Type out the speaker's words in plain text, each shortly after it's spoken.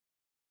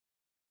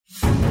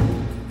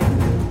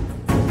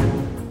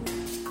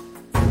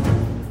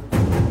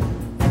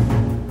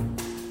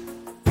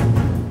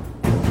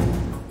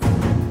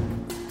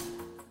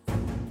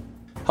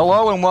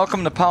Hello and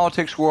welcome to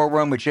Politics War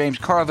Room with James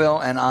Carville,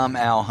 and I'm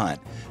Al Hunt.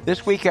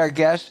 This week our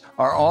guests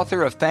are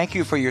author of Thank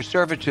You for Your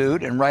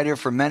Servitude and writer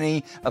for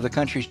many of the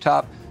country's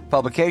top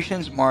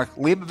publications, Mark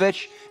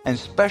Leibovich, and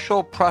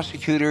special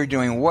prosecutor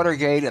during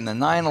Watergate and the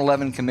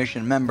 9/11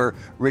 Commission member,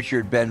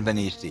 Richard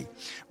Veniste.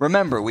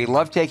 Remember, we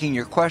love taking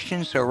your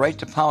questions, so write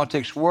to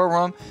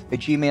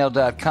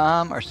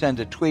politicswarroom@gmail.com or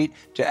send a tweet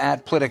to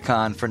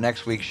 @Politicon for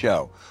next week's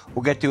show.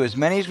 We'll get to as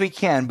many as we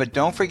can, but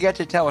don't forget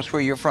to tell us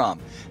where you're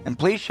from. And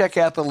please check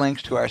out the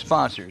links to our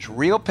sponsors,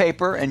 Real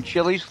Paper and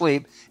Chili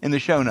Sleep, in the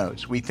show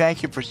notes. We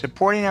thank you for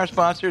supporting our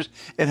sponsors.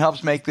 It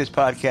helps make this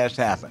podcast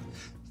happen.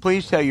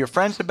 Please tell your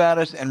friends about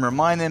us and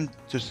remind them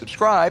to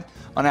subscribe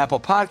on Apple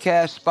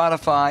Podcasts,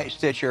 Spotify,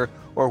 Stitcher,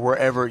 or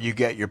wherever you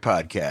get your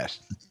podcasts.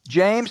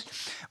 James,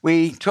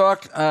 we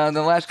talked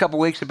the last couple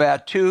of weeks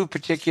about two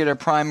particular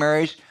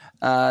primaries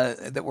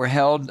that were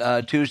held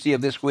Tuesday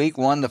of this week.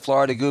 One, the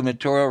Florida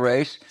gubernatorial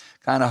race,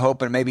 kind of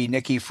hoping maybe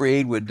Nikki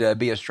Fried would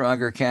be a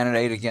stronger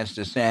candidate against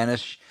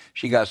DeSantis.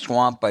 She got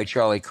swamped by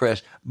Charlie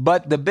Crist.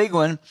 But the big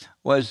one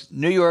was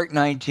New York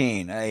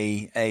 19,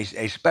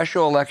 a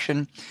special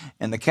election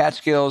in the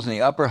Catskills and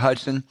the Upper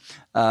Hudson.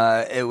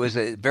 It was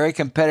a very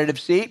competitive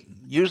seat.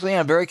 Usually in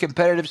a very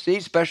competitive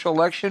seat, special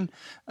election,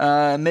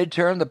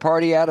 midterm, the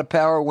party out of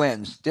power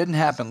wins. Didn't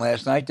happen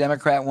last night.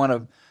 Democrat won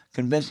a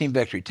convincing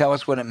victory. Tell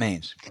us what it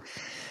means.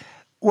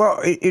 Well,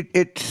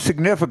 it's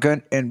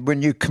significant, and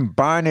when you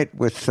combine it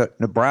with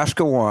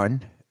Nebraska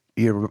won,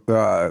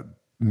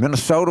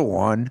 Minnesota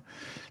won,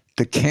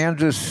 the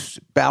Kansas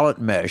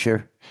ballot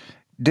measure,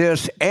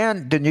 this,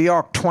 and the New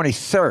York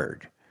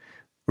 23rd.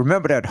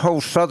 Remember that whole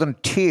southern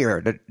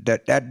tier,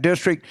 that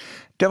district,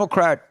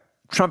 Democrat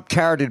Trump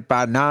carried it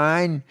by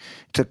 9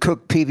 to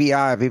Cook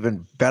PVI of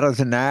even better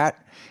than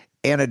that,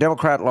 and a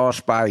Democrat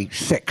lost by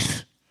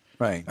 6.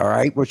 Right. All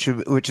right, which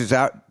is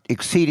out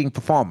exceeding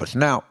performance.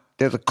 Now,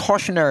 there's a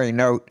cautionary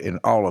note in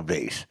all of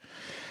these.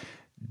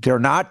 They're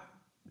not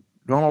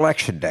on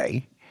Election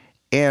Day.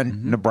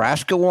 And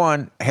Nebraska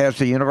 1 has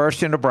the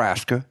University of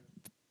Nebraska.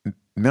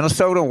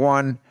 Minnesota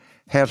 1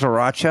 has a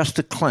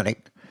Rochester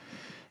Clinic.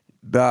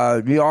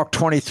 New York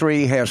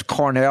 23 has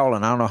Cornell,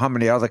 and I don't know how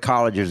many other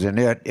colleges in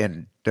it.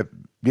 And the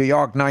New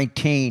York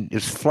 19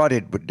 is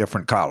flooded with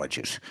different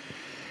colleges.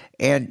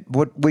 And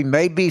what we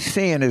may be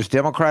seeing is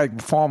Democratic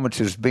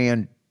performance is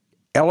being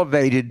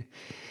elevated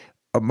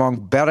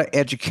among better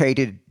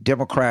educated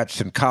Democrats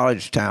in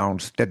college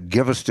towns that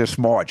give us this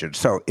margin.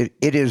 So it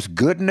is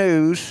good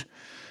news,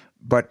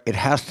 but it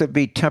has to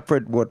be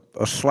tempered with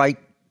a slight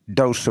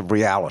dose of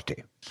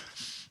reality.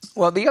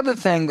 Well, the other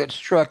thing that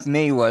struck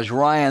me was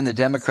Ryan, the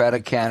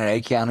Democratic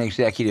candidate, county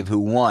executive who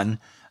won,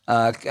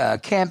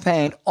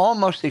 campaigned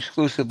almost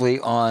exclusively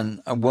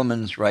on a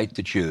woman's right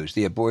to choose,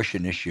 the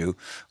abortion issue,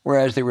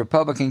 whereas the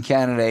Republican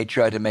candidate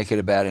tried to make it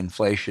about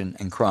inflation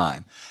and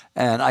crime.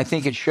 And I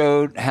think it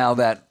showed how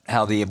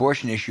the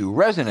abortion issue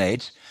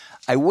resonates.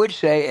 I would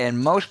say in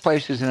most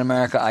places in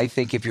America, I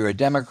think if you're a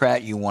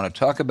Democrat, you want to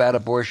talk about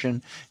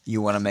abortion,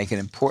 you want to make it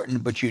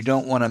important, but you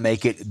don't want to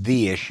make it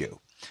the issue.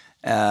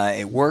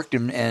 It worked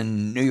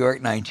in New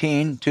York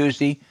 19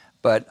 Tuesday,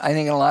 but I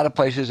think in a lot of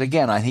places,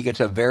 again, I think it's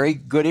a very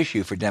good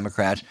issue for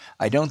Democrats.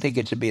 I don't think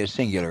it should be a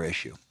singular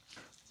issue.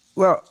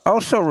 Well,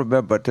 also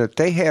remember that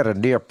they had a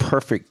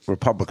near-perfect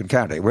Republican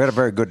candidate. We had a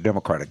very good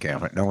Democratic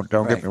candidate.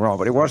 Don't get me wrong,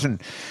 but it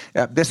wasn't.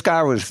 This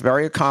guy was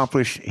very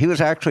accomplished. He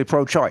was actually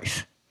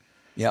pro-choice.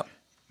 Yep.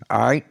 All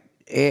right.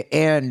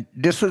 And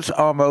this was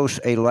almost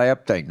a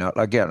lab thing. Now,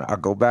 again, I'll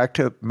go back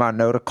to my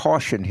note of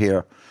caution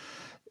here.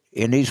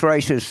 In these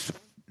races,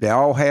 they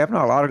all have,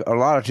 a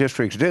lot of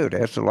districts do.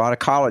 There's a lot of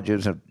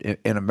colleges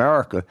in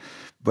America.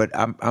 But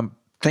I'm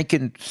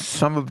thinking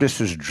some of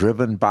this is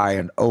driven by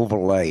an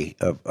overlay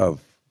of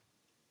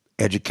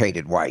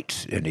educated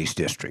whites in these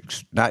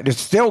districts. Now, it's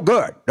still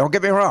good. Don't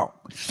get me wrong.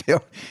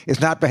 It's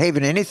not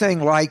behaving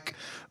anything like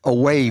a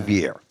wave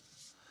year.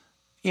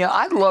 Yeah,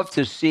 I'd love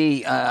to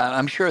see.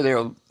 I'm sure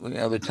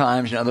the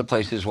Times and other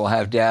places will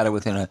have data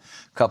within a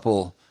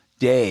couple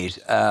days.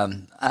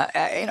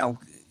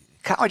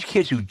 College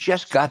kids who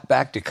just got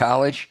back to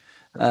college.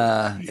 In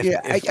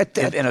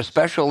a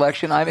special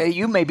election. I mean,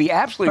 you may be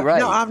absolutely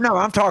right.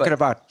 I'm talking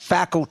about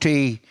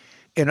faculty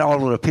and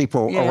all of the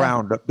people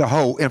around the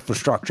whole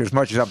infrastructure as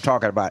much as I'm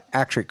talking about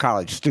actually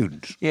college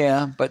students.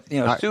 Yeah, but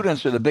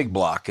students are the big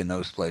block in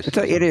those places.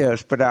 It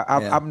is, but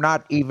I'm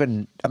not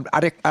even. I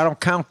don't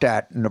count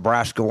that in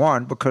Nebraska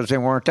 1 because they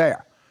weren't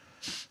there.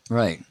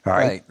 Right.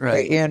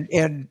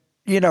 And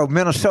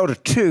Minnesota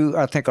 2.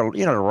 I think the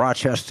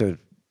Rochester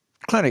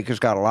Clinic has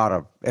got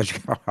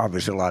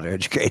obviously a lot of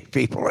educated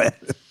people in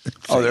it.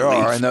 Oh, there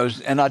are,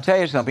 and I'll tell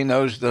you something.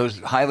 Those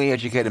highly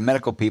educated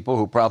medical people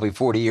who probably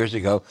 40 years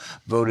ago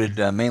voted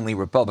mainly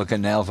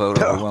Republican now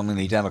vote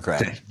overwhelmingly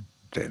Democrat.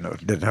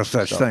 There's no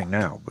such thing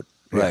now, but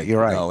right,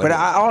 you're right. No, but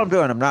all I'm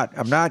doing, I'm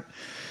not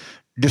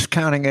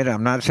discounting it.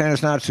 I'm not saying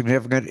it's not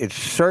significant. It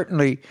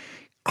certainly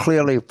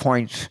clearly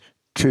points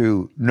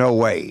to no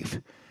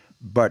wave.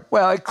 But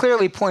it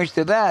clearly points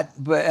to that.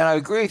 And I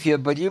agree with you.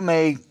 But you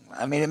may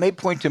I mean, it may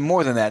point to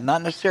more than that.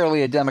 Not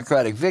necessarily a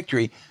Democratic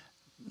victory,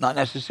 not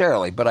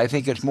necessarily, but I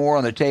think it's more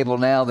on the table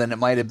now than it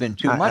might have been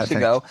 2 months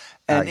ago.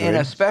 And in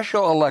a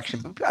special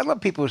election, I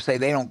love people who say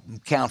they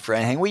don't count for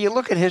anything. Well, you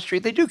look at history;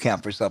 they do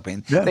count for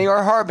something. Yeah. They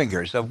are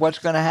harbingers of what's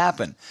going to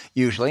happen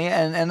usually,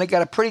 and they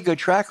got a pretty good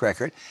track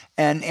record.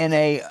 And in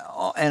a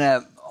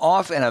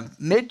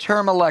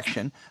midterm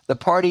election, the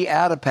party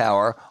out of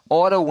power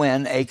ought to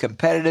win a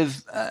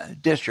competitive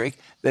district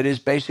that is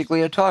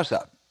basically a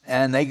toss-up,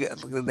 and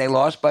they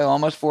lost by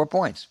almost 4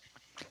 points.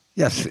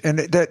 Yes, and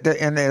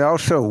they're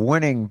also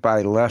winning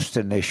by less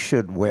than they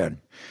should win.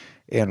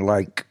 In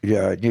like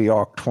New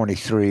York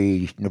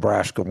 23,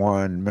 Nebraska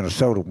 1,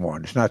 Minnesota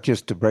 1. It's not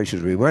just the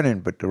races we win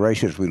in, but the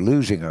races we're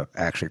losing are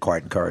actually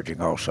quite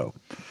encouraging also.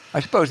 I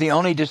suppose the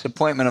only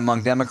disappointment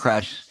among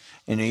Democrats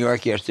in New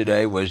York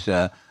yesterday was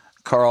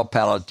Carl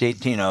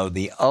Palatino,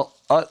 the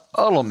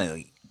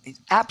ultimately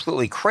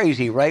absolutely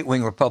crazy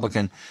right-wing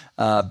Republican,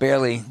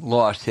 barely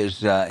lost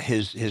his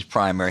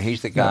primary.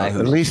 He's the guy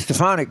who... Elise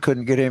Stefanik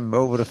couldn't get him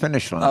over the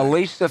finish line.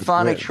 Elise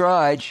Stefanik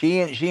tried.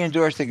 She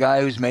endorsed the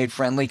guy who's made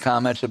friendly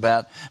comments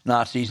about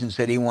Nazis and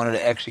said he wanted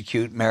to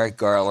execute Merrick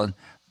Garland.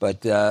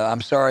 But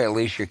I'm sorry,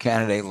 Elise, your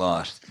candidate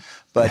lost.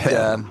 But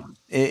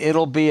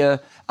it'll be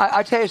a...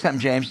 I tell you something,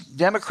 James.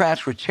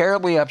 Democrats were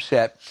terribly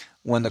upset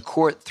when the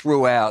court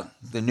threw out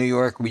the New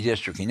York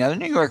redistricting. Now, the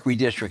New York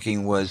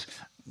redistricting was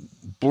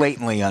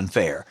blatantly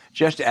unfair,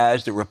 just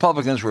as the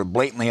Republicans were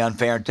blatantly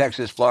unfair in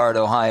Texas,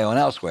 Florida, Ohio, and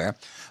elsewhere.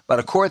 But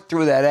a court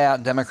threw that out,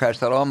 and Democrats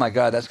thought, oh, my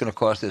God, that's going to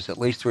cost us at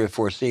least 3 or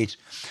 4 seats.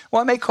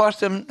 Well, it may cost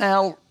them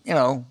now,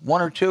 1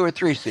 or 2 or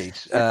 3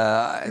 seats.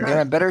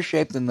 They're in better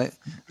shape than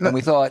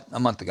we thought a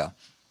month ago.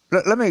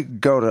 Let me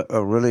go to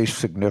a really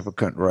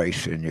significant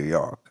race in New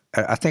York.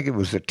 I think it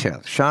was the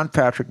 10th. Sean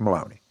Patrick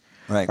Maloney.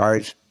 Right. All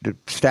right, the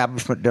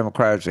establishment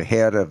Democrat is the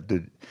head of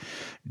the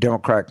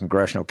Democratic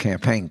Congressional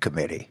Campaign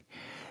Committee.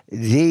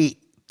 The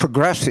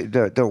progressive,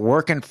 the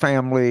working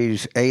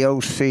families,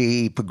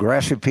 AOC,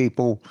 progressive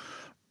people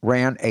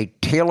ran a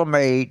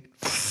tailor-made,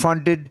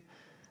 funded,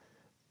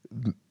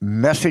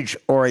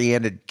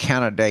 message-oriented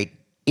candidate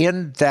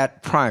in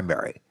that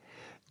primary.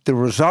 The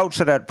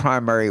results of that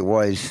primary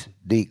was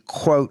the,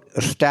 quote,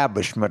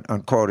 establishment,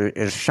 unquote,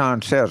 as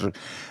Sean says.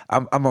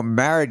 I'm a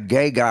married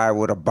gay guy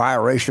with a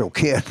biracial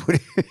kid,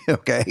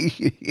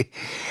 okay?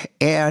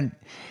 And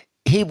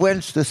he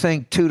wins the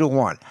thing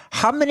 2-1.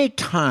 How many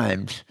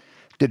times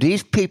do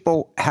these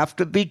people have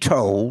to be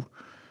told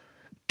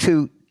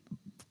to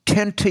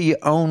tend to your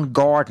own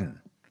garden?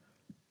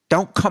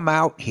 Don't come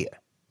out here.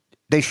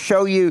 They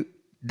show you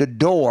the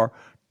door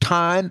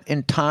time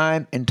and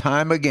time and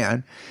time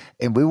again,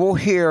 and we will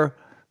hear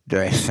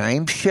the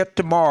same shit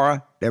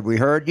tomorrow that we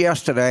heard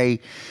yesterday,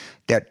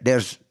 that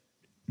there's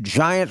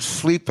giant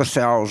sleeper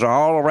cells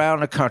all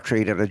around the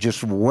country that are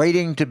just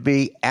waiting to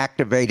be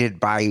activated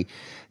by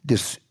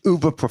this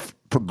uber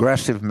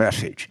progressive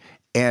message.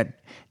 And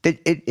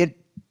they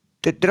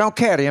don't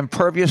care. They're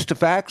impervious to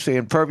facts. They're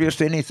impervious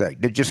to anything.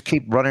 They just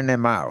keep running their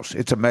mouths.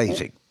 It's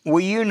amazing.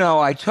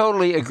 Well, I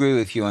totally agree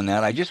with you on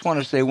that. I just want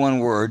to say one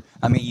word.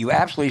 I mean, you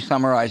absolutely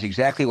summarized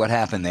exactly what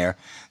happened there.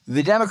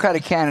 The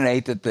Democratic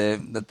candidate that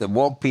the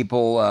woke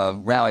people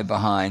rallied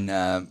behind,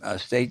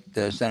 State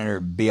Senator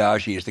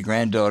Biaggi, is the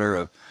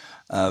granddaughter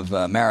of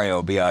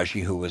Mario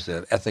Biaggi, who was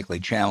an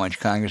ethically challenged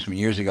congressman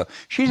years ago.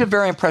 She's a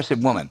very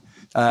impressive woman.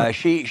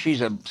 She's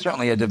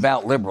certainly a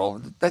devout liberal.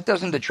 That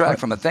doesn't detract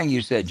from a thing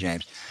you said,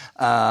 James.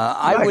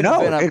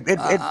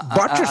 It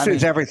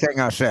buttresses everything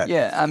I said.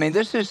 Yeah, I mean,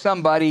 this is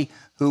somebody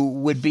who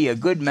would be a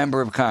good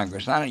member of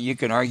Congress. You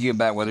can argue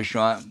about whether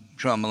Sean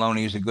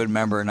Maloney is a good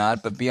member or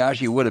not, but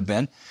Biaggi would have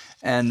been.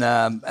 And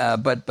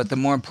but the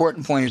more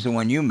important point is the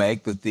one you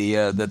make, that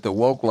the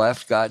woke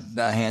left got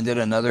handed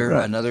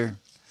another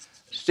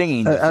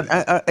stinging.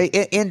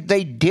 And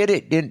they did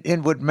it.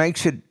 And what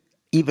makes it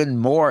even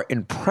more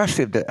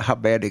impressive that how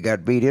bad they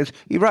got beat is,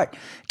 you're right,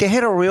 they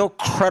had a real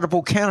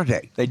credible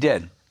candidate. They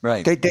did,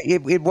 right.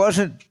 It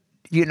wasn't,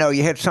 you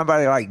had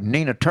somebody like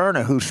Nina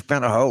Turner who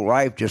spent her whole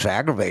life just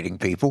aggravating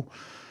people,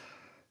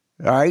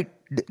 right?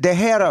 They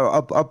had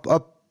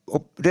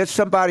there's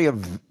somebody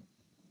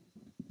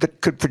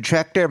that could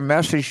project their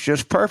message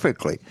just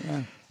perfectly.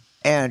 Yeah.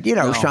 And,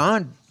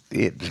 Sean,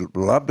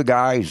 loved the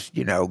guy. He's,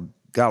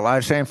 got a lot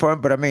of saying for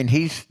him, but I mean,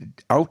 he's the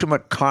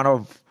ultimate kind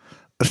of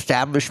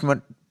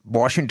establishment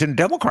Washington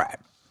Democrat.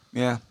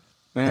 Yeah.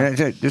 And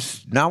this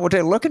is not what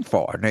they're looking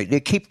for. And they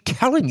keep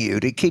telling you,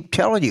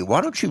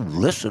 why don't you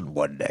listen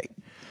one day?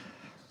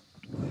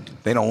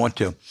 They don't want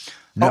to.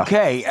 No.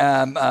 Okay.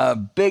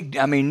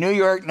 New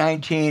York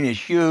 19 is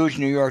huge.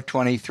 New York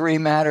 23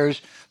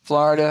 matters.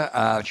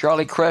 Florida,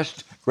 Charlie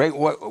Crist, great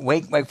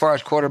Wake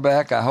Forest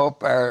quarterback. I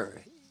hope our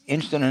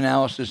instant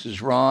analysis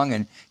is wrong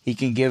and he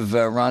can give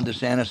Ron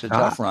DeSantis a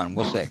tough run.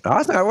 We'll see.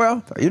 I thought,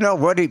 well, you know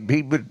what? He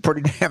was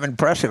pretty damn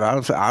impressive.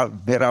 I'll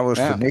admit I was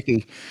for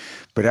Nicky,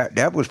 but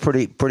that was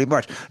pretty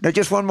much. Now,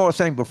 just one more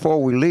thing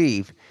before we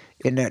leave.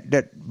 In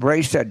that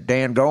race that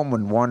Dan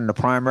Goldman won the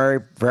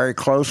primary very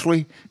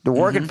closely, the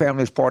Working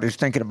Families Party is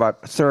thinking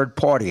about third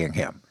partying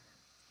him.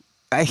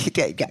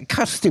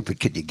 How stupid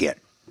could you get?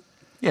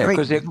 Yeah, I mean,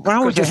 because why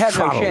don't we they just had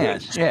no trottle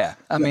chance. this? Yeah,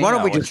 I mean, Why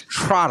don't we just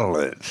trottle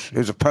this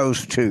as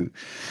opposed to,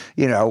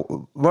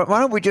 why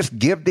don't we just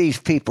give these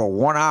people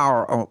 1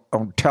 hour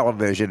on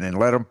television and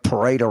let them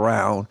parade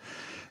around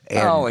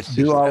and it's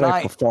do just, all and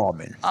their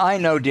performing? I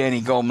know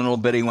Danny Goldman a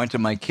little bit. He went to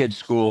my kid's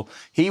school.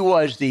 He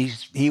was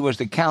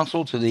the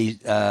counsel to the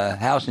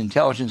House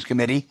Intelligence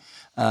Committee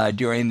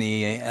during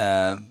the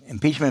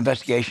impeachment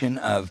investigation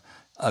of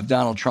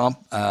Donald Trump.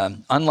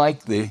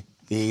 Unlike the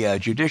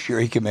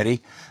Judiciary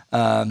Committee,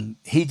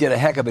 he did a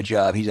heck of a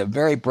job. He's a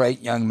very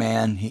bright young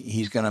man.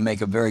 He's going to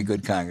make a very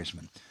good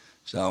congressman.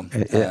 So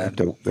If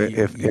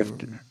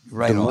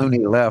right the on.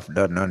 loony left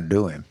doesn't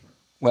undo him.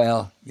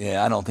 Well,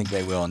 yeah, I don't think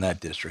they will in that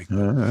district.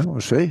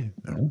 We'll see.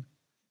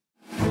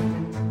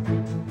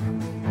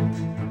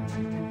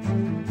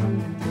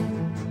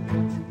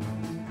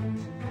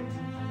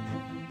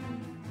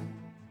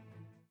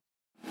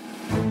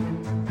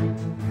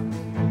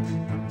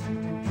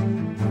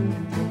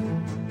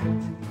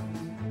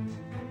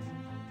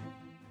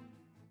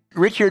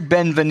 Richard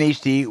Ben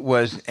Veniste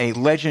was a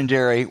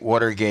legendary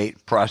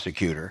Watergate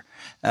prosecutor,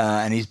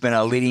 and he's been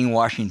a leading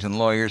Washington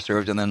lawyer,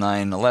 served on the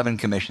 9/11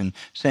 Commission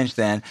since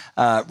then.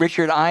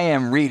 Richard, I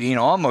am reading,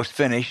 almost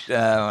finished,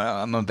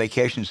 I'm on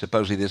vacation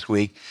supposedly this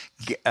week,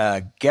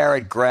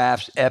 Garrett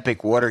Graff's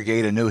epic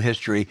Watergate, A New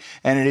History,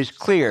 and it is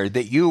clear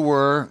that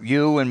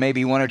you and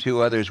maybe one or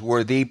two others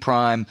were the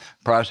prime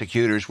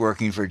prosecutors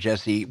working for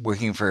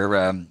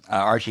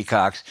Archie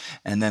Cox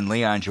and then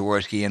Leon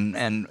Jaworski,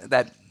 and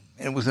that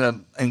it was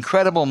an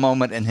incredible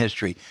moment in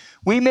history.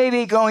 We may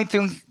be going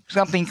through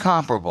something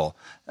comparable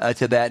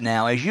to that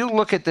now. As you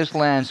look at this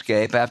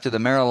landscape after the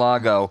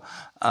Mar-a-Lago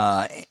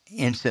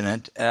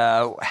incident,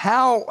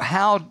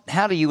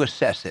 how do you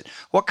assess it?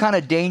 What kind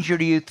of danger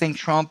do you think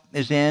Trump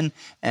is in,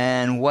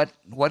 and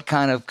what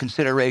kind of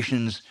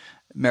considerations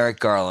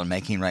Merrick Garland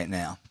making right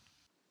now?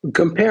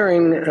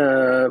 Comparing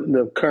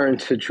the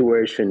current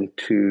situation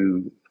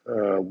to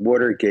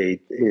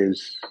Watergate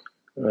is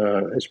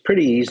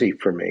pretty easy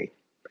for me.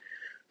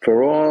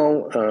 For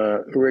all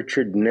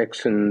Richard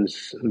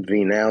Nixon's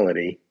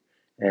venality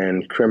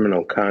and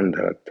criminal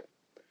conduct,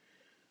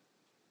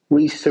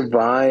 we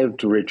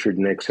survived Richard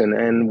Nixon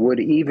and would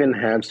even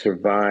have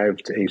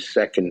survived a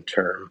second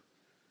term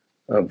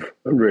of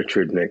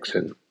Richard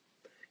Nixon.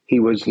 He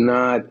was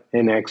not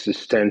an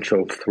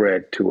existential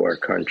threat to our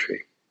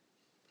country.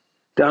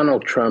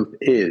 Donald Trump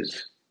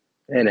is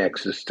an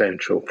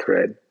existential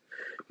threat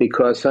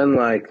because,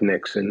 unlike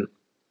Nixon,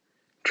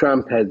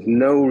 Trump has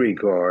no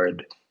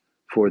regard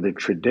for the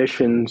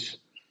traditions,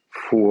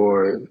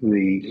 for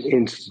the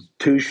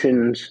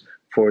institutions,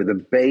 for the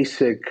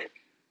basic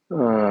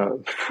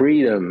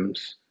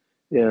freedoms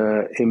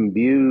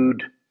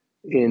imbued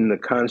in the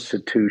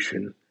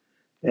Constitution,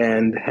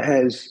 and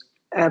has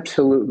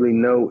absolutely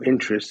no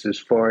interest, as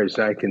far as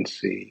I can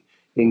see,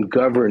 in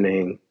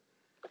governing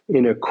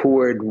in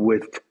accord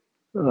with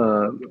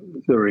the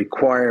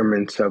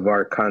requirements of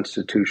our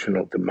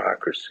constitutional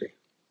democracy.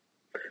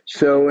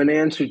 So, in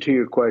answer to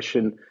your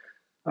question,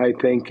 I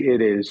think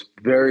it is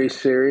very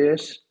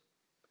serious,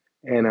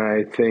 and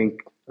I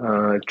think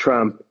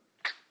Trump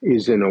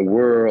is in a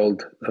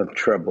world of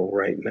trouble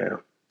right now.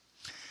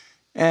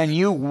 And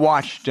you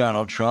watch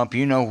Donald Trump.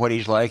 You know what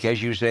he's like.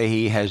 As you say,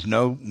 he has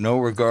no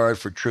regard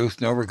for truth,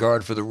 no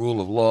regard for the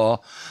rule of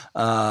law.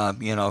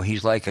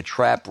 He's like a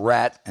trapped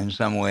rat in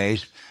some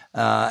ways,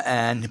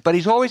 but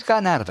he's always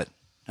gotten out of it.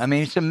 I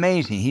mean, it's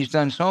amazing. He's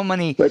done so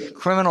many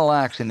criminal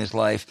acts in his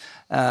life,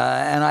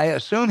 and I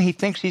assume he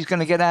thinks he's going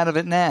to get out of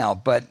it now.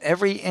 But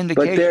every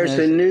indication But there's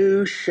a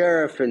new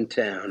sheriff in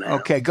town now.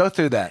 Okay, go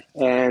through that.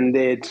 And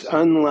it's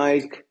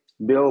unlike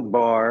Bill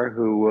Barr,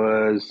 who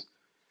was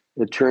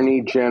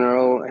Attorney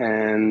General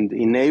and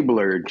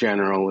Enabler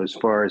General, as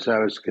far as I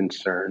was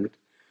concerned,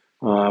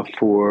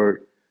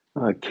 for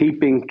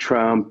keeping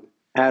Trump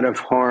out of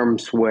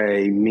harm's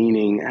way,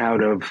 meaning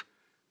out of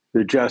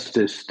the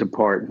Justice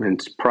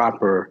Department's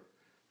proper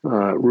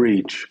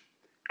reach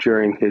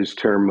during his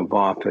term of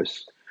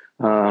office.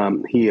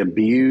 He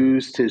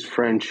abused his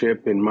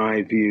friendship, in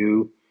my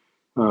view,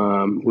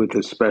 with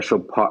the special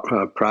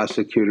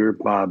prosecutor,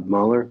 Bob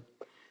Mueller,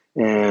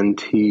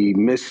 and he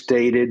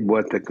misstated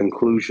what the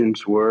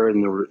conclusions were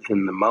in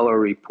the Mueller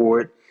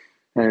report,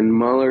 and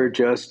Mueller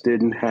just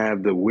didn't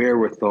have the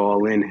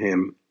wherewithal in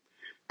him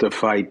to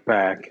fight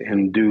back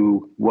and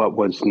do what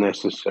was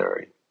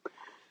necessary.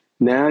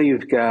 Now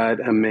you've got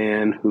a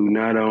man who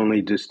not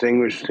only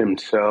distinguished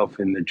himself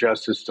in the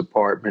Justice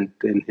Department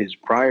in his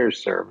prior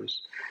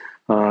service,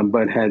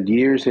 but had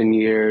years and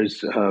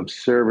years of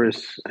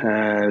service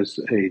as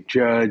a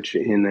judge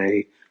in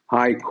a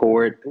high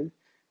court,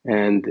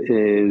 and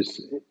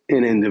is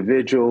an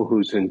individual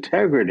whose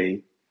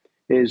integrity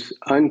is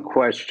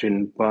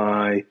unquestioned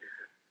by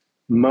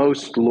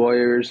most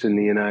lawyers in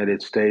the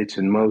United States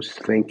and most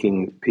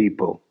thinking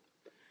people.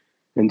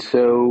 And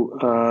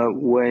so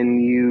when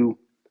you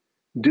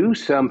do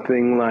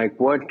something like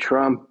what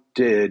Trump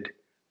did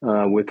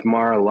with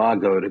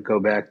Mar-a-Lago, to go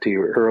back to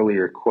your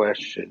earlier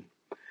question,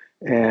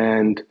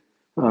 and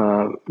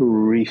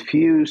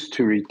refused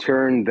to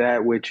return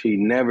that which he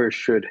never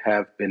should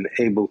have been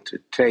able to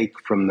take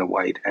from the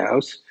White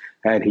House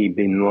had he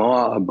been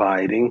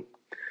law-abiding,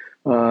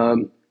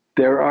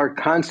 there are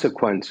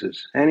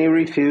consequences, and he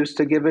refused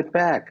to give it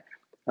back.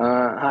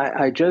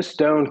 I just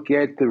don't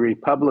get the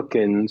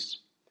Republicans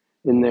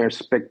in their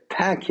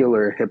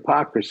spectacular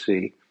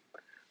hypocrisy,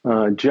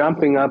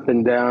 jumping up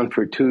and down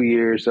for 2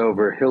 years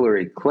over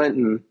Hillary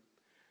Clinton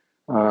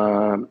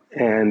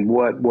and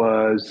what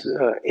was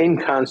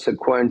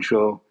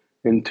inconsequential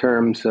in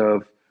terms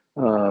of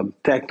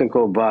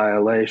technical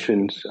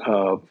violations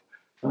of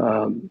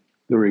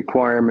the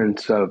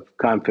requirements of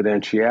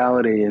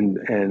confidentiality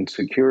and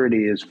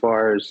security as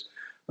far as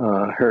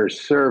her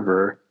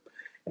server,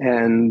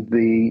 and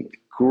the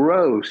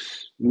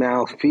gross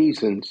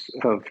malfeasance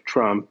of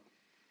Trump,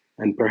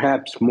 and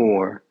perhaps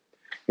more,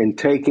 in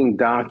taking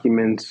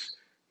documents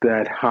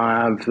that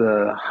have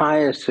the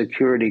highest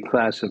security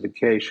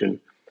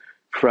classification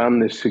from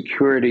the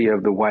security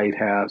of the White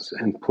House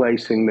and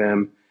placing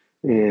them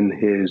in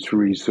his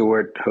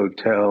resort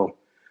hotel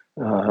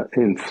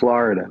in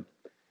Florida.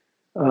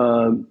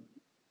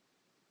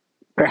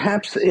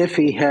 Perhaps if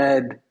he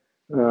had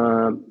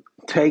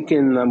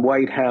taken the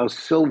White House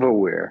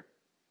silverware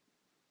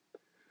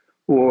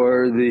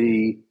or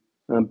the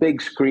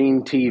big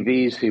screen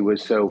TVs he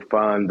was so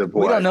fond of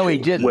watching, we don't know he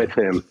didn't. With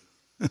him,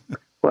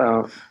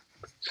 well,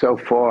 so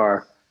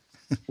far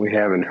we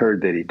haven't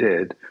heard that he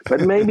did.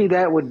 But maybe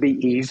that would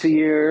be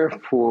easier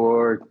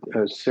for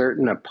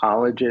certain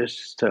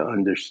apologists to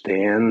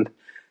understand,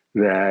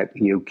 that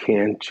you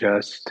can't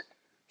just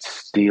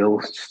steal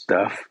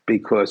stuff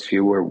because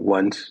you were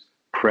once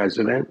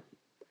president.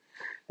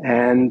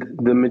 And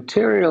the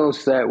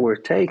materials that were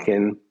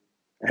taken,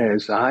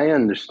 as I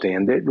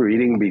understand it,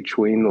 reading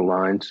between the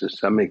lines to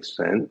some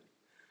extent,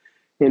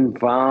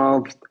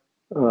 involved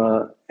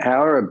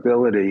our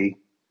ability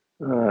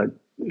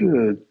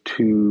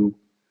to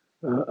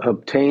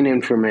obtain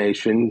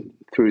information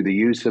through the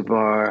use of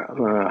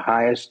our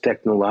highest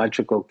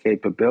technological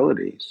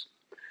capabilities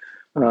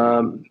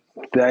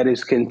that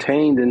is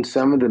contained in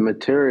some of the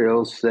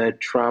materials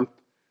that Trump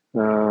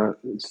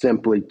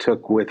simply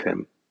took with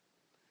him.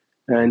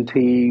 And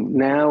he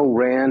now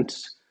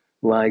rants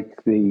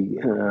like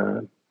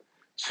the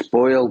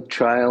spoiled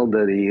child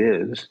that he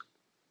is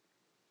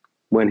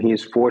when he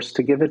is forced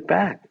to give it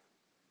back.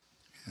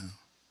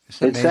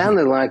 Yeah. It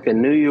sounded like a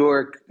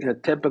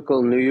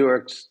typical New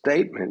York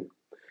statement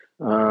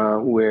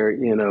where,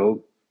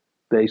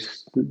 they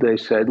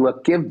said,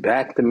 look, give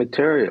back the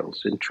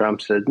materials. And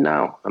Trump said,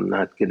 no, I'm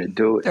not going to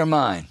do it. They're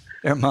mine,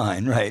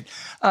 right.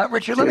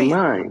 Richard,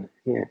 mine.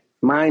 Yeah.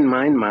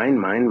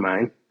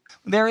 Mine.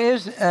 There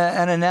is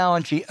an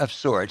analogy of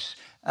sorts.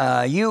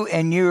 You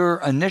and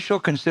your initial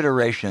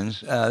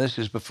considerations, this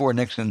is before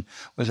Nixon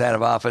was out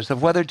of office,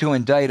 of whether to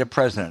indict a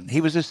president.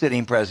 He was a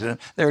sitting president.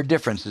 There are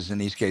differences in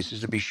these cases,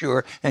 to be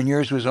sure, and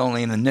yours was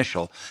only an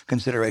initial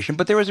consideration.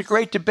 But there was a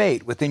great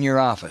debate within your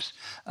office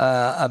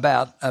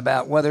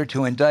about whether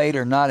to indict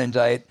or not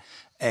indict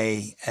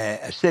a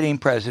sitting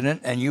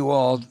president, and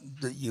you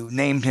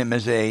named him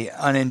as a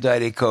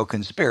unindicted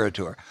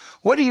co-conspirator.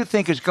 What do you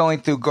think is going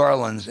through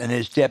Garland's and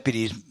his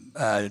deputies'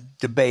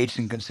 debates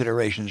and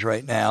considerations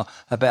right now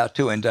about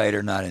to indict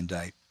or not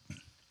indict?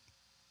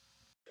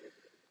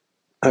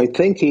 I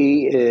think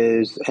he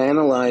is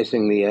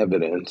analyzing the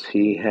evidence.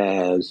 He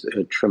has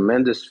a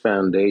tremendous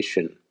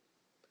foundation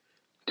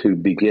to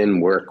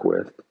begin work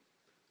with,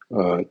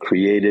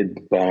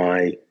 created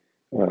by,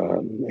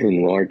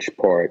 in large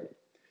part,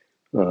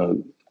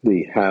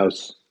 the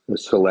House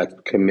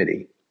Select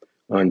Committee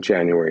on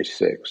January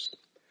 6th.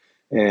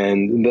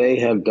 And they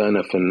have done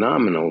a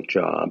phenomenal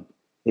job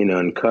in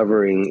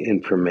uncovering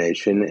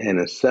information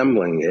and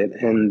assembling it,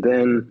 and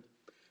then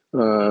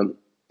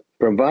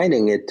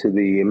providing it to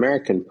the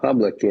American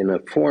public in a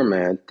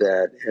format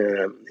that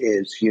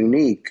is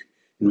unique,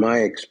 in my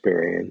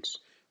experience,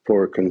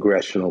 for a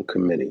congressional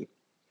committee.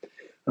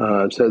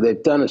 So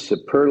they've done a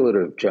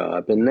superlative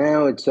job, and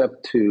now it's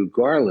up to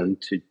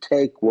Garland to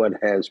take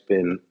what has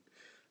been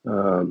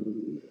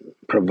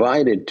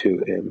provided to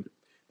him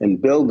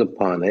and build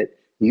upon it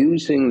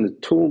using the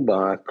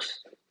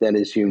toolbox that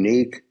is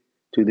unique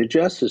to the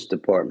Justice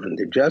Department.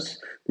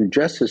 The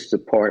Justice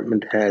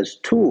Department has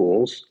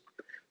tools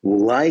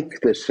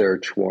like the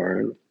search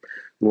warrant,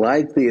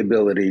 like the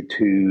ability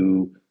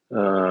to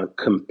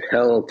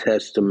compel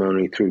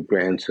testimony through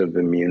grants of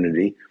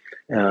immunity.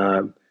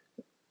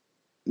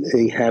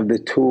 They have the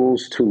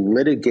tools to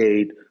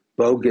litigate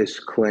bogus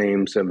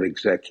claims of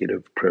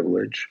executive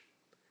privilege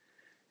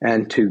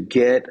and to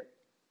get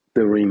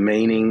the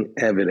remaining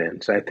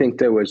evidence. I think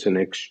there was an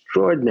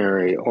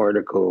extraordinary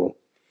article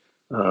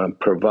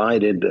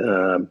provided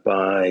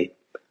by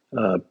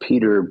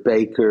Peter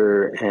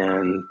Baker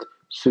and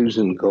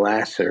Susan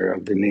Glasser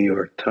of the New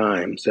York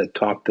Times that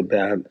talked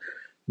about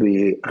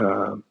the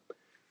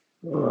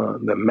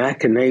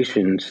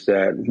machinations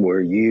that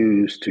were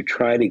used to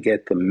try to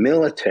get the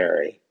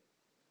military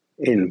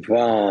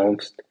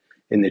involved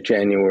in the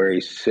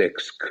January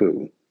 6th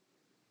coup.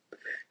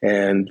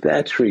 And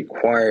that's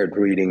required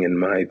reading, in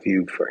my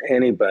view, for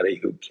anybody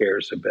who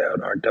cares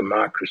about our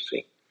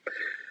democracy.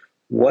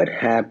 What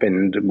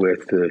happened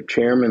with the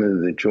chairman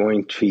of the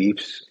Joint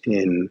Chiefs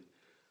in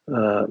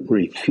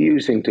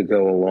refusing to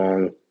go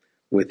along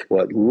with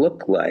what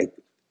looked like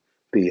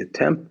the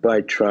attempt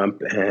by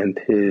Trump and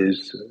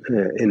his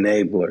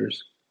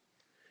enablers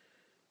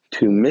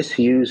to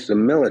misuse the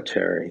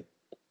military,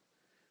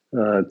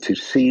 to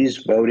seize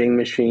voting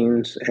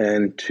machines,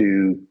 and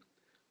to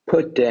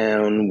put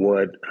down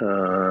what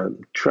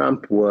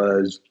Trump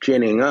was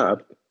ginning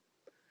up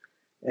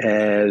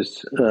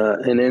as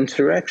an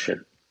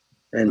insurrection,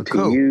 and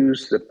to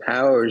use the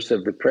powers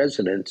of the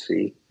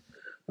presidency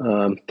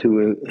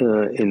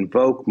to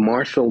invoke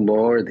martial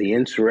law or the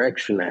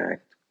Insurrection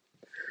Act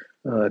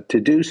to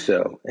do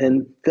so.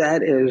 And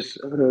that is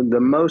the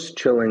most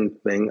chilling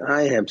thing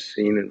I have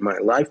seen in my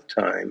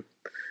lifetime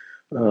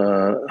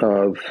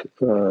of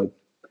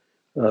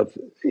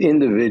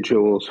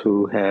individuals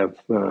who have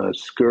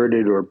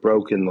skirted or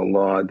broken the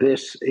law.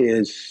 This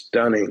is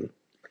stunning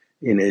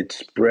in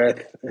its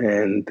breadth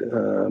and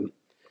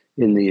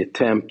in the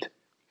attempt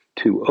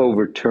to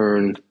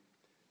overturn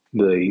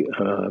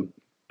the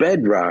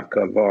bedrock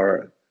of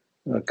our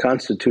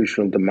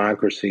constitutional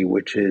democracy,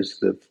 which is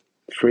the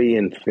free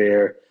and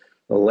fair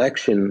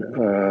election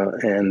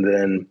and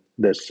then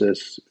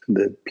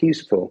the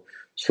peaceful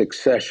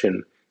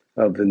succession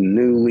of the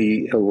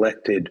newly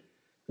elected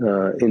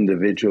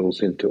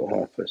individuals into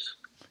office.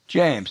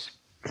 James.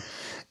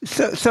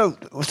 So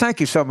thank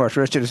you so much,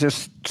 Richard. It's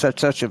just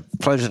such a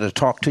pleasure to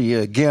talk to you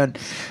again.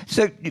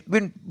 So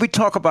when we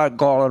talk about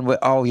Garland, we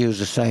all use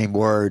the same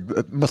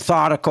word: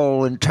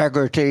 methodical,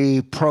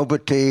 integrity,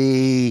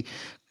 probity,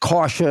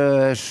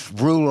 cautious,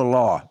 rule of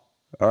law.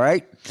 All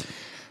right?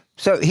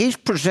 So he's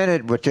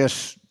presented with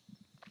this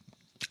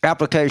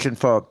application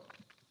for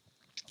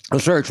a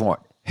search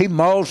warrant. He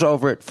mulls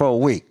over it for a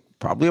week,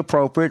 probably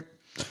appropriate.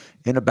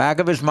 In the back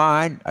of his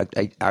mind, I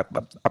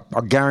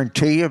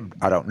guarantee you,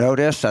 I don't know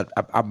this.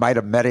 I might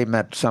have met him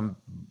at some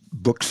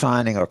book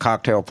signing or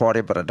cocktail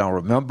party, but I don't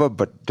remember.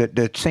 But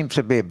there seems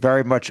to be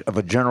very much of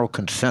a general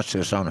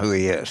consensus on who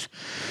he is.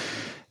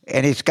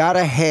 And he's got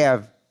to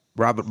have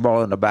Robert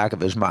Mueller in the back of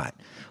his mind.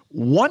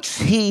 Once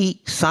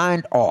he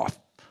signed off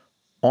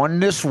on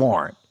this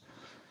warrant,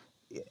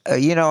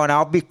 and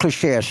I'll be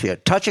cliché here,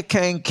 touch a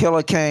king, kill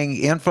a king,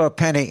 in for a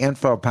penny, in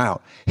for a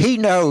pound. He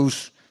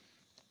knows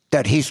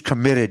that he's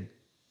committed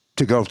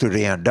to go through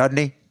the end, doesn't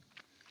he?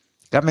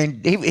 I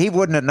mean, he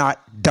wouldn't have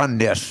not done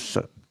this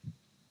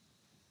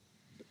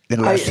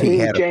unless he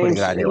had James,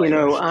 a pretty idea.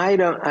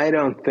 I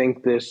don't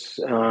think this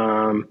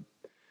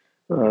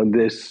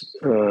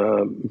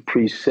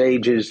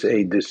presages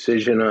a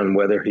decision on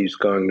whether he's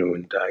going to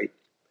indict.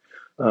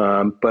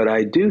 But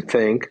I do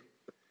think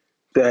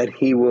that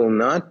he will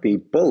not be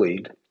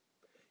bullied.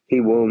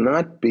 He will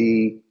not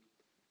be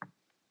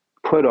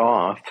put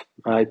off.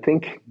 I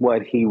think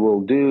what he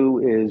will do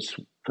is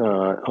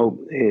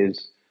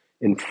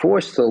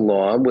enforce the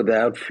law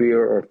without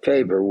fear or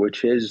favor,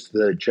 which is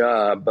the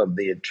job of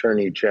the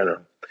Attorney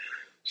General.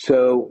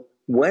 So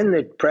when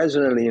the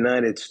President of the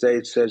United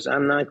States says,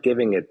 I'm not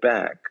giving it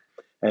back,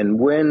 and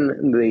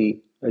when the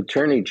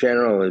Attorney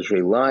General is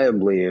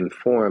reliably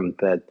informed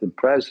that the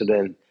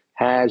President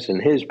has in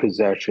his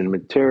possession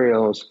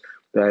materials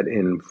that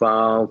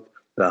involve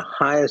the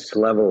highest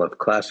level of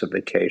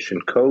classification,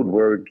 code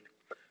word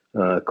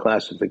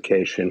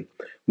classification,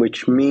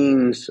 which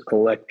means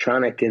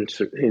electronic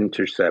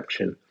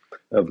interception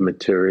of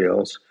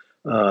materials,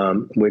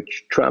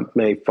 which Trump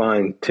may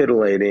find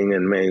titillating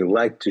and may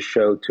like to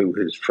show to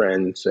his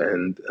friends,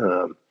 and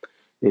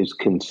is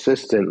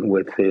consistent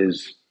with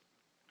his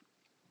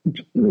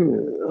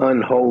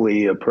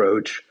unholy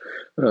approach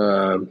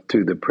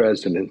to the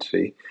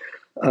presidency,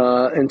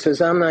 and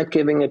says, I'm not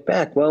giving it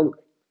back. Well,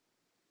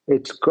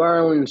 it's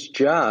Garland's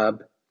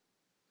job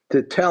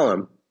to tell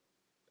him,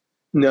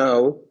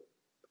 no,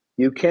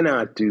 you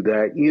cannot do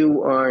that.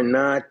 You are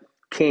not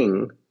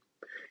king.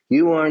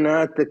 You are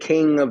not the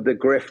king of the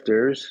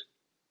grifters.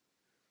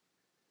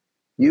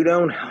 You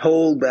don't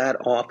hold that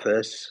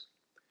office.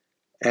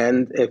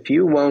 And if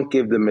you won't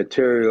give the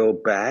material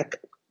back,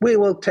 we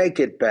will take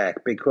it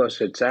back because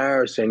it's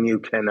ours and you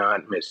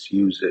cannot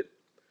misuse it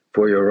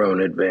for your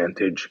own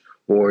advantage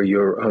or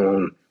your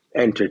own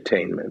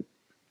entertainment.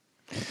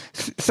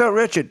 So,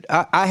 Richard,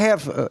 I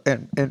have,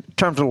 in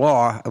terms of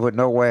law, I would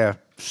know where I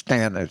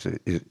stand as a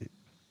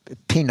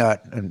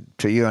peanut and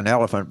to you an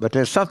elephant, but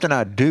there's something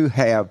I do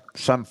have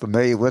some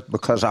familiar with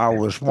because I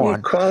was one. You're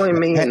calling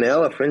me an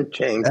elephant,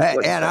 James.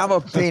 And I'm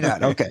a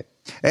peanut, okay.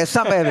 There's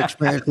something I have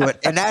experience with,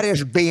 and that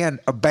is being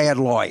a bad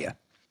lawyer,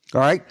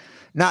 all right?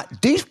 Now,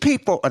 these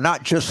people are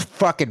not just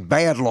fucking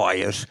bad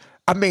lawyers.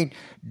 I mean,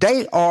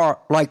 they are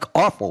like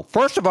awful.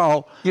 First of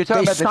all, you're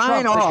talking they about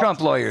the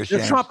Trump lawyers,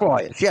 James. The Trump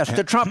lawyers, yes,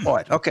 the Trump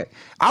lawyers. Okay.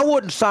 I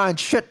wouldn't sign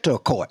shit to a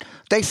court.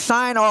 They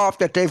sign off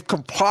that they've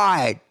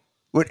complied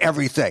with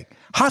everything.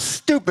 How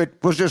stupid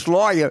was this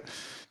lawyer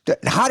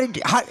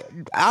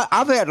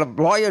I've had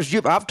lawyers.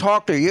 I've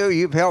talked to you.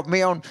 You've helped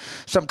me on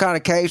some kind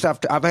of case.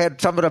 I've had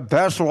some of the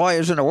best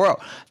lawyers in the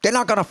world. They're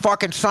not going to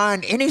fucking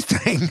sign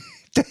anything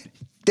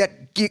that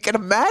you can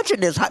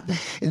imagine. And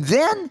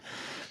then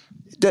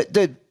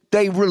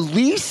they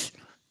release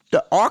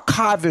the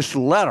archivist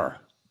letter,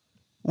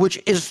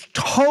 which is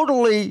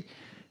totally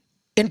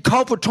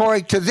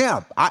inculpatory to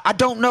them. I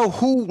don't know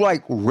who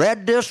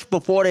read this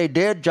before they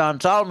did. John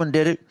Solomon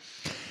did it,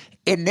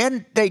 and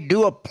then they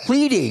do a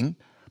pleading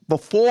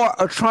before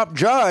a Trump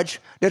judge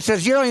that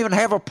says you don't even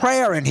have a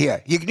prayer in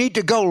here. You need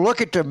to go look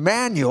at the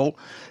manual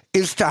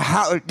as to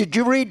how. Did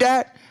you read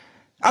that?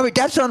 I mean,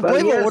 that's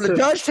unbelievable. When the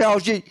judge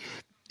tells you,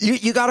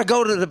 you got to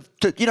go to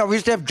we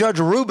used to have Judge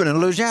Rubin in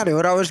Louisiana. He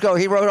would always go.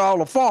 He wrote all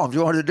the forms.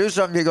 You wanted to do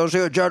something, you go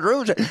see what Judge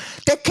Rubin said.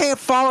 They can't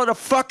follow the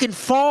fucking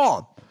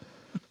form.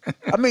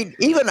 I mean,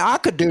 even I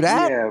could do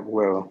that. Yeah,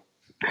 well.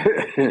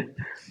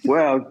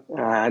 Well,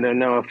 I don't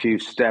know if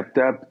you've stepped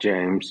up,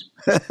 James,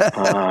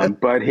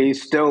 but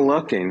he's still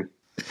looking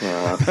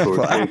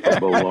for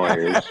capable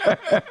lawyers.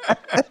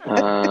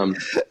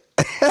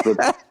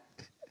 But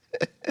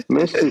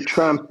Mr.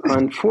 Trump,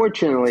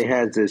 unfortunately,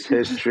 has this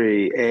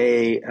history,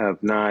 A,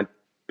 of not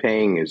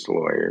paying his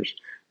lawyers,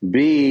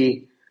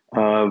 B,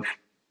 of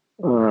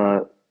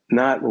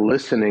not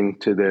listening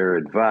to their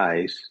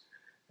advice,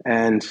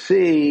 and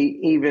C,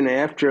 even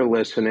after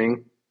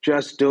listening,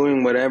 just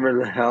doing whatever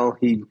the hell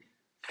he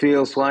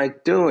feels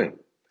like doing.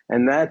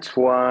 And that's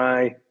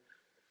why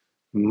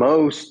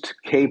most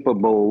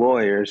capable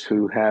lawyers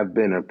who have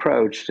been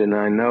approached, and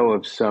I know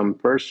of some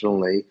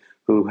personally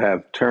who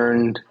have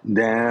turned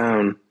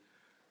down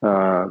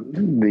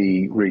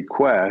the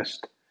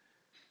request,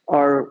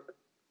 are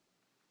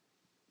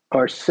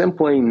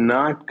simply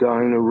not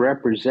going to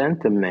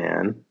represent a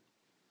man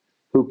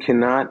who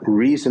cannot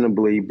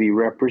reasonably be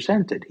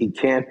represented. He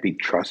can't be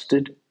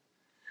trusted.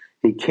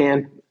 He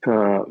can't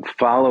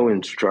follow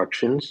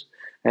instructions.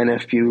 And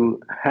if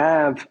you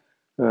have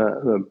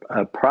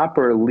a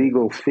proper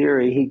legal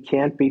theory, he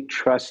can't be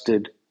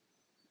trusted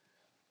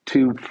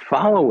to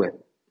follow it.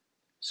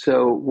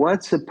 So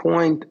what's the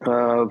point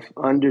of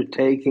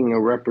undertaking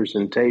a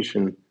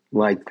representation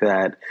like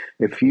that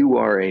if you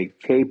are a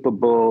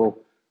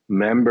capable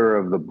member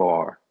of the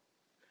bar?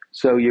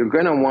 So you're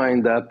going to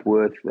wind up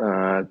with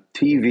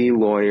TV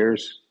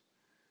lawyers,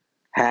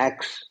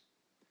 hacks,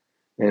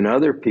 and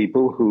other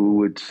people who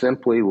would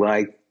simply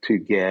like to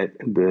get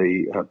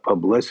the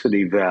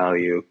publicity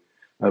value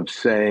of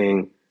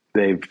saying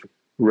they've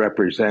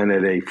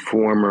represented a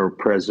former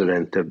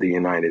president of the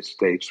United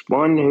States,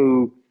 one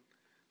who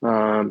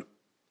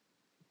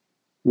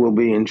will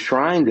be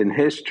enshrined in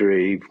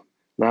history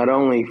not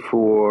only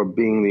for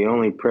being the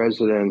only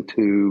president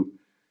who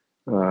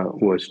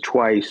was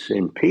twice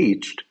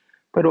impeached,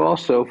 but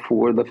also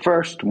for the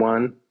first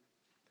one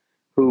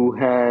who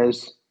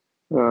has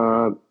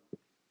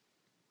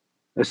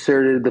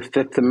asserted the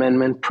Fifth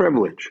Amendment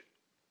privilege.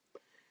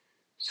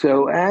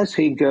 So as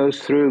he goes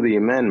through the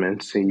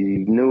amendments, he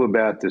knew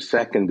about the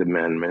Second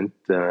Amendment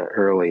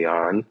early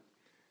on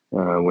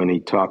when he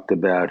talked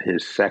about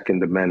his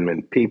Second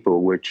Amendment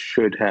people, which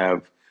should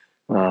have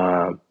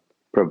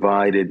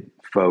provided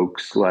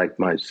folks like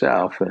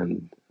myself,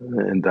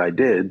 and I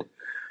did,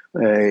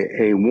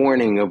 a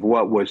warning of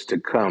what was to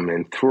come,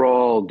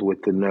 enthralled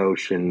with the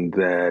notion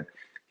that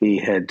he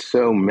had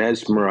so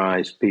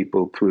mesmerized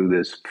people through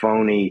this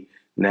phony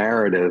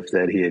narrative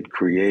that he had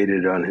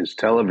created on his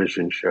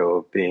television show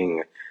of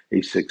being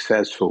a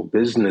successful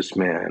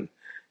businessman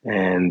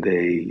and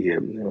a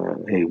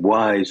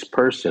wise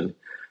person,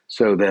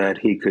 so that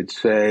he could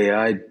say,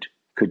 I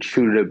could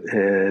shoot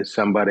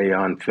somebody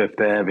on Fifth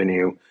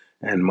Avenue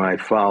and my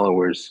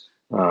followers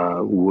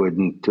I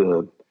wouldn't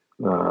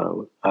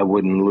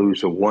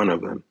lose a one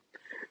of them.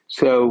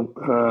 So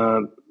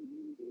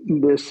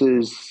this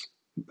is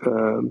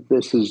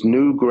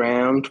new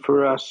ground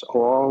for us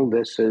all.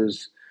 This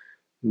is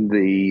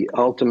the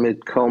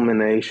ultimate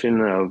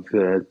culmination of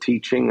the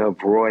teaching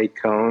of Roy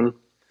Cohn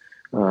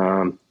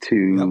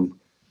to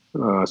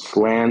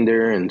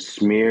slander and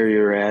smear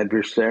your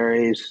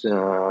adversaries,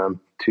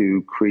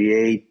 to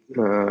create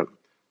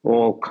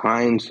all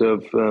kinds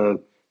of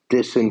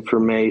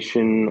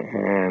disinformation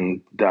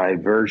and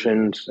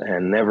diversions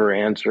and never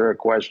answer a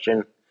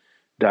question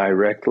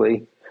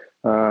directly.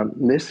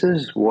 This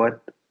is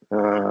what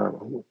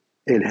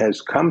it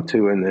has come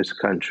to in this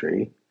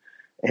country.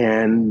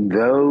 And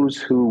those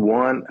who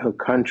want a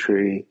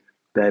country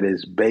that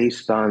is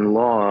based on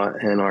law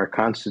and our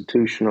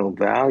constitutional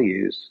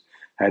values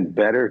had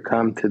better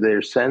come to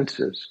their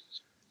senses.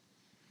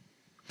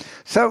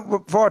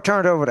 So before I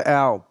turn it over to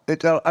Al,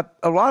 it's a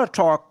lot of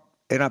talk,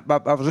 and I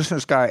was listening to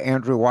this guy,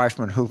 Andrew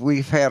Weissman, who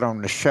we've had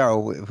on the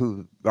show,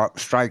 who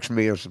strikes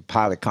me as a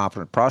highly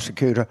competent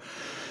prosecutor.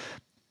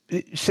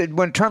 He said,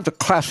 when in terms of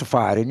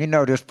classified, and you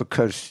know this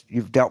because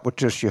you've dealt with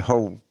this your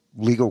whole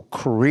legal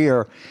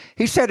career,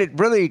 he said it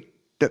really,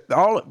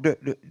 all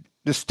the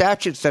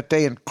statutes that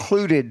they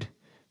included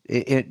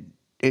in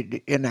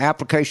the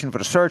application for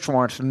the search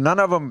warrants, none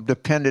of them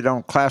depended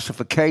on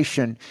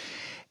classification.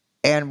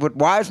 And what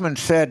Wiseman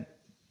said,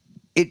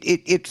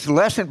 it's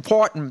less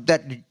important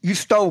that you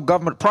stole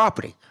government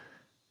property.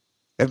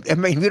 I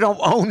mean, you don't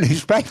own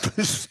these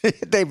papers.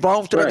 They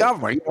belong to the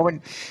government. You know,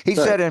 when he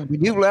said, and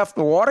when you left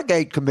the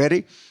Watergate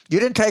Committee, you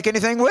didn't take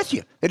anything with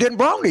you. It didn't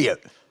belong to you.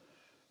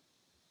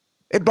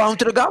 It belonged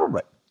to the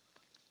government.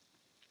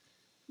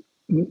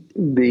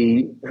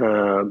 The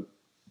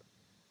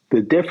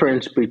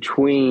difference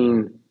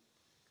between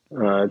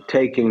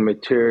taking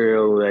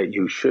material that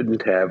you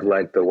shouldn't have,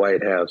 like the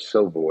White House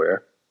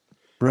silverware,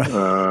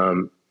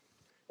 Right.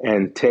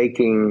 And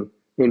taking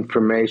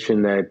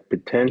information that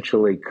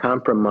potentially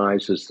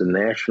compromises the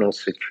national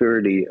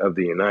security of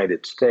the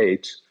United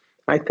States,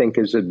 I think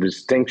is a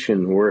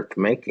distinction worth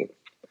making.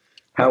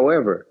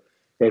 However,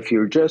 if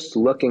you're just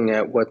looking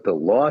at what the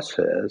law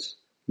says,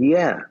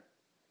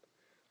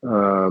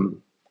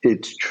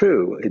 it's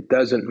true. It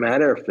doesn't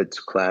matter if it's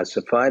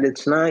classified,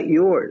 it's not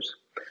yours.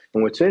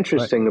 And what's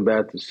interesting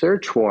about the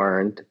search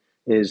warrant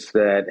is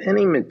that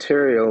any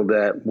material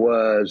that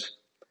was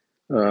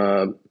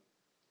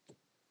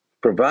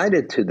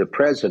provided to the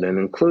president,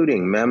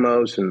 including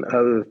memos and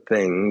other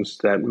things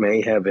that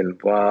may have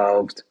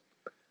involved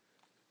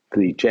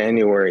the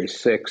January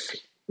 6th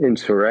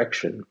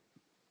insurrection,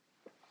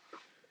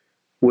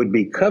 would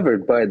be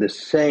covered by the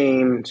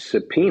same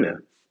subpoena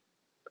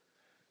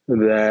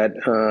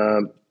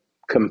that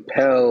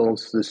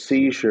compels the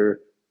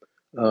seizure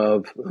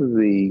of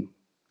the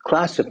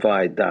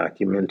classified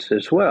documents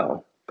as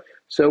well.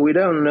 So we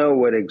don't know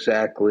what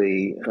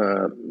exactly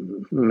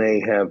may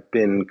have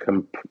been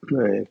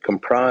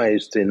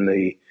comprised in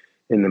the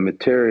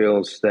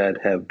materials that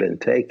have been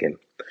taken,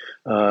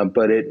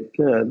 but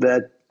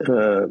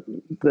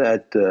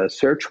that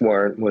search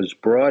warrant was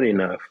broad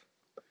enough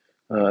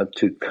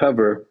to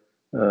cover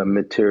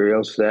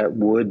materials that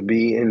would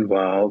be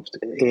involved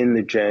in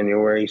the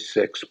January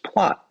 6th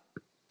plot.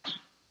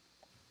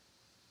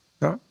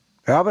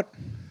 Albert?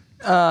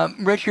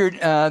 Richard,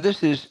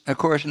 this is, of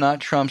course, not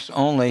Trump's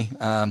only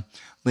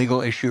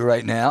legal issue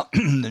right now.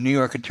 The New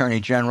York Attorney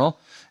General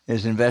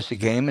is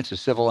investigating. It's a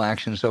civil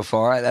action so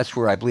far. That's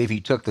where I believe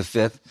he took the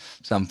fifth,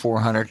 some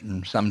 400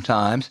 and some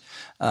times.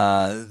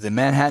 The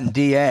Manhattan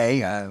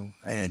DA,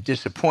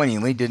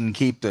 disappointingly, didn't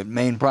keep the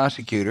main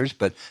prosecutors,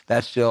 but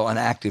that's still an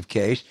active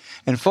case.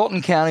 And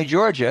Fulton County,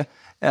 Georgia,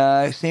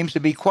 seems to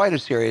be quite a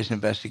serious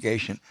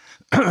investigation.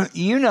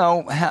 You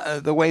know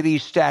the way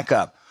these stack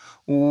up.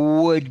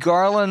 Would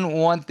Garland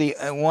want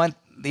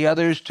the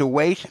others to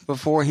wait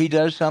before he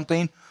does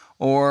something,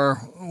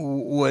 or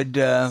would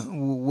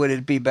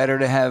it be better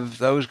to have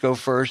those go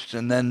first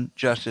and then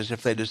justice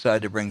if they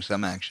decide to bring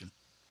some action?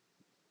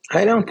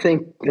 I don't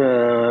think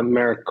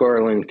Merrick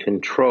Garland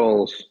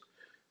controls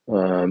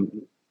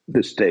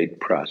the state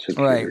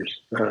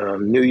prosecutors. Right.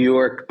 New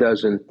York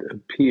doesn't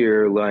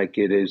appear like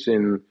it is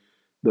in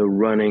the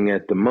running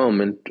at the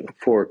moment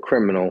for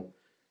criminal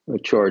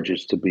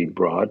charges to be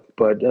brought,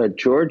 but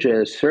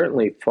Georgia is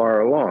certainly far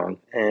along,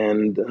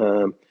 and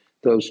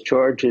those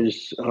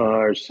charges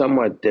are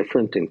somewhat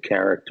different in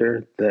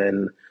character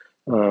than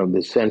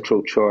the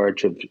central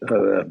charge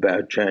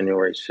about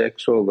January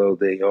 6th, although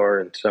they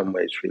are in some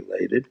ways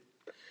related.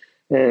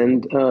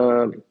 And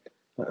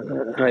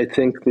I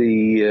think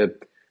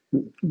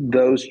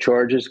those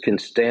charges can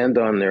stand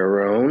on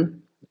their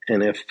own,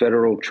 and if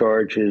federal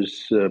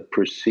charges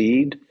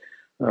proceed,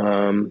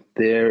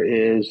 there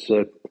is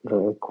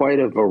quite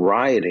a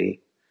variety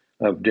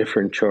of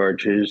different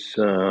charges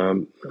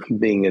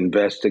being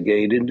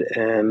investigated,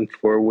 and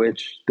for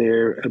which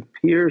there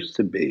appears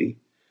to be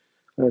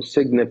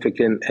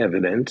significant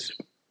evidence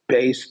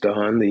based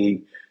on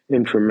the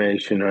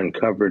information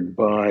uncovered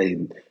by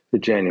the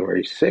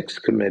January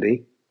 6th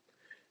committee.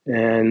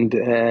 And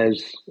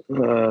as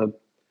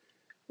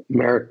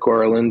Merrick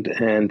Garland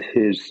and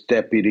his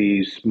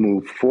deputies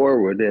move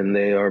forward, and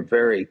they are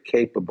very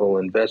capable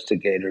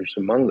investigators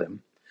among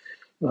them,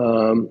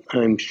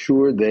 I'm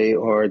sure they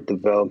are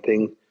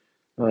developing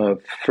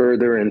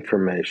further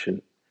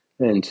information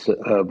and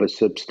of a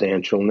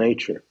substantial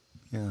nature.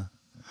 Yeah.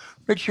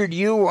 Richard,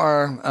 you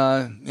are,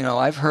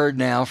 I've heard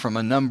now from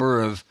a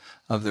number of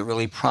the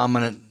really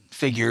prominent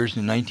figures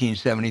in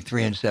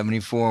 1973 and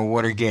 74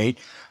 Watergate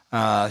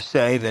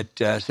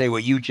say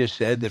what you just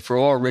said, that for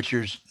all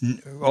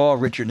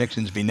Richard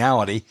Nixon's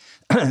venality,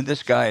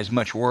 this guy is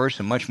much worse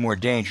and much more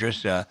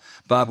dangerous.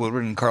 Bob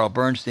Woodward and Carl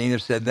Bernstein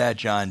have said that,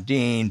 John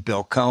Dean,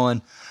 Bill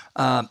Cohen,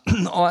 and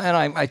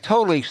I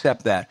totally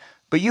accept that.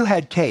 But you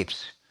had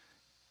tapes.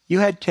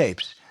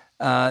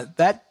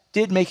 That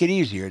did make it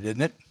easier,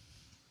 didn't it?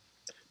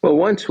 Well,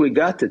 once we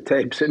got the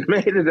tapes, it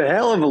made it a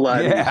hell of a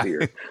lot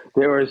easier.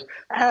 There was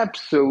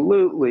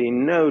absolutely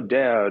no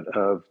doubt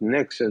of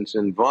Nixon's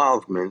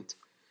involvement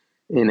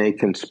in a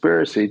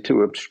conspiracy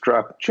to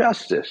obstruct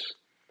justice.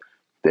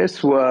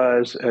 This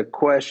was a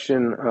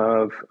question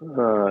of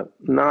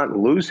not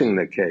losing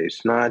the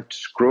case, not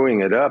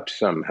screwing it up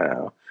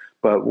somehow.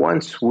 But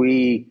once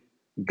we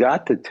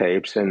got the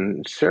tapes,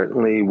 and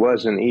certainly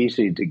wasn't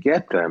easy to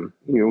get them,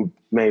 you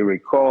may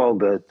recall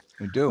that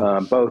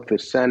both the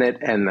Senate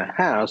and the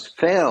House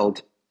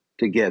failed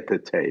to get the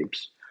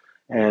tapes.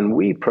 And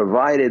we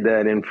provided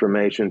that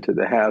information to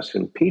the House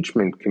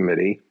Impeachment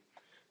Committee,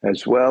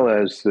 as well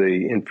as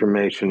the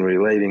information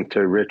relating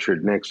to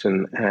Richard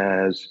Nixon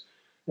as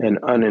an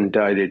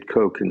unindicted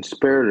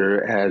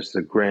co-conspirator as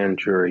the grand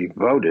jury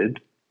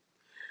voted,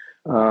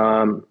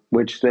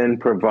 which then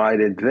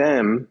provided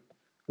them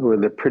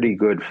with a pretty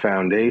good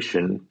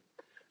foundation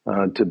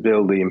to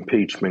build the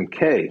impeachment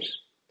case,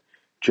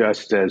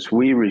 just as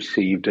we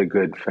received a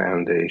good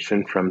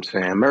foundation from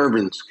Sam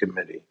Ervin's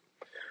committee.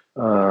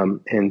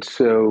 And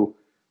so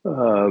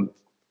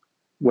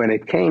when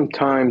it came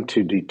time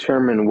to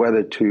determine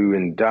whether to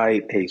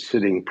indict a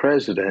sitting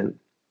president,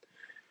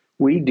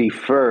 we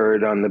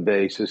deferred on the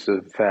basis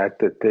of the fact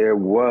that there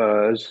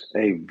was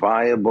a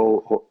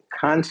viable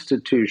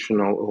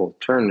constitutional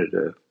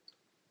alternative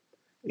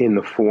in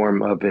the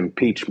form of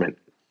impeachment.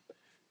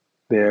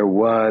 There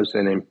was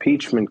an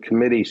impeachment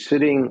committee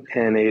sitting,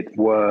 and it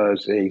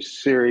was a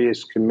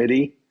serious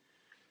committee,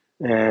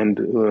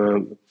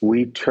 and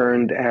we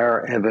turned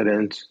our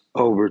evidence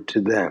over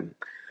to them.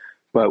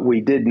 But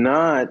we did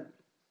not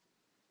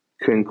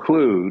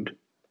conclude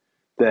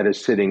that a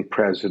sitting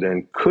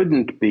president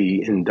couldn't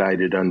be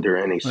indicted under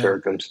any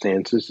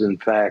circumstances. In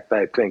fact,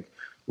 I think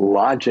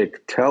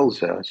logic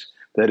tells us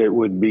that it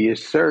would be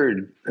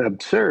absurd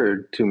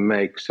to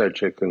make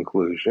such a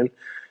conclusion.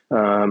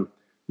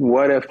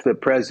 What if the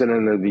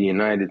President of the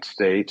United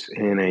States,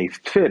 in a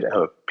fit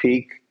of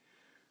pique,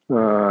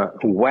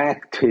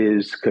 whacked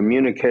his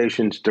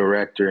communications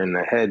director in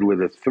the head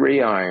with a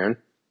 3-iron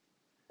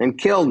and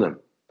killed him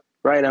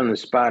right on the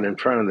spot in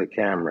front of the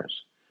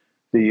cameras?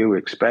 Do you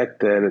expect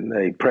that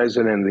a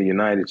President of the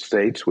United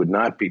States would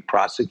not be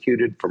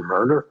prosecuted for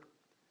murder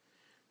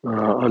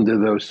under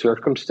those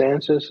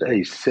circumstances,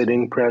 a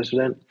sitting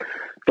president?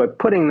 But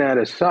putting that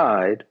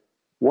aside,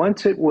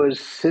 once it was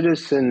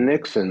Citizen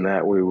Nixon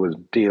that we were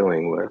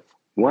dealing with,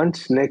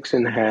 once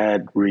Nixon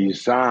had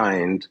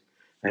resigned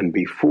and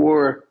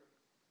before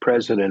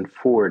President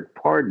Ford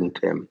pardoned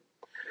him,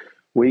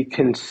 we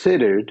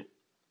considered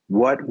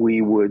what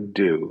we would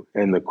do.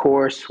 And the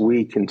course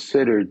we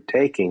considered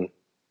taking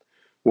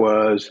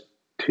was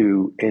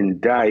to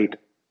indict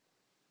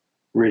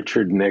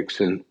Richard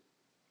Nixon,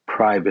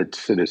 private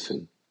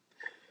citizen.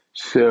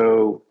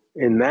 So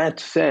in that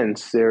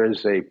sense, there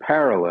is a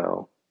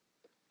parallel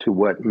to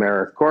what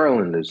Merrick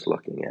Garland is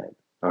looking at.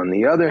 On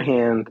the other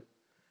hand,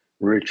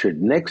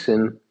 Richard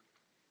Nixon,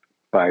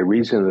 by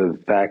reason of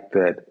the fact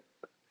that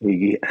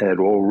he had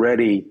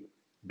already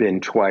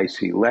been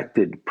twice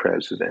elected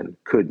president,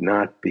 could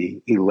not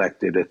be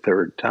elected a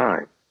third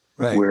time.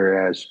 Right.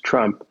 Whereas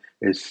Trump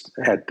is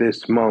at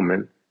this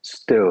moment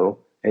still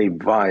a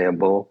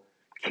viable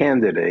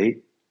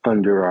candidate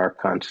under our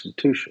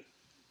Constitution.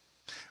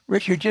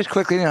 Richard, just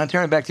quickly, and I'll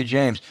turn it back to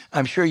James.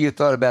 I'm sure you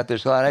thought about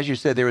this a lot. As you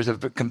said, there was a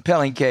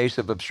compelling case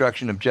of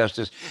obstruction of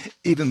justice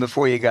even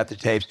before you got the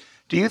tapes.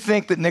 Do you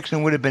think that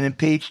Nixon would have been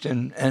impeached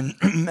and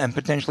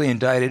potentially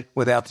indicted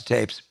without the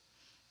tapes?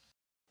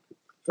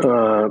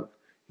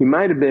 He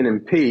might have been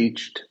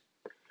impeached.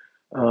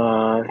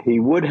 He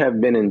would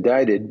have been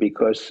indicted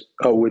because,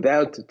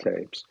 without the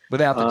tapes.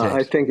 Without the tapes.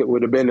 I think it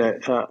would have been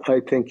I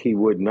think he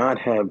would not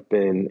have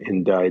been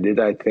indicted.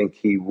 I think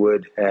he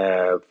would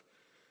have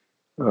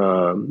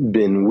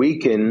been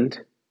weakened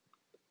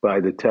by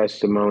the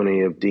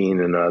testimony of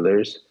Dean and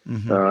others.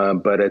 Mm-hmm.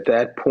 But at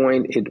that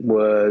point, it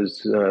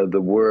was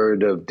the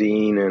word of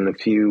Dean and a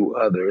few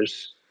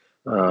others,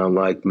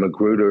 like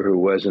Magruder, who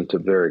wasn't a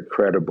very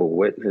credible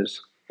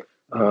witness,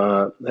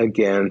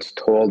 against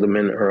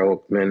Haldeman,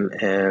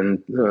 Ehrlichman,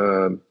 and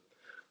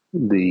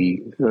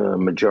the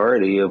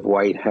majority of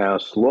White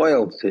House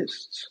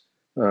loyalists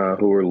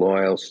who were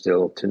loyal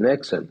still to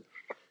Nixon.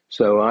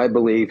 So I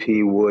believe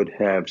he would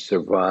have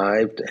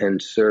survived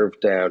and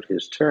served out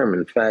his term.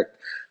 In fact,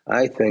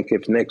 I think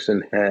if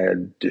Nixon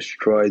had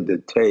destroyed the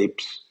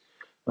tapes,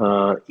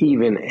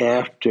 even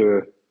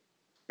after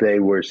they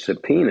were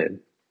subpoenaed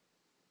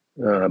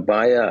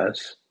by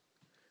us,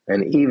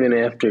 and even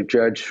after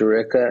Judge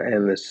Sirica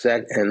and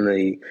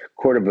the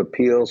Court of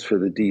Appeals for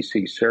the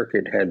D.C.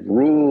 Circuit had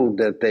ruled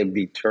that they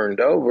be turned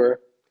over,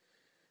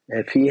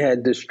 if he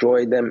had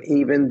destroyed them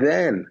even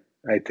then,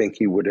 I think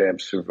he would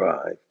have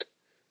survived.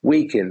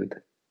 Weakened,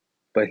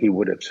 but he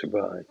would have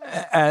survived.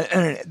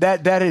 And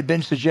that had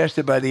been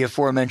suggested by the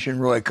aforementioned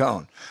Roy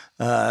Cohn,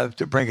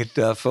 to bring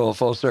it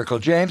full circle.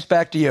 James,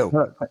 back to you.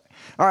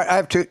 All right, I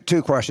have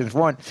two questions.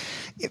 One,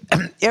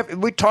 if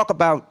we talk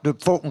about the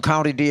Fulton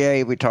County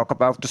DA, we talk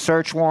about the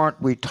search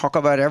warrant, we talk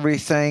about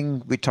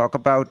everything, we talk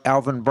about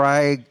Alvin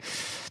Bragg.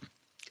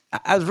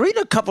 I was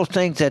reading a couple of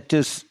things that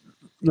this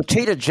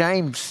Letitia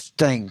James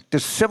thing,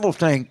 this civil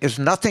thing, is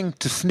nothing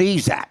to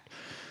sneeze at.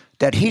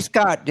 That he's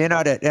got,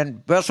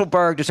 and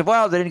Besselberg just said,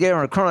 well, they didn't get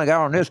on a criminal,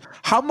 got on this.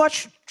 How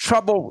much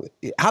trouble,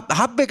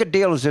 how big a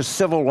deal is this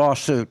civil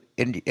lawsuit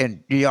in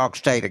New York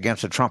State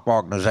against the Trump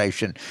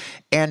organization?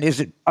 And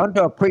is it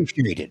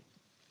underappreciated?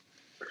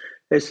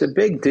 It's a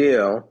big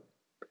deal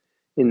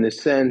in the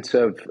sense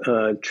of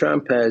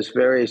Trump has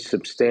very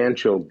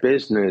substantial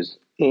business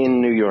in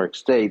New York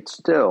State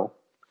still,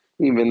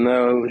 even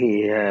though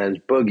he has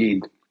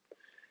boogied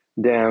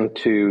down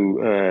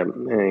to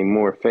a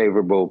more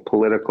favorable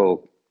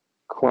political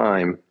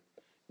climb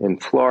in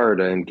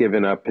Florida and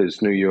given up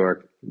his New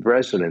York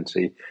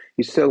residency,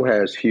 he still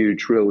has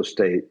huge real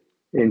estate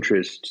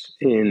interests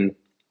in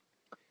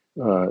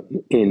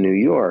New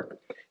York.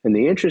 And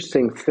the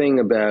interesting thing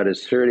about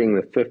asserting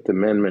the Fifth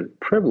Amendment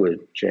privilege,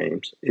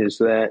 James, is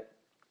that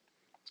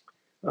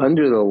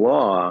under the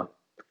law,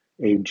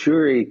 a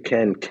jury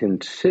can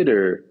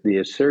consider the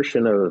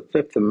assertion of a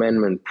Fifth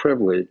Amendment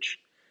privilege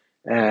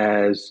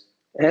as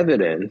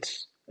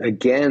evidence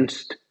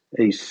against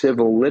a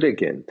civil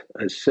litigant,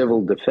 a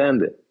civil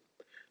defendant.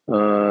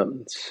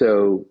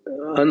 So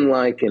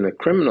unlike in a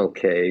criminal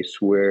case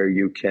where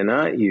you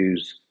cannot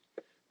use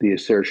the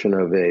assertion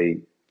of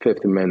a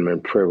Fifth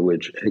Amendment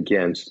privilege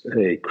against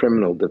a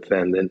criminal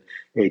defendant,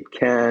 it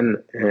can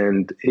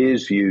and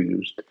is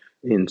used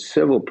in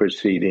civil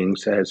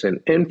proceedings as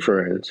an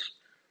inference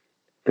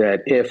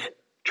that if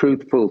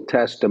truthful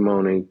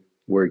testimony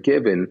were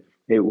given,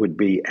 it would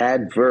be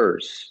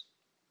adverse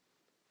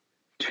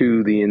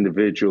to the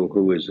individual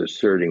who is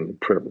asserting the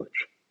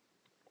privilege.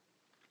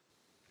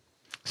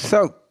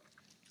 So,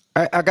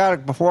 I got to,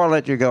 before I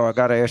let you go, I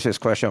got to ask this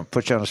question. I'll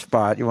put you on the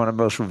spot. You're one of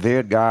the most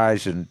revered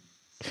guys in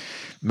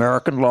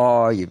American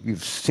law.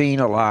 You've seen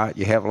a lot.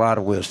 You have a lot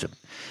of wisdom.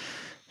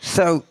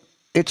 So,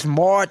 it's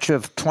March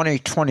of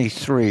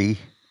 2023,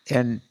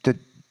 and the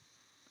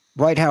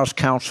White House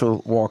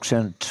counsel walks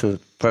into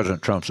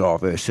President Trump's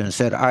office and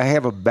said, I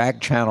have a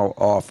back channel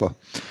offer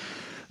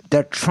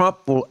that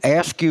Trump will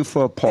ask you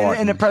for a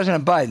pardon. In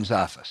President Biden's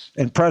office.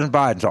 In President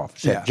Biden's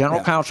office. Yeah,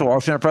 General counsel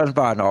walks into President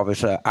Biden's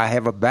office. I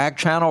have a back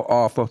channel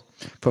offer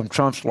from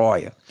Trump's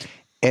lawyer.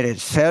 And it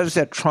says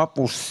that Trump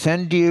will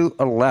send you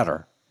a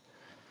letter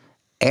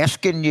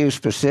asking you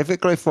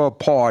specifically for a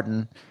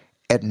pardon,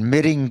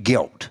 admitting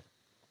guilt.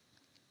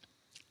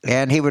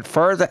 And he would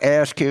further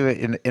ask you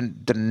in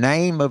the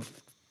name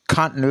of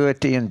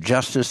continuity and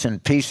justice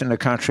and peace in the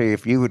country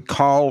if you would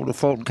call the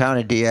Fulton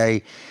County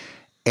DA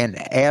and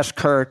ask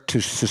her to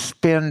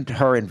suspend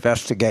her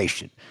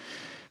investigation.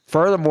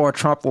 Furthermore,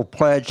 Trump will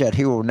pledge that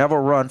he will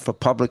never run for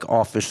public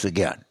office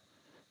again.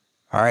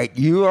 All right,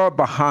 you are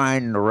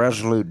behind the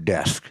Resolute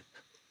desk.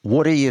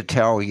 What do you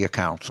tell your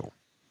counsel?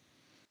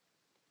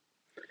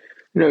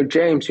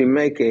 James, you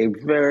make a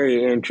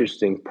very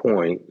interesting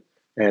point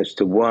as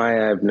to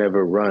why I've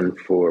never run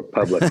for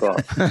public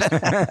office.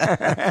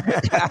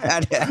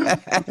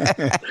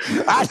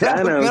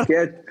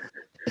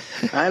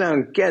 I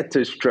don't get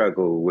to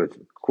struggle with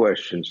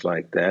questions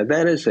like that.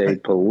 That is a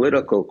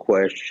political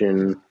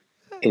question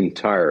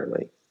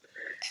entirely.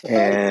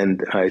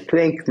 And I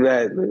think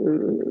that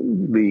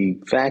the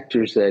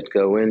factors that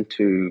go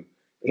into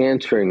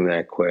answering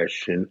that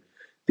question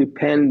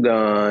depend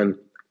on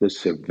the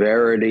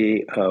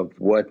severity of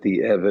what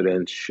the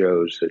evidence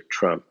shows that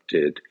Trump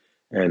did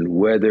and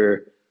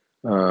whether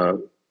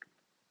an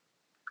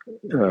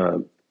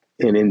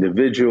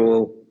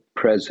individual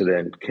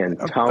president can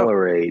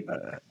tolerate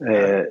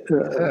I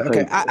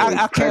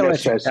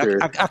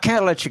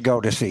can't let you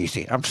go this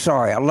easy. I'm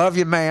sorry. I love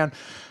you, man.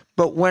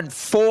 But when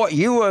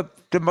you were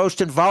the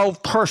most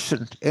involved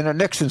person in the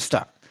Nixon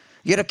stuff,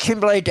 you'd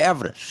accumulate the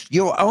evidence.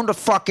 You were on the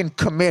fucking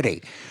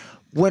committee.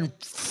 When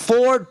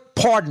Ford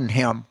pardoned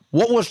him,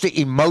 what was the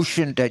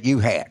emotion that you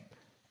had?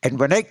 And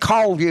when they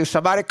called you,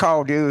 somebody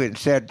called you and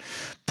said,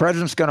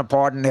 President's going to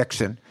pardon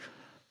Nixon,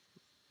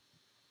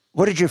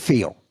 what did you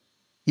feel?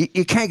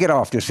 You can't get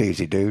off this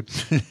easy, dude.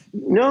 That's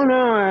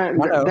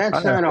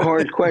not a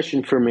hard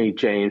question for me,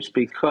 James,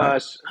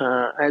 because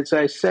as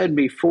I said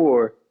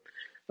before,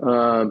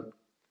 the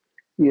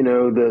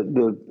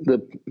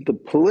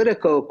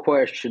political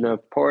question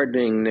of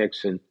pardoning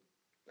Nixon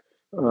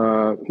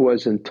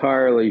was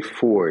entirely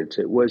Ford's.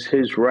 It was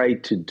his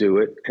right to do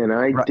it, and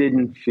I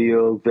didn't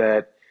feel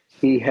that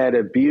he had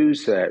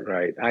abused that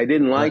right. I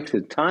didn't like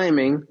the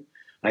timing.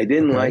 I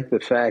didn't like the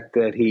fact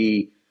that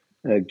he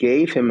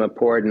gave him a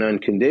pardon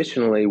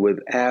unconditionally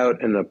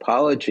without an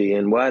apology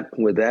and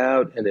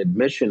without an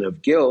admission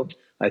of guilt.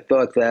 I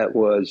thought that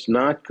was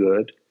not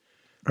good.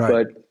 Right.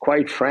 But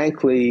quite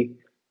frankly,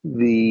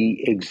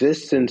 the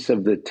existence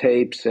of the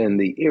tapes and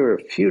the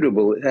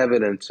irrefutable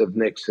evidence of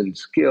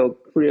Nixon's guilt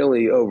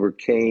really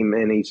overcame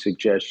any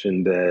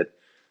suggestion that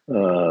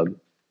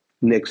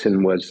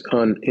Nixon was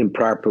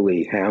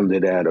improperly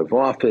hounded out of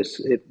office.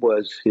 It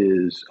was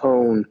his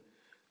own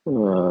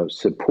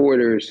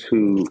supporters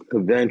who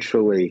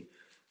eventually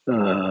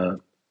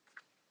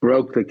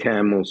broke the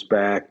camel's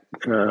back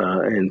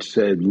and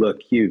said, look,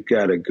 you've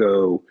got to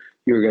go.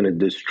 You're going to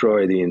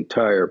destroy the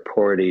entire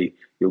party.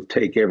 You'll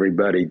take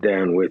everybody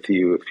down with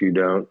you if you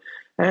don't.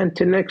 And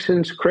to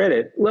Nixon's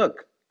credit,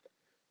 look,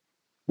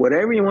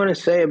 whatever you want to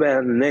say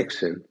about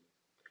Nixon,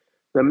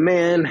 the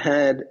man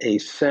had a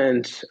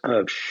sense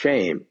of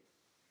shame.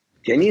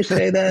 Can you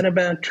say that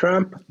about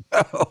Trump?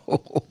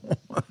 Oh,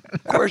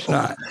 of course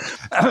not.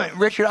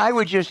 Richard, I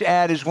would just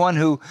add, as one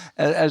who,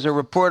 as a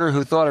reporter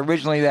who thought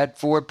originally that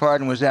Ford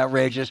pardon was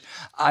outrageous,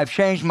 I've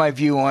changed my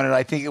view on it.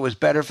 I think it was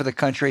better for the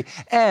country.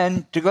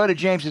 And to go to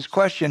James's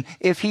question,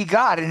 if he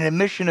got an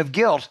admission of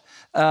guilt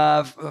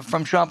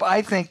from Trump,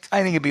 I think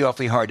it'd be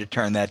awfully hard to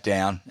turn that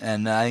down,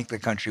 and I think the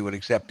country would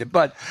accept it.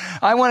 But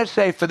I want to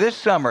say, for this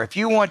summer, if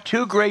you want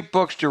two great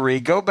books to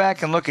read, go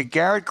back and look at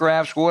Garrett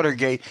Graff's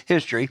Watergate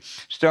History,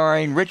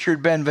 starring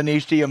Richard Ben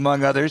Veniste,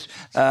 among others,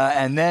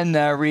 and then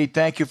read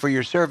Thank You for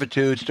Your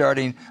Servitude,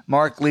 starring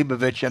Mark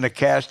Leibovich and a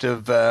cast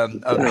of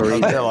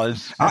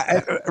villains.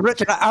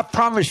 Richard, I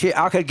promise you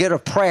I could get a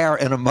prayer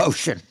in a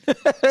motion. I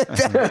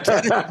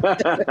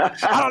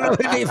don't know if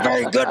it'd be a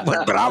very good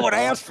one, but I would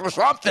ask for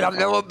something. I've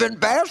never been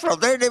bashful.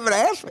 They didn't even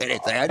ask for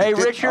anything. Hey,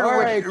 Richard,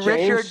 right,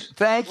 Richard,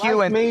 thank you.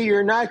 Like me,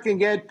 you're not going to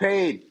get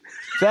paid.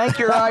 Thank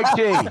your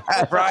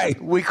IT.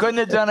 Right. We couldn't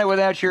have done it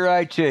without your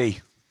IT.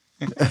 Okay,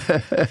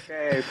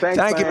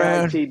 thank you,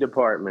 man. IT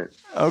department.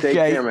 Okay.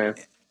 Take care, man.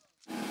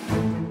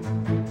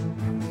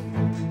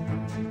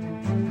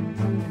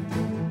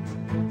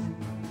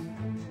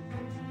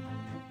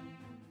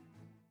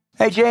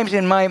 Hey, James,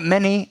 in my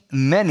many,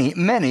 many,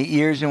 many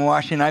years in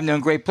Washington, I've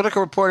known great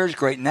political reporters,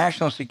 great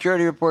national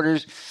security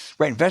reporters,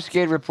 great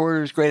investigative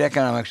reporters, great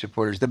economics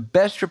reporters. The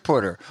best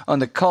reporter on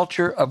the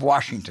culture of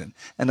Washington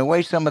and the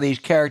way some of these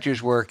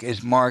characters work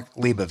is Mark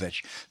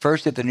Leibovich,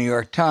 first at the New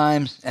York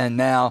Times and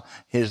now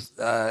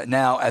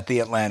at the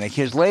Atlantic.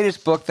 His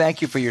latest book,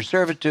 Thank You for Your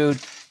Servitude,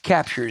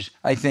 captures,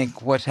 I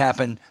think, what's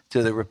happened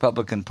to the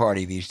Republican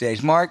Party these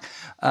days. Mark,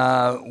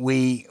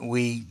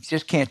 we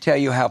just can't tell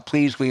you how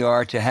pleased we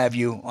are to have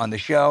you on the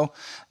show.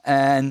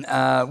 And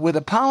with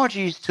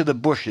apologies to the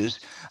Bushes,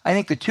 I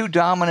think the two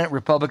dominant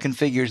Republican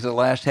figures of the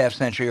last half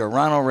century are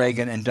Ronald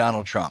Reagan and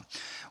Donald Trump.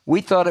 We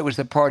thought it was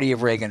the party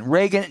of Reagan.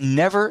 Reagan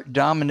never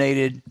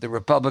dominated the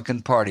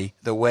Republican Party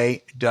the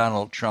way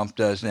Donald Trump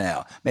does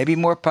now. Maybe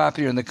more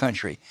popular in the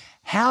country.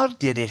 How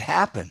did it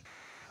happen?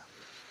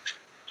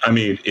 I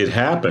mean, it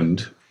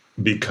happened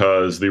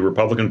because the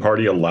Republican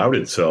Party allowed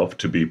itself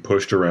to be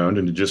pushed around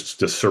and to just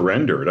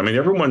surrender it. I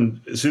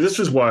mean, this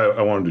is why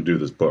I wanted to do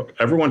this book.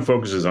 Everyone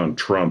focuses on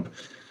Trump,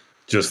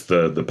 just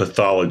the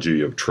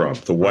pathology of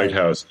Trump, the White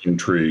House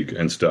intrigue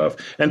and stuff.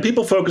 And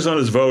people focus on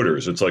his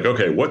voters. It's like,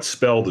 okay, what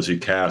spell does he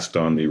cast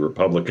on the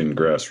Republican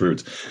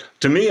grassroots?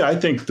 To me, I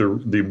think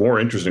the more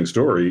interesting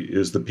story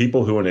is the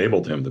people who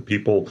enabled him, the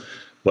people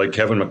like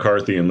Kevin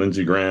McCarthy and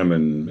Lindsey Graham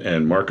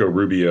and Marco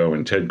Rubio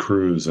and Ted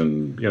Cruz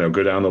and,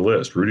 go down the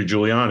list, Rudy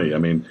Giuliani. I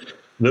mean,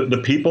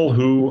 the people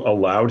who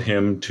allowed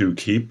him to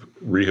keep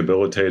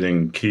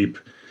rehabilitating, just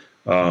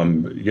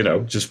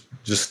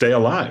stay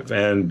alive.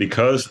 And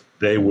because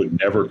they would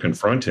never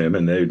confront him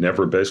and they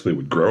never basically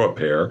would grow a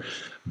pair,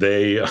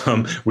 they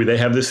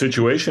have this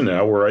situation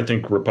now where I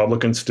think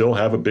Republicans still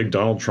have a big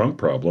Donald Trump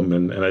problem.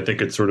 And I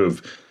think it's sort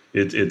of,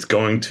 it's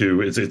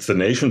the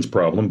nation's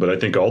problem, but I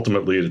think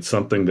ultimately it's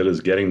something that is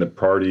getting the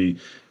party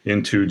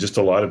into just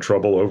a lot of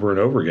trouble over and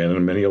over again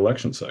in many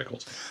election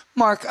cycles.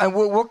 Mark,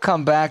 we'll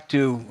come back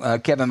to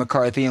Kevin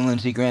McCarthy and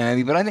Lindsey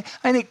Graham, but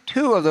I think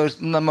two of those,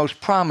 the most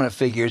prominent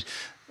figures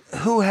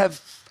who have,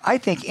 I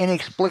think,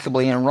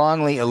 inexplicably and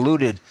wrongly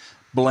eluded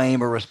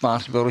blame or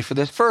responsibility for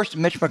this. First,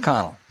 Mitch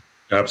McConnell.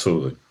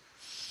 Absolutely.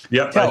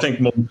 Yeah, I think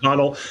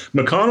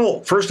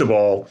McConnell, first of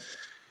all,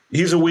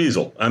 he's a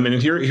weasel. I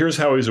mean, here's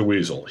how he's a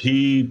weasel.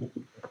 He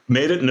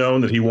made it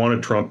known that he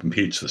wanted Trump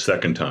impeached the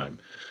second time.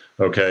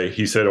 Okay,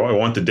 he said, I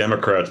want the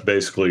Democrats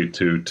basically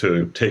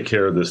to take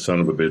care of this son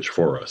of a bitch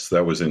for us.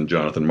 That was in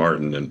Jonathan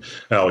Martin and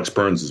Alex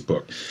Burns'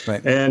 book.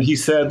 Right. And he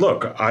said,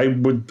 look, I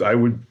would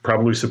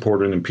probably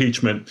support an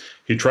impeachment.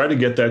 He tried to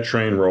get that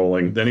train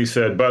rolling. Then he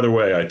said, by the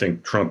way, I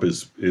think Trump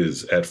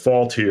is at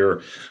fault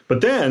here.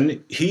 But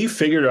then he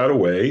figured out a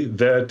way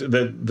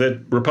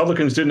that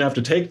Republicans didn't have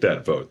to take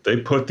that vote. They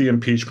put the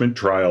impeachment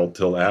trial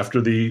till after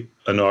the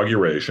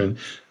inauguration.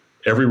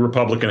 Every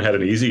Republican had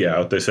an easy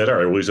out. They said, all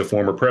right, well, he's a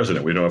former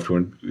president. We don't have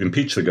to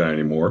impeach the guy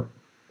anymore.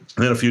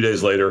 And then a few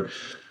days later,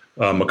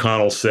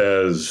 McConnell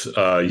says,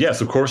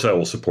 yes, of course I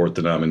will support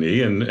the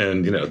nominee. And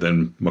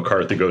then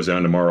McCarthy goes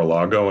down to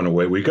Mar-a-Lago and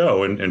away we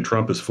go. And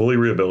Trump is fully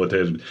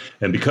rehabilitated.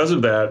 And because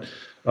of that,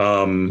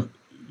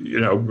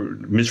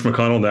 Mitch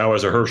McConnell now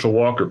has a Herschel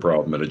Walker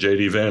problem and a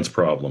J.D. Vance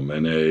problem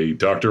and a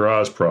Dr.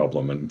 Oz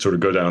problem and sort of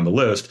go down the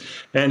list.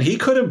 And he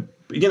could have,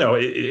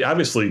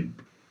 obviously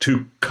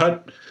to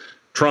cut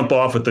Trump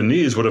off at the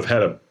knees would have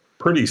had a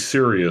pretty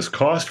serious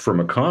cost for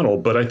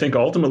McConnell, but I think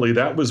ultimately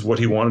that was what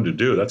he wanted to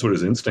do. That's what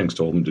his instincts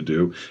told him to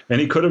do.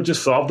 And he could have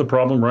just solved the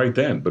problem right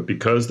then. But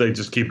because they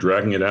just keep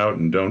dragging it out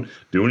and don't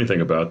do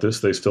anything about this,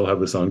 they still have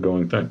this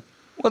ongoing thing.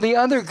 Well, the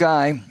other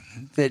guy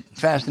that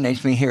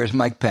fascinates me here is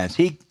Mike Pence.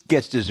 He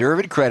gets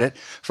deserved credit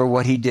for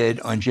what he did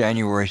on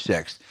January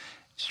 6th.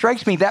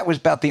 Strikes me that was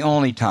about the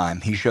only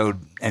time he showed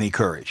any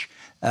courage.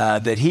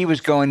 that he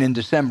was going in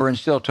December and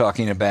still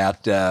talking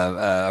about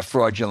a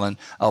fraudulent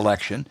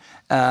election.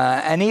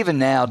 And even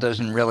now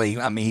doesn't really,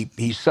 I mean,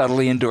 he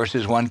subtly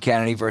endorses one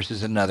candidate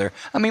versus another.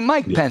 I mean,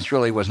 Mike Pence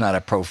really was not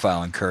a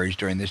profile in courage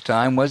during this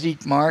time, was he,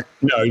 Mark?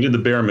 No, he did the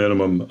bare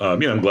minimum.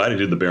 I'm glad he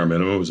did the bare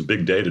minimum. It was a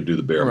big day to do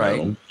the bare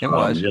minimum. It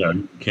was.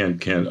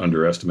 Can't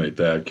underestimate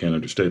that, can't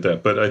understate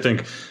that. But I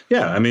think,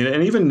 I mean,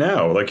 and even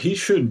now, like he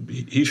should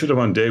have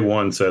on day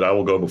one said, I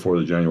will go before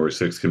the January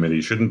 6th committee.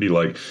 He shouldn't be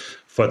like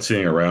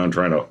futzying around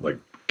trying to like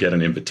get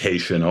an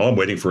invitation. Oh, I'm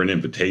waiting for an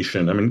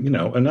invitation. I mean,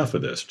 enough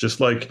of this. Just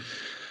like,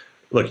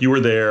 look, you were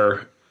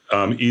there.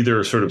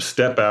 Either sort of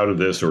step out of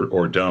this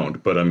or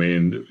don't. But I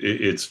mean,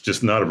 it's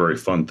just not a very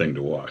fun thing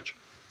to watch.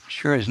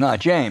 Sure is not.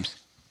 James.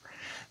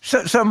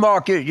 So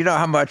Mark, you know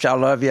how much I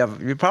love you.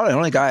 You're probably the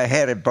only guy I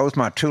had in both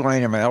my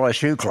Tulane and my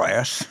LSU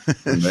class.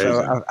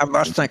 So I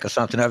must think of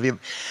something of you.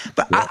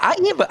 But yeah.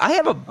 I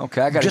have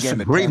a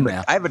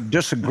disagreement. I have a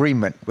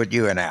disagreement with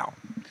you and Al.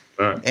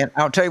 Right. And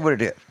I'll tell you what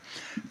it is.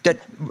 That,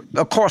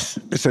 of course,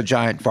 it's a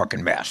giant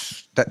fucking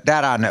mess.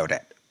 That I know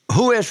that.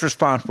 Who is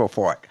responsible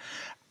for it?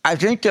 I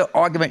think the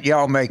argument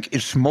y'all make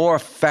is more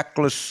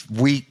feckless,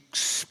 weak,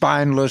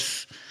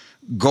 spineless,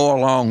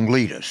 go-along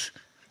leaders.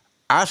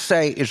 I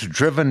say it's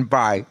driven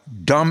by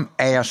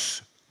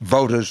dumb-ass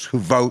voters who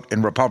vote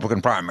in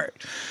Republican primaries.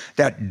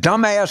 That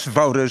dumb-ass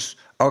voters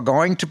are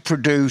going to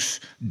produce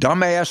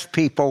dumb-ass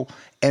people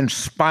and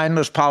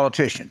spineless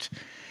politicians.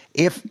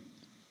 If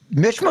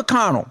Mitch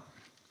McConnell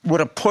would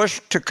have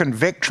pushed to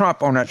convict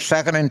Trump on that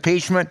second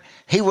impeachment,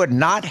 he would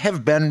not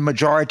have been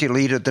majority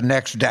leader the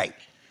next day.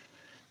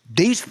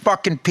 These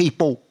fucking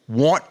people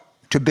want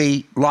to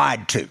be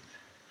lied to.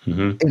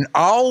 Mm-hmm. And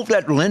all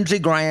that Lindsey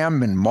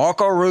Graham and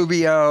Marco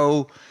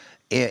Rubio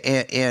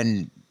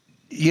and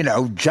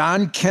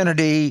John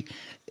Kennedy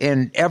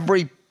and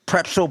every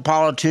pretzel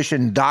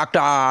politician, Dr.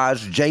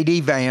 Oz,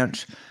 J.D.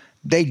 Vance,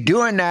 they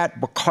doing that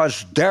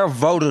because their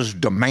voters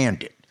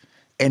demand it.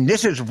 And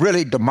this is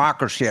really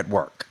democracy at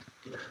work.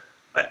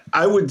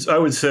 I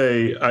would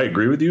say I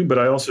agree with you, but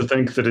I also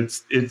think that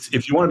it's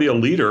if you want to be a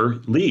leader,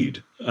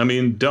 lead. I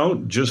mean,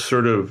 don't just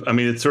sort of. I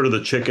mean, it's sort of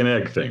the chicken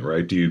egg thing,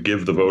 right? Do you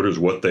give the voters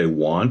what they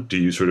want? Do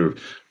you sort of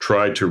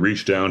try to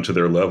reach down to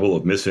their level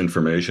of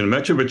misinformation?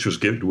 Metrovich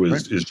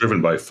is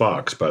driven by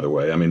Fox, by the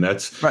way. I mean,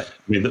 that's right.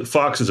 I mean,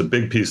 Fox is a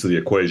big piece of the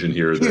equation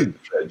here that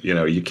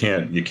you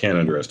can't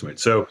underestimate.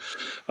 So,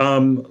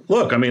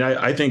 look, I mean,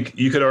 I think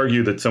you could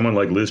argue that someone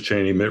like Liz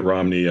Cheney, Mitt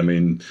Romney, I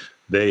mean,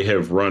 they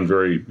have run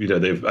very,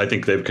 I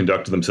think they've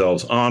conducted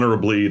themselves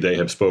honorably. They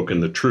have spoken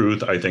the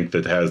truth. I think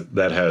that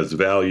has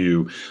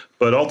value,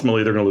 but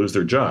ultimately they're going to lose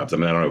their jobs. I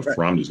mean, I don't know if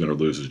Romney's going to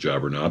lose his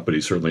job or not, but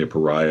he's certainly a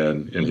pariah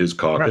in his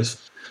caucus.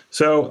 Right.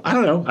 So I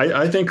don't know.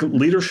 I think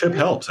leadership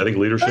helps. I think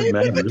leadership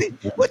matters.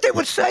 What they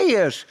would say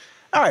is,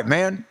 all right,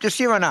 man, just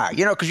you and I,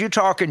 because you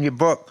talk in your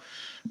book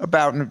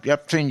about,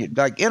 I've seen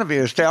like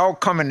interviews, they all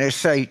come and they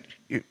say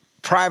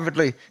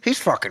privately, he's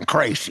fucking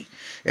crazy.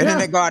 And then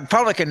they go out in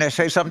public and they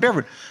say something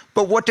different.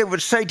 But what they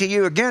would say to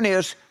you again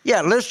is,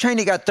 Liz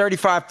Cheney got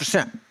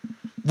 35%.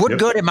 What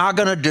good am I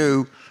going to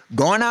do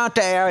going out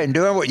there and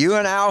doing what you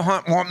and Al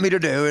Hunt want me to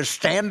do is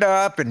stand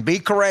up and be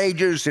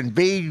courageous and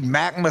be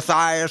Mac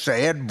Mathias or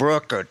Ed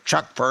Brooke or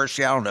Chuck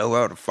Percy. I don't know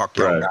what the fuck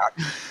y'all got.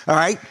 All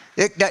right?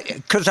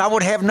 Because I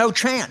would have no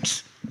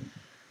chance.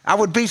 I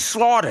would be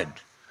slaughtered.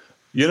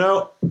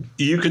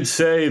 You could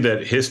say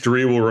that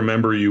history will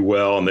remember you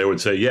well, and they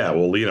would say, a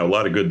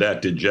lot of good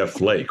that did Jeff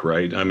Flake,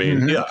 right? I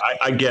mean,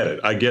 I get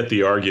it. I get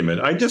the argument.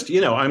 I just,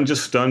 I'm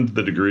just stunned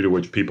the degree to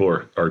which people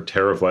are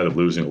terrified of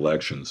losing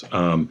elections.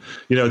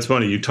 It's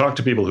funny. You talk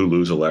to people who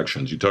lose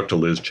elections. You talk to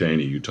Liz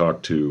Cheney. You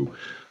talk to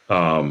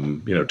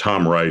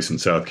Tom Rice in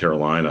South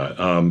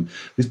Carolina.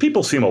 These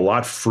people seem a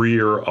lot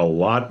freer, a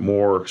lot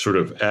more sort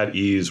of at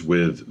ease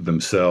with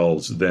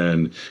themselves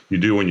than you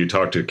do when you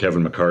talk to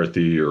Kevin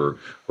McCarthy or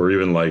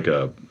even like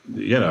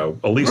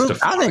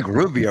Elise. I think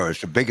Rubio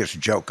is the biggest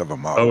joke of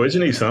them all. Oh,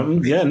 isn't he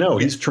something? Yeah, no,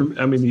 he's. he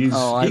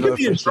could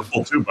be in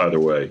trouble too. By the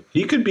way,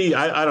 he could be.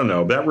 I don't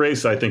know. That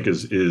race, I think,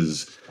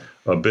 is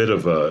a bit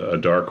of a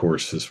dark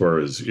horse as far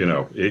as,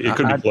 it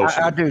could be close.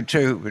 I do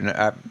too.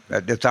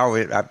 And it's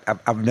always,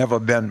 I've never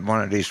been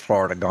one of these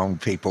Florida gone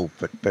people,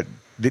 but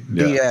be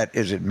that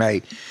as it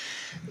may,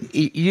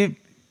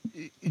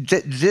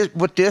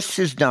 what this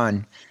has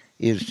done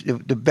is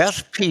the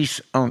best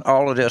piece on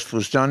all of this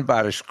was done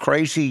by this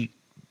crazy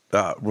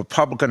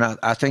Republican.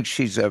 I think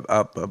she's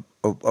a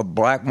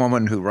black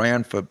woman who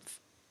ran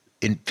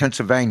in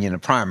Pennsylvania in the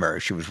primary.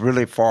 She was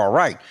really far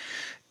right.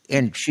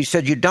 And she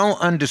said, you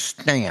don't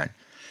understand.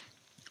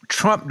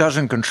 Trump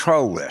doesn't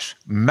control this.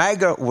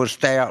 MAGA was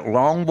there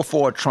long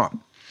before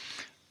Trump.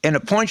 And the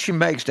point she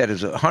makes that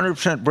is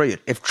 100%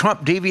 brilliant. If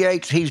Trump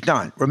deviates, he's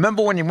done.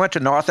 Remember when you went to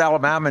North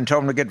Alabama and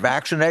told him to get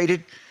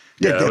vaccinated?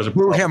 They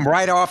blew him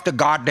right off the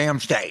goddamn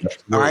stage.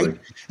 Absolutely. All right?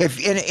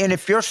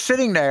 If you're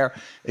sitting there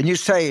and you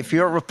say, if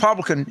you're a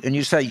Republican and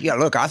you say,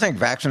 look, I think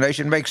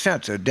vaccination makes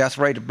sense. The death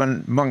rate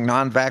among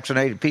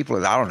non-vaccinated people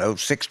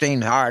is, 16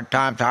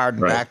 times higher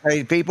than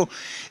vaccinated people.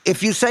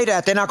 If you say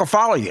that, they're not going to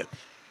follow you.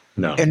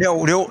 No. And they'll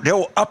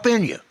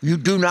upend you. You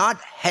do not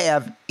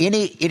have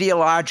any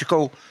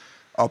ideological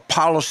or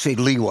policy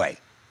leeway.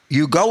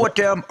 You go with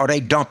them or they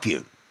dump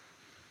you,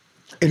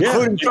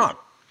 including Trump.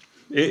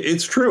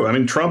 It's true. I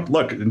mean,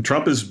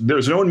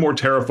 there's no one more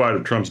terrified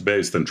of Trump's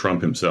base than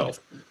Trump himself,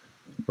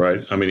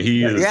 right? I mean,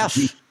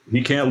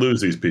 he can't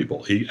lose these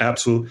people.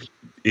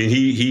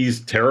 He's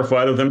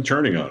terrified of them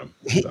turning on him.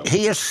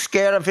 He is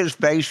scared of his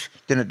base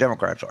than the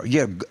Democrats are.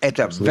 Yeah, it's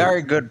a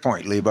very good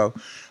point, Lebo.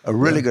 A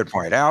really good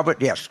point. Albert,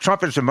 yes,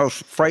 Trump is the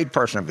most afraid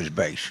person of his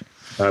base.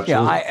 Absolutely.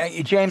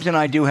 Yeah, James and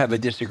I do have a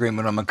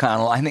disagreement on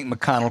McConnell. I think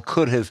McConnell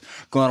could have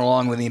gone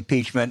along with the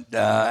impeachment,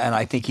 and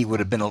I think he would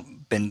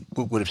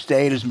have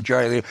stayed as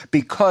majority leader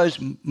because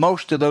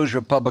most of those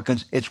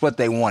Republicans, it's what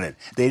they wanted.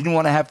 They didn't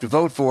want to have to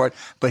vote for it,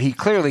 but he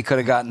clearly could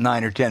have gotten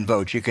 9 or 10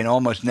 votes. You can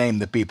almost name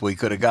the people he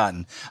could have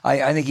gotten.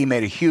 I think he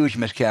made a huge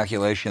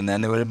miscalculation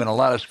then. There would have been a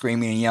lot of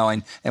screaming and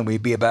yelling, and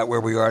we'd be about where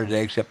we are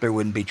today, except there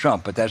wouldn't be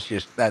Trump. But that's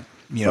just that.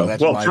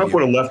 That's well, my Trump view.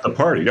 would have left the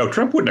party. No,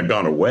 Trump wouldn't have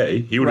gone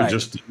away. He would have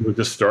just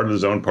started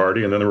his own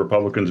party, and then the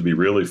Republicans would be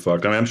really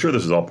fucked. I mean, I'm sure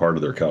this is all part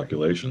of their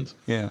calculations.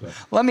 Yeah. So.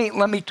 Let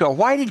me talk.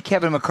 Why did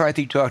Kevin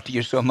McCarthy talk to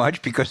you so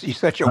much? Because he's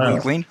such a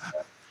weakling.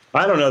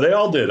 I don't know. They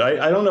all did.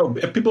 I don't know.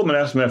 People have been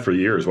asking that for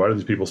years. Why do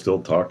these people still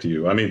talk to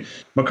you? I mean,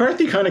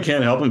 McCarthy kind of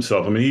can't help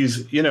himself. I mean,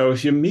 he's,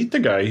 if you meet the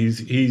guy,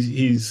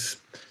 he's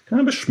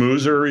kind of a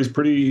schmoozer.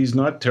 He's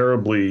not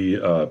terribly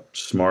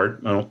smart,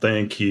 I don't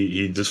think.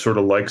 He just sort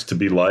of likes to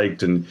be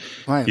liked, and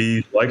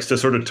he likes to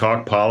sort of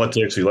talk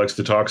politics. He likes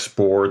to talk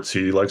sports.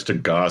 He likes to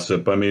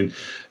gossip. I mean,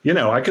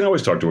 I can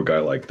always talk to a guy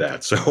like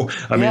that. So,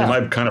 I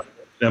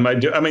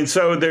mean,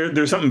 so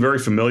there's something very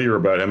familiar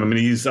about him. I mean,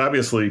 he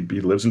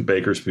lives in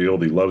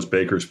Bakersfield. He loves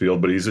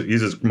Bakersfield, but he's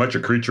as much a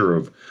creature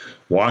of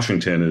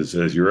Washington as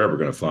you're ever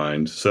going to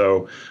find.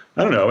 So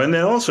I don't know. And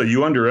then also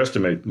you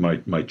underestimate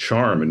my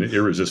charm and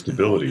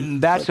irresistibility.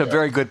 That's a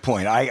very good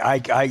point.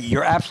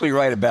 You're absolutely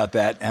right about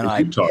that. And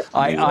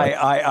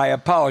I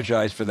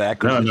apologize for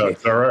that. No,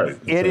 it's all right.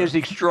 It is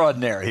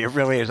extraordinary. It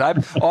really is.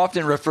 I've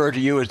often referred to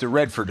you as the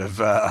Redford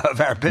of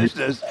our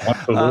business.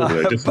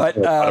 Absolutely.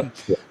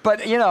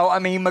 But I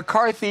mean,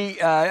 McCarthy,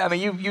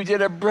 you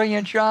did a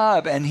brilliant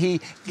job. And he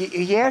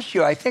asked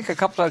you, I think, a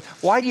couple of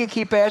times, why do you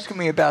keep asking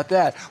me about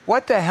that?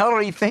 What the hell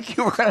did he think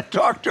you were going to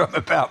talk to him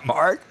about,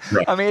 Mark?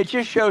 Right. I mean, it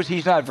just shows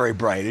he's not very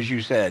bright, as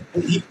you said.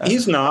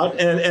 He's not.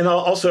 And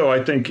also,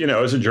 I think,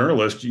 as a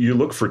journalist, you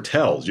look for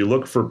tells. You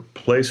look for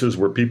places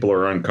where people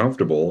are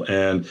uncomfortable.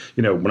 And,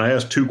 when I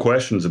asked 2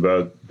 questions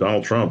about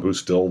Donald Trump, who's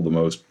still the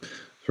most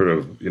sort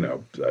of,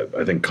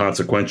 I think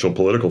consequential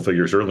political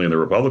figure, certainly in the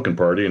Republican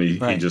Party, and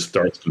he just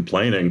starts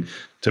complaining.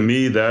 To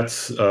me,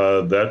 that's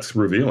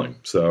revealing.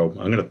 So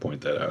I'm going to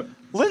point that out.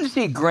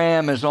 Lindsey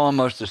Graham is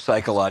almost a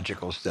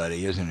psychological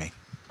study, isn't he?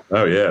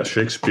 Oh, yeah.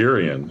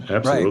 Shakespearean.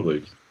 Absolutely.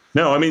 Right.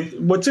 No, I mean,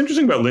 what's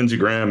interesting about Lindsey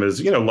Graham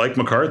is, like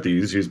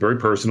McCarthy, he's very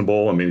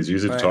personable. I mean, he's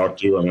easy to talk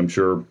to. I'm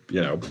sure,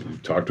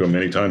 you've talked to him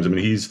many times. I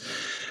mean,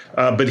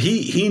 but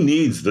he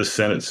needs the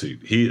Senate seat.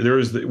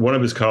 One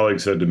of his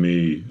colleagues said to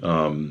me,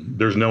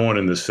 there's no one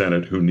in the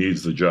Senate who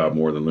needs the job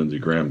more than Lindsey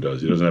Graham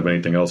does. He doesn't have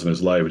anything else in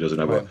his life. He doesn't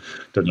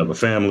have a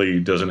family,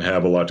 doesn't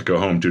have a lot to go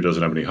home to,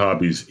 doesn't have any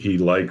hobbies. He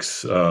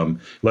likes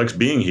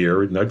being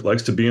here,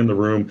 likes to be in the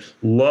room,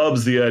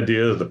 loves the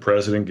idea that the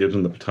president gives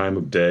him the time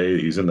of day.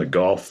 He's in the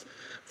golf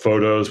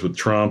photos with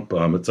Trump.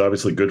 It's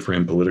obviously good for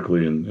him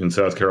politically in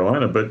South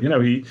Carolina. But,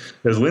 he,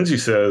 as Lindsey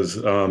says,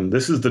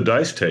 this is the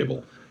dice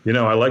table.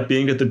 I like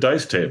being at the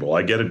dice table.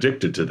 I get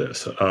addicted to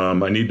this.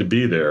 I need to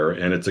be there,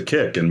 and it's a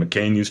kick. And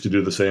McCain used to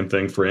do the same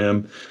thing for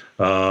him.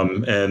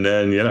 And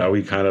then,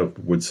 he kind of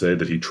would say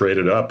that he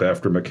traded up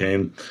after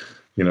McCain,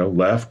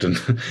 left, and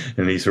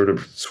he sort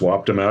of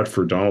swapped him out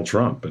for Donald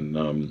Trump. And,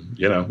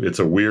 it's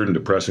a weird and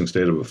depressing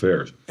state of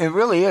affairs. It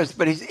really is.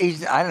 But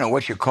he's I don't know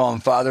what you call him,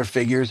 father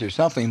figures or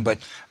something. But,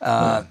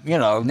 now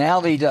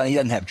that he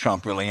doesn't have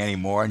Trump really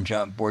anymore, and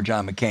poor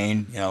John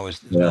McCain,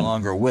 is no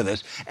longer with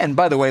us. And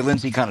by the way,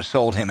 Lindsey kind of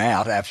sold him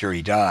out after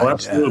he died. Oh,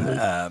 absolutely.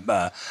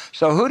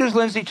 So who does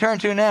Lindsey turn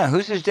to now?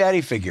 Who's his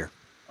daddy figure?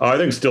 I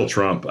think still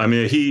Trump. I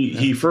mean,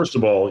 he first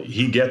of all,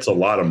 he gets a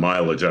lot of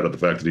mileage out of the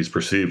fact that he's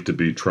perceived to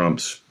be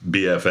Trump's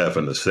BFF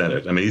in the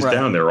Senate. I mean, he's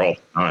down there all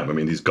the time. I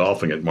mean, he's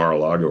golfing at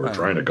Mar-a-Lago or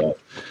trying to golf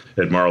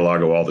at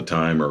Mar-a-Lago all the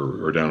time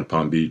or down at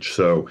Palm Beach.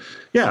 So,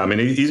 yeah, I mean,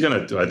 he's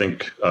going to, I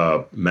think,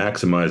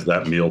 maximize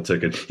that meal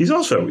ticket. He's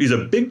a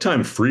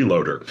big-time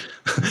freeloader.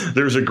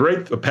 There's a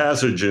great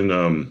passage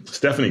in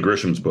Stephanie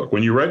Grisham's book.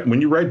 When you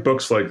write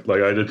books like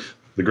I did,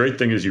 the great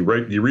thing is you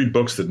read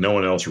books that no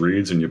one else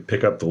reads, and you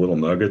pick up the little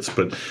nuggets.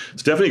 But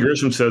Stephanie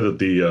Grisham said that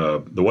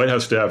the White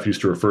House staff used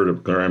to refer to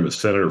Graham as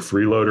Senator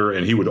Freeloader,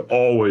 and he would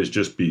always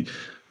just be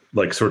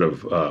like sort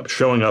of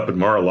showing up at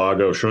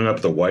Mar-a-Lago, showing up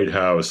at the White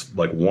House,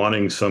 like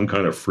wanting some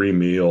kind of free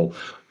meal,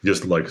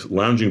 just like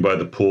lounging by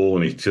the pool.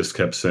 And he just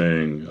kept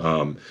saying,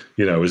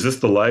 is this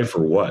the life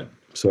or what?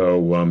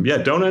 So,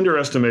 don't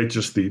underestimate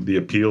just the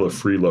appeal of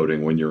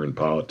freeloading when you're in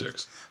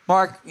politics.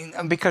 Mark,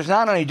 because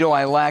not only do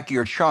I lack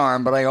your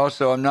charm, but I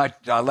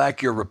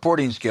lack your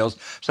reporting skills.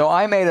 So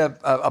I made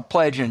a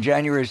pledge in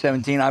January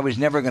 17. I was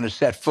never going to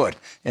set foot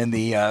in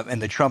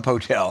the Trump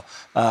Hotel,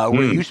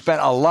 where you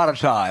spent a lot of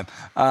time.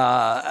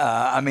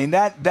 I mean,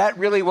 that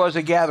really was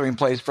a gathering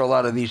place for a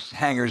lot of these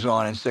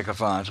hangers-on and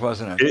sycophants,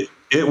 wasn't it?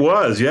 It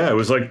was, yeah. It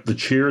was like the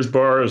Cheers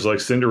bar. It was like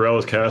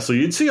Cinderella's castle.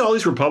 You'd see all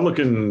these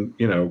Republican,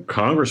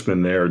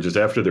 congressmen there just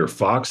after their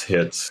Fox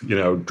hits,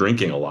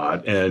 drinking a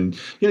lot, and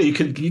you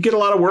get a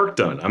lot of work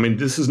done. I mean,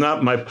 this is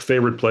not my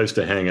favorite place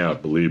to hang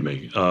out, believe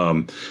me.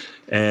 But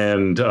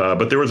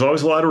there was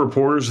always a lot of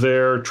reporters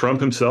there.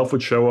 Trump himself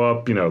would show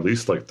up, at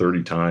least like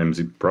 30 times.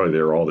 He'd probably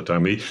there all the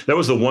time. That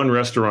was the one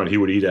restaurant he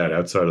would eat at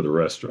outside of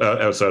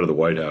the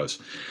White House,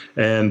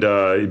 and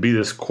it'd be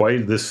this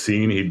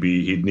scene.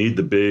 He'd need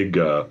the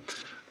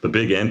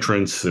big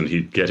entrance, and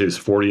he'd get his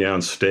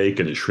 40-ounce steak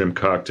and his shrimp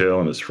cocktail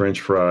and his French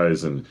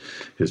fries and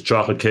his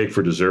chocolate cake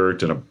for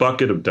dessert and a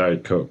bucket of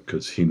Diet Coke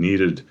because he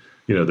needed,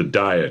 the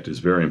diet is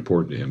very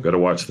important to him. Got to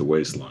watch the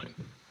waistline.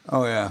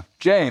 Oh yeah,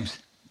 James.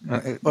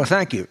 Well,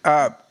 thank you.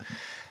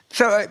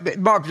 So,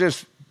 Mark,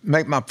 just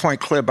make my point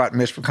clear about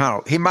Mitch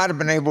McConnell. He might have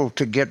been able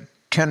to get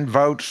 10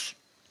 votes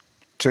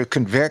to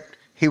convict.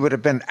 He would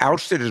have been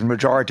ousted as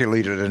majority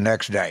leader the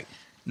next day.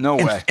 No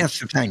way.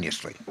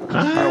 Instantaneously. No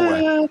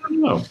way.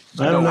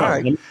 I don't know.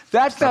 Right.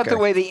 That's not the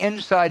way the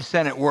inside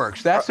Senate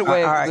works. That's the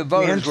way the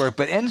voters work.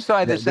 But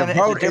inside the Senate,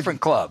 it's a different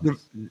club.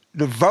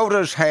 The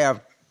voters have.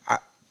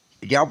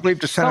 Y'all believe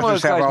the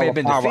senators have all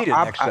the power? Some of those guys may have been defeated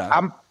next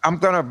time. I'm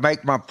going to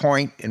make my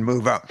point and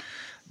move on.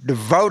 The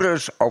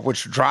voters are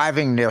what's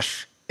driving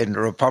this in the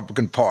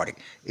Republican Party.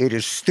 It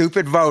is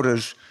stupid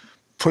voters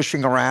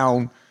pushing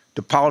around.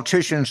 The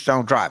politicians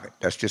don't drive it.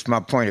 That's just my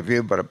point of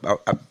view, but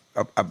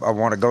I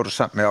want to go to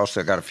something else.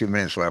 I got a few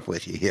minutes left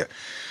with you here.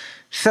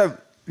 So,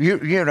 you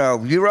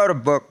wrote a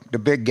book, The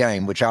Big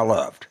Game, which I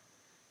loved,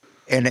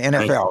 in the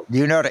NFL.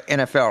 You know the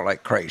NFL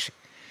like crazy.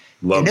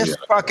 And this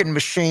fucking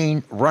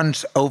machine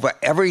runs over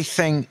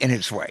everything in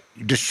its way.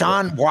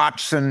 Deshaun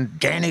Watson,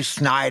 Danny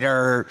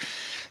Snyder,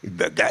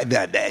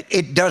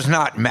 it does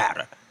not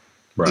matter.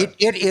 Right.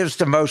 It is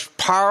the most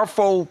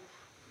powerful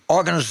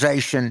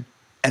organization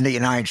in the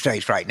United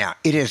States right now.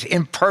 It is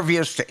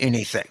impervious to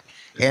anything.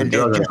 And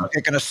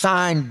they can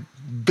assign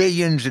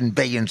billions and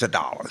billions of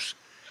dollars.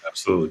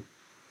 Absolutely.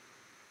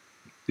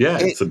 Yeah,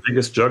 it's the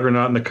biggest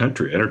juggernaut in the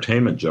country,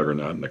 entertainment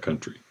juggernaut in the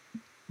country.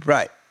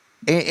 Right.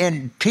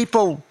 And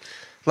people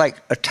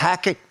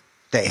attack it.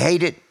 They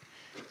hate it.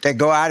 They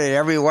go at it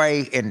every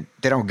way, and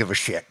they don't give a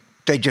shit.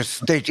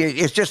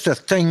 It's just a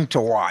thing to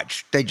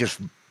watch. They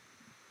just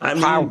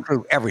plow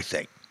through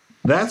everything.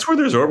 That's where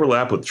there's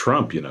overlap with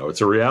Trump.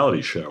 It's a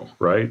reality show,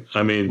 right?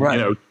 I mean,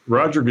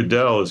 Roger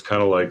Goodell is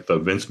kind of like the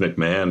Vince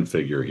McMahon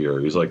figure here.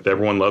 He's like,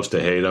 everyone loves to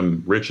hate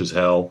him, rich as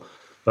hell,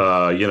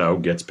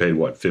 gets paid,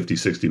 $50,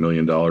 $60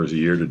 million a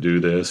year to do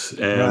this.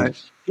 And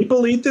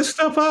people eat this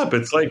stuff up.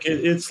 It's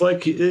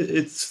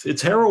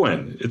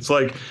heroin. It's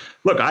like,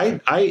 look,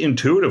 I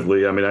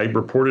intuitively, I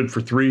reported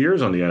for 3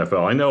 years on the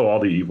NFL. I know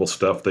all the evil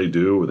stuff they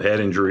do with head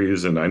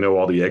injuries, and I know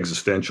all the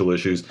existential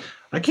issues.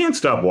 I can't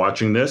stop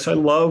watching this. I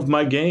love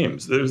my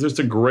games. There's just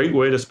a great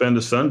way to spend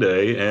a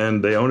Sunday,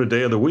 and they own a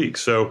day of the week.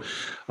 So,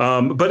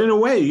 but in a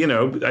way,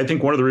 I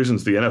think one of the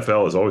reasons the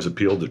NFL has always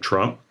appealed to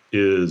Trump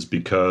is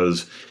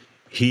because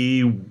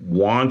he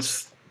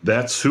wants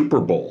that Super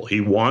Bowl.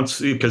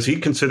 Because he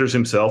considers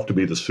himself to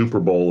be the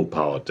Super Bowl of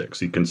politics.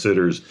 He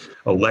considers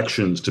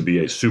elections to be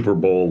a Super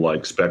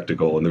Bowl-like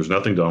spectacle, and there's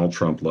nothing Donald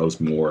Trump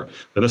loves more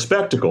than a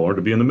spectacle, or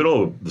to be in the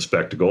middle of the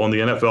spectacle. And the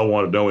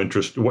NFL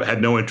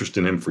had no interest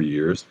in him for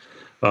years.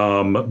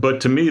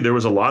 But to me, there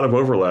was a lot of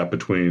overlap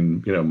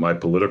between my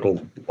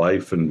political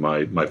life and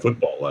my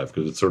football life,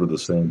 because it's sort of the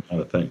same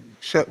kind of thing.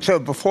 So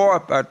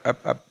before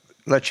I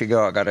let you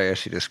go, I got to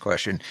ask you this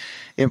question.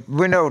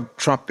 We know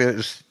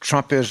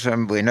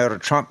Trumpism. We know the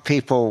Trump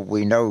people.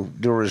 We know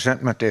the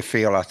resentment they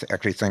feel. I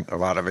actually think a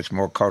lot of it's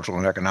more cultural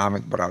and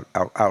economic, but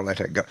I'll let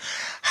that go.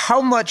 How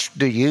much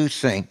do you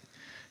think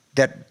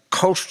that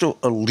coastal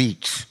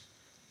elites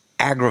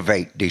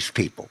aggravate these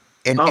people?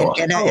 And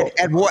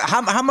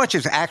how much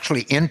is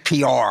actually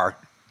NPR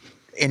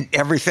and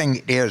everything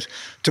it is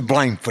to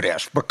blame for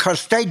this?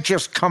 Because they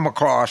just come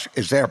across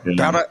as they're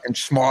better and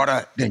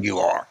smarter than you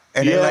are.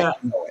 And they let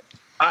you know it.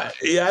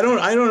 I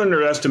don't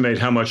underestimate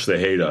how much they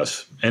hate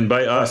us. And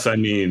by us, I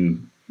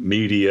mean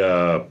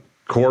media,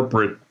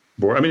 corporate.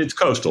 It's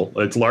coastal.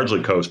 It's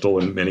largely coastal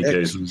in many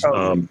cases.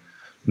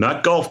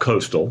 Not Gulf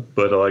coastal,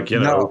 but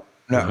No.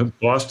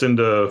 Boston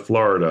to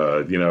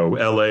Florida,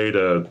 L.A.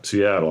 to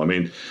Seattle.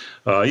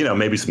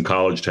 Maybe some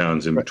college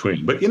towns in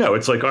between. But,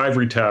 it's like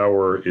Ivory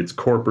Tower. It's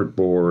corporate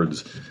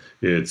boards.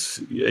 It's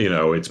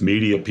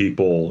media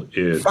people.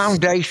 It's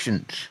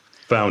foundations.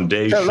 So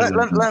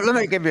let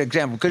me give you an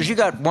example, because you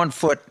got 1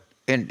 foot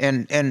in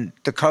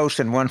the coast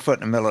and 1 foot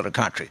in the middle of the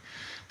country.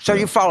 So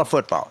you follow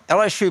football.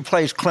 LSU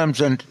plays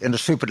Clemson in the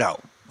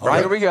Superdome. Right?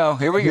 Here we go.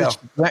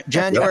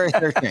 January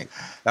 13th.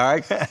 All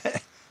right.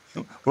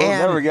 We'll And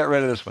never get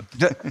rid of this one.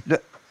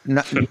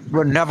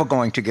 We're never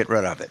going to get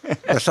rid of it.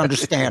 Let's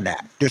understand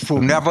that. This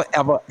will never,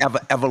 ever, ever,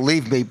 ever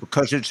leave me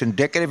because it's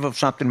indicative of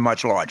something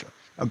much larger.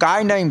 A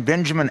guy named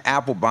Benjamin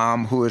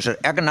Applebaum, who is an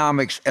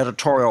economics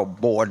editorial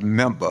board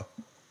member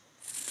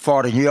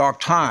for the New York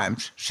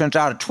Times, sent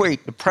out a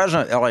tweet. The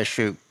president of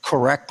LSU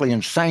correctly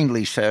and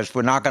sanely says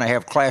we're not going to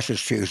have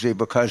classes Tuesday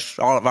because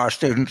all of our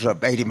students are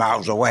 80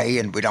 miles away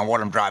and we don't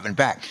want them driving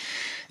back.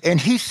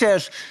 And he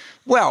says,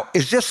 well,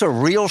 is this a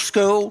real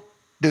school?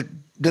 Do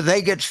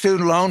they get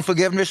student loan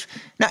forgiveness?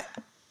 Now,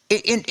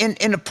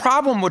 and the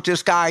problem with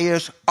this guy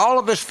is all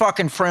of his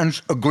fucking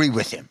friends agree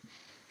with him.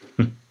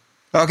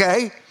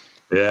 Okay?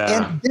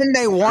 Yeah. And then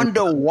they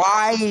wonder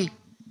why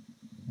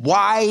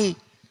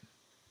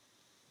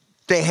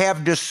they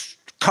have this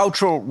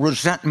cultural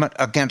resentment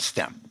against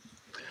them.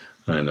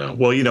 I know.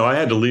 Well, I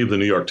had to leave the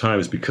New York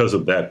Times because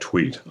of that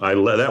tweet.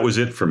 That was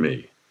it for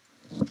me.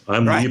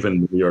 I'm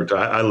leaving the New York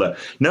Times. I left.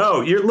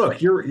 No,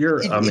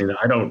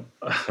 I don't.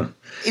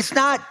 It's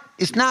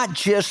not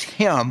just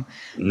him.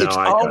 No, it's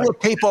all the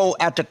people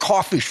at the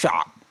coffee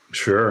shop.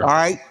 Sure. All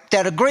right,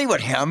 that agree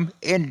with him.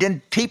 And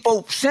then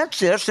people sense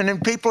this, and then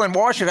people in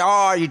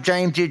Washington,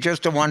 James, you're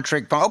just a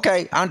one-trick pony.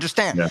 Okay, I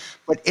understand. Yeah.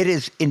 But it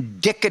is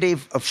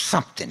indicative of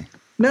something.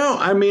 No,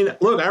 I mean,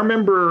 look, I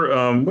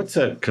remember, what's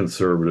that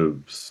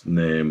conservative's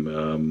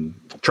name?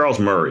 Charles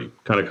Murray,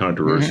 kind of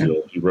controversial.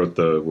 Mm-hmm. He wrote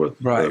the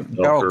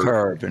bell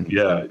curve.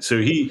 Yeah. So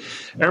I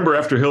remember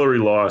after Hillary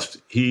lost,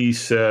 he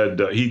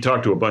said, he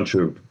talked to a bunch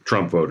of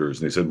Trump voters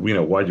and he said,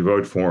 why'd you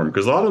vote for him?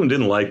 Because a lot of them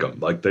didn't like him.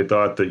 Like they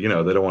thought that, they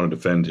don't want to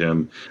defend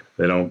him.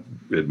 They don't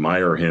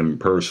admire him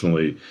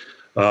personally.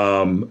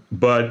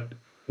 But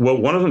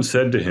what one of them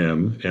said to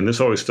him, and this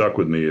always stuck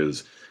with me,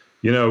 is,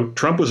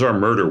 Trump was our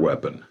murder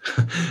weapon.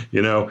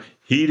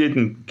 He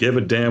didn't give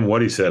a damn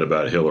what he said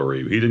about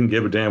Hillary. He didn't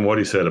give a damn what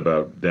he said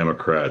about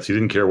Democrats. He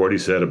didn't care what he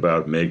said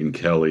about Megyn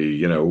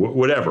Kelly,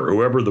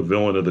 whoever the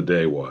villain of the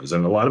day was.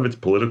 And a lot of it's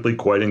politically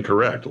quite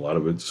incorrect. A lot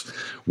of it's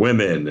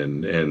women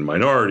and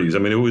minorities. I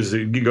mean,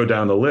 you go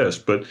down the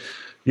list. But,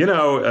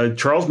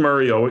 Charles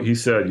Murray, he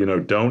said,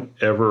 don't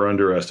ever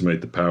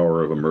underestimate the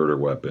power of a murder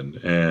weapon.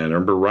 And I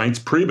remember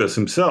Reince Priebus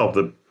himself,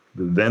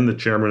 then the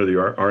chairman of the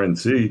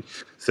RNC,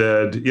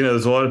 said,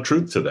 there's a lot of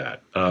truth to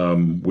that.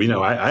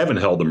 I haven't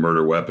held a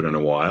murder weapon in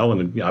a while,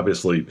 and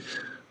obviously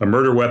a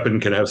murder weapon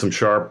can have some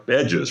sharp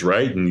edges,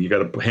 right? And you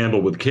got to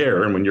handle with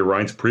care. And when you're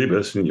Reince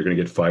Priebus, and you're going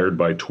to get fired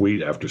by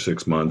tweet after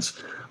 6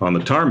 months on the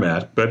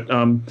tarmac. But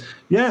Trump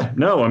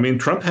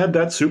had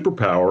that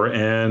superpower,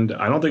 and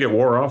I don't think it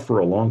wore off for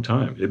a long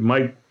time. It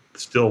might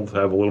still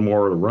have a little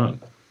more to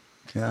run.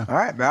 Yeah. All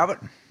right, Robert.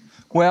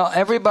 Well,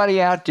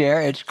 everybody out there,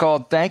 it's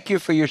called Thank You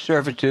for Your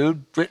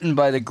Servitude, written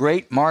by the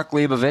great Mark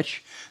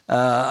Leibovich,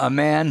 a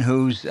man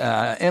whose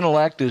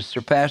intellect is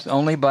surpassed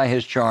only by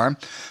his charm.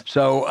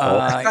 So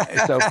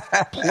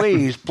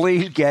please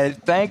get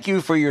it. Thank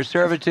you for your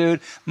servitude.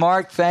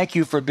 Mark, thank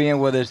you for being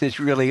with us. It's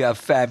really a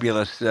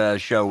fabulous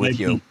show with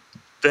you.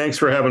 Thanks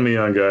for having me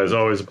on, guys.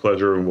 Always a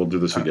pleasure, and we'll do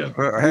this again.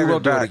 We will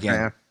do it again.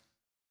 Man.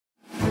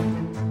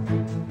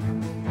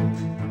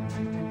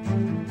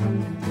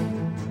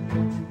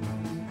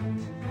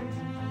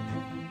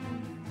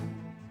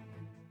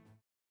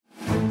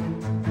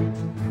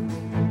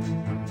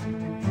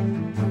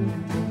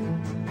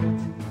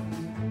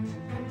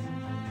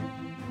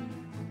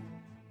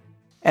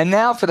 And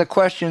now for the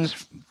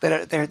questions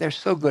that they're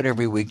so good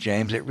every week,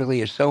 James. It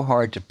really is so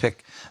hard to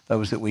pick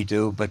those that we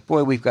do. But,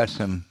 boy, we've got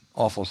some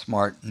awful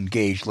smart,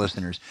 engaged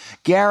listeners.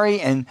 Gary,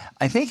 and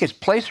I think it's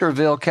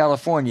Placerville,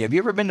 California. Have you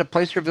ever been to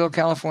Placerville,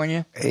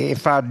 California?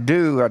 If I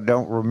do, I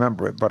don't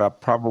remember it, but I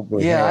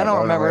probably have. I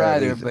don't remember it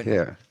either. But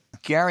yeah.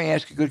 Gary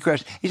asked a good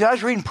question. He said, I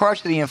was reading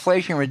parts of the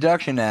Inflation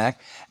Reduction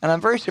Act, and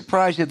I'm very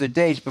surprised at the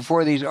dates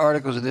before these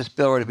articles of this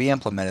bill are to be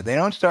implemented. They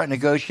don't start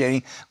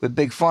negotiating with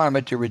Big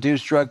Pharma to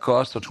reduce drug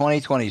costs till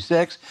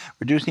 2026.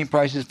 Reducing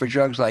prices for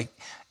drugs like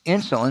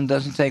insulin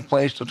doesn't take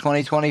place till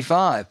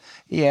 2025.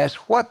 He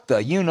asked, what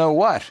the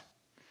you-know-what?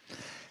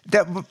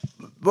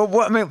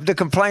 The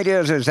complaint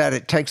is that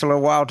it takes a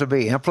little while to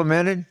be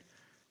implemented?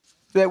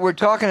 That we're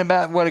talking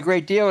about what a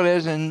great deal it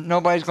is, and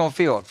nobody's going to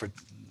feel it for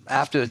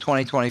after the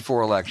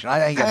 2024 election. I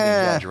think that's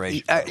an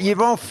exaggeration. You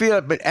won't feel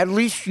it, but at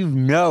least you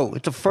know.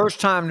 It's the first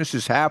time this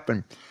has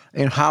happened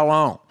in how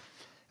long?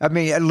 I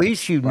mean, at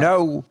least you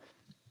know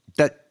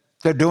that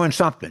they're doing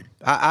something.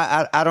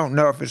 I don't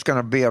know if it's going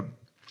to be a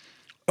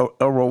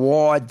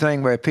reward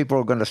thing where people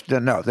are going to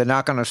no, they're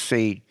not going to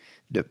see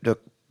the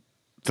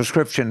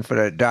prescription for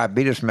the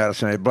diabetes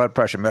medicine and blood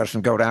pressure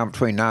medicine go down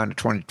between now and the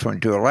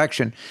 2022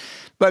 election.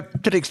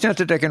 But to the extent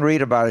that they can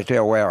read about it,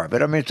 they're aware of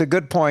it. I mean, it's a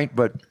good point,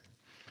 but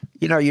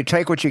you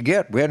take what you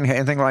get. We hadn't had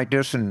anything like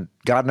this in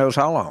God knows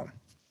how long.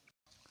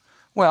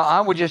 Well, I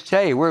would just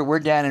tell you, we're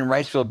down in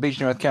Wrightsville Beach,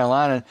 North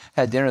Carolina,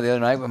 had dinner the other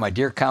night with my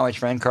dear college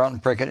friend, Carlton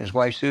Prickett, and his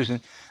wife,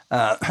 Susan,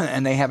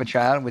 and they have a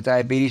child with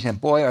diabetes, and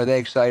boy, are they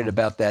excited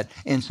about that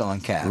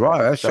insulin cap.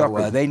 Right.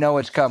 So they know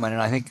it's coming,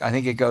 and I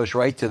think it goes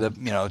right to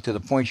the, to the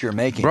point you're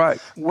making. Right.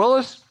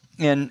 Willis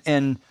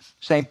in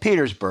St.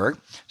 Petersburg,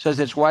 says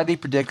it's widely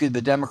predicted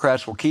the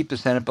Democrats will keep the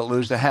Senate but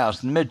lose the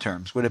House in the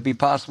midterms. Would it be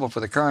possible for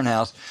the current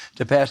House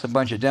to pass a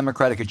bunch of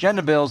Democratic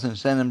agenda bills and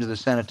send them to the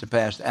Senate to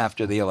pass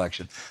after the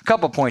election? A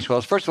couple of points,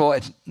 Wells. First of all,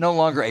 it's no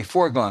longer a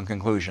foregone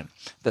conclusion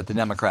that the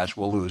Democrats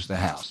will lose the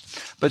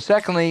House. But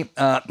secondly,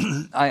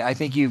 I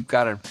think you've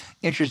got an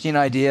interesting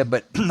idea,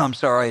 but I'm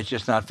sorry, it's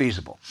just not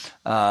feasible.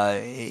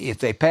 If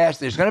they pass,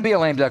 there's going to be a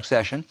lame duck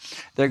session.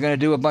 They're going to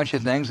do a bunch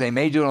of things. They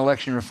may do an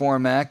election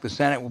reform act. The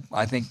Senate,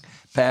 I think,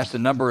 passed a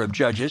number of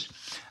judges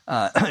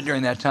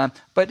during that time.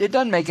 But it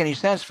doesn't make any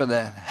sense for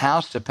the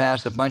House to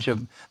pass a bunch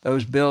of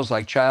those bills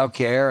like child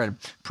care and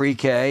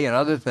pre-K and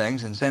other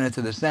things and send it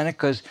to the Senate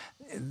because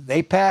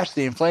they passed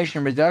the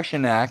Inflation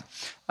Reduction Act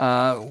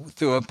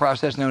through a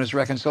process known as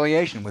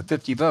reconciliation with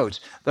 50 votes.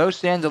 Those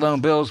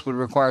standalone bills would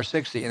require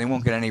 60, and they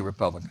won't get any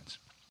Republicans.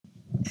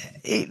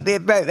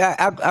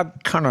 I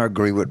kind of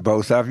agree with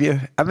both of you.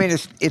 I mean,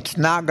 it's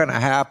not going to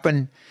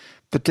happen,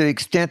 but to the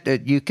extent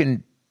that you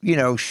can,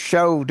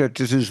 show that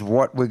this is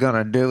what we're going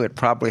to do, it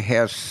probably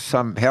has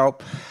some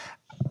help.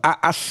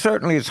 I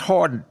certainly, it's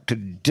hard to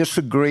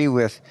disagree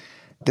with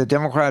the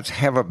Democrats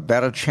have a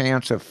better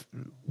chance of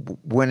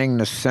winning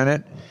the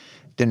Senate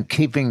than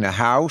keeping the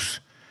House.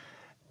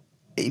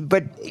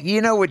 But,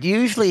 what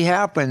usually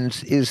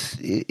happens is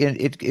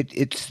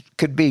it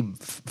could be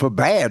for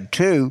bad,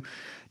 too,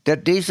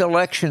 that these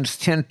elections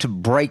tend to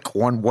break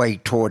one way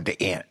toward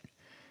the end.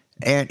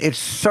 And it's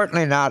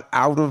certainly not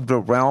out of the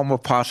realm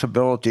of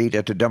possibility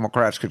that the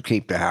Democrats could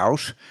keep the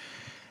House.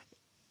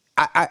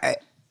 I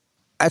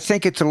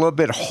think it's a little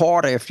bit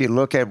harder if you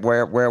look at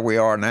where we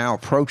are now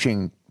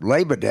approaching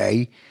Labor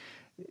Day,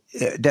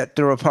 that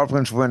the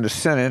Republicans win the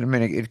Senate. I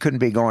mean, it couldn't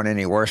be going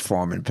any worse for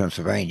them in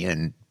Pennsylvania.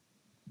 And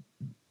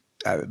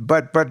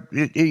but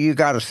you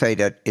got to say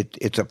that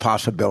it's a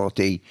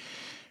possibility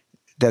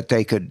that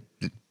they could,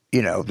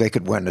 they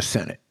could win the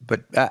Senate.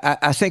 But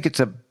I think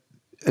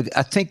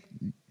I think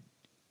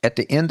at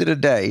the end of the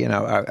day,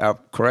 I'll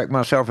correct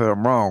myself if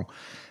I'm wrong,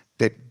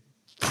 that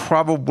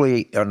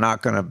probably are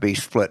not going to be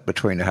split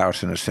between the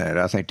House and the Senate.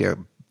 I think they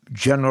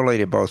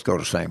both go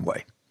the same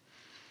way.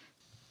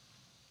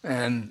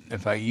 And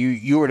if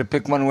you were to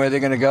pick one where they're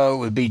going to go, it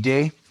would be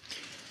D?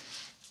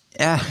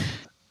 Yeah.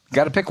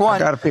 Got to pick one.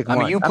 Got to pick one.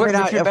 I mean, you put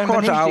Richard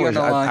Veniste on the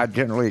line. I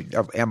generally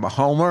am a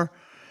homer,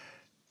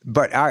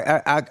 but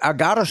I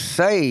got to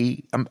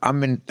say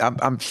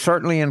I'm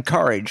certainly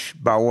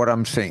encouraged by what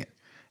I'm seeing.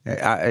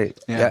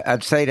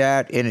 I'd say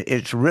that, and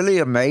it's really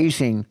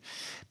amazing.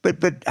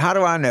 But how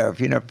do I know?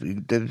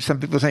 Some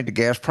people think the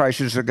gas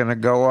prices are going to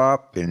go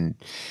up, and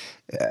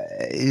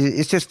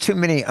it's just too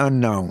many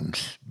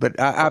unknowns. But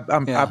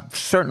I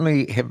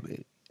certainly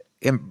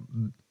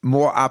am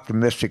more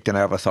optimistic than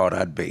I ever thought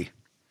I'd be.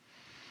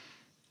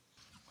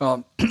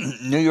 Well,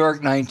 New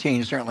York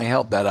 19 certainly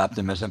helped that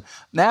optimism.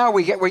 Now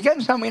we're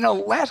getting some.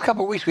 Last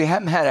couple of weeks we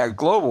haven't had our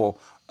global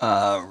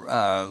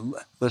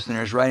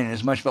listeners writing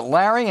as much, but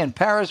Larry in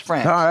Paris,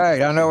 France. All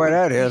right, I know where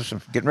that is.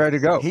 I'm getting ready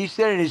to go. He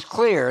said it is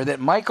clear that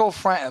Michael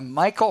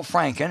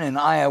Franken in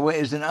Iowa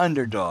is an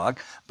underdog,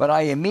 but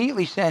I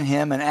immediately sent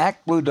him an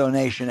Act Blue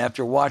donation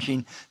after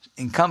watching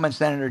incumbent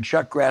Senator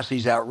Chuck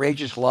Grassley's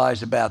outrageous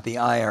lies about the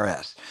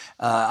IRS.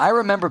 I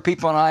remember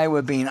people in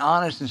Iowa being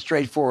honest and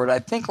straightforward. I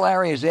think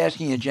Larry is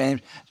asking you,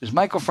 James, does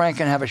Michael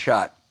Franken have a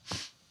shot?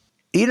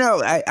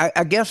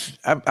 I guess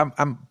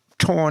I'm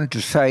torn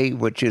to say,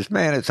 which is,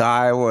 man, it's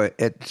Iowa.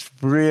 It's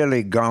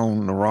really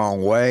gone the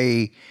wrong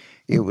way.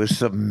 It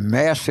was a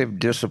massive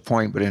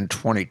disappointment in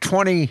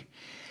 2020.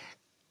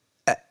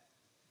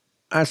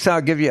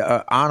 I'll give you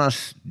an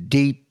honest,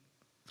 deep,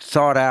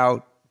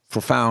 thought-out,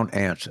 profound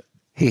answer.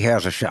 He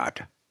has a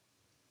shot.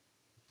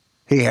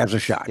 He has a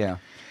shot. Yeah.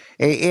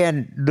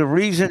 And the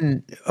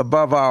reason,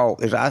 above all,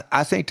 is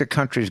I think the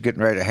country's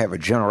getting ready to have a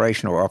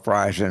generational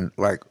uprising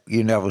like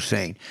you never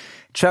seen.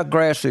 Chuck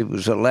Grassley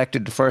was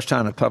elected the first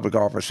time in public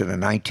office in the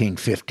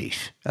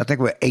 1950s. I think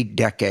we're 8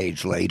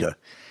 decades later.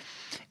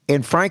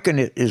 And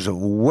Franken is a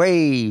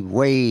way,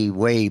 way,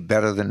 way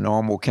better than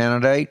normal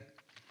candidate.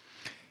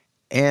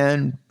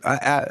 And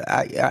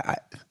I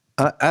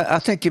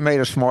think you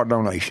made a smart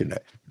donation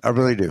there. I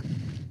really do.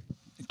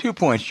 2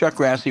 points. Chuck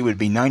Grassley would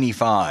be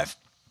 95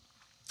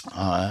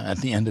 at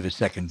the end of his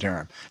second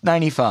term.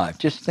 95.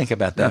 Just think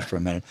about that for a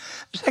minute.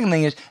 The second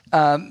thing is,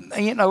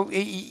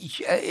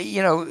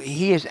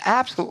 he is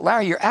absolutely,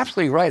 Larry, you're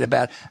absolutely right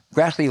about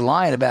Grassley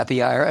lying about the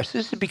IRS.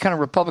 This has become a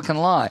Republican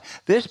lie.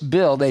 This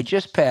bill they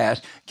just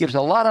passed gives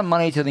a lot of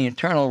money to the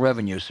Internal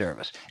Revenue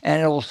Service,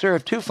 and it will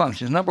serve 2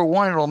 functions. Number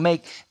one,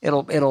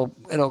 it'll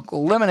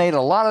eliminate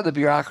a lot of the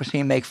bureaucracy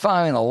and make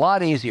filing a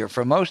lot easier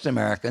for most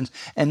Americans.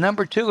 And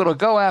number 2, it'll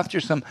go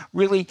after some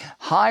really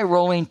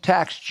high-rolling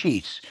tax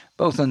cheats,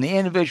 both on the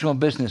individual and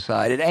business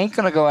side. It ain't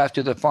going to go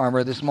after the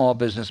farmer, the small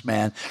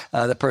businessman,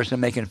 the person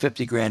making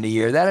 $50,000 a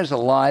year. That is a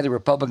lie. The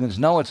Republicans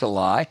know it's a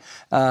lie,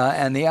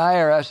 and the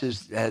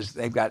IRS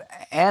they've got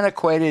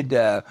antiquated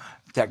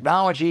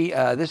technology.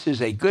 This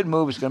is a good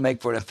move. It's going to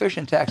make for an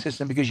efficient tax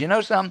system because you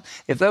know something?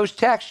 If those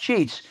tax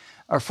cheats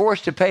are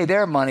forced to pay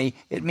their money,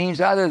 it means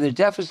either the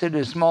deficit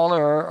is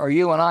smaller or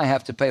you and I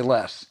have to pay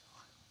less.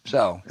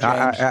 So,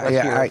 James, let's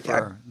hear it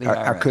for the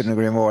IRS. I couldn't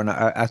agree more. And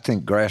I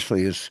think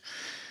Grassley is,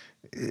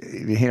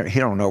 he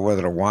don't know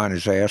whether to whine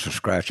his ass or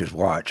scratch his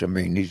watch. I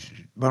mean,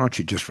 why don't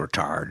you just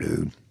retire,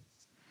 dude?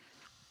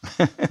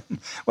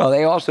 Well,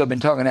 they also have been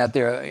talking out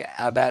there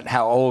about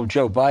how old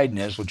Joe Biden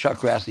is. Well, Chuck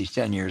Grassley's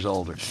 10 years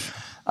older.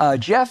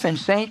 Jeff in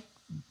St.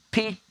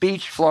 Pete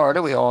Beach,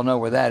 Florida, we all know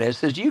where that is,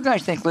 says, do you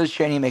guys think Liz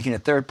Cheney making a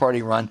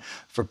third-party run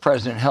for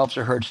president helps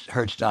or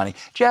hurts Donnie?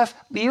 Jeff,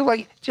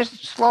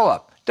 just slow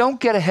up.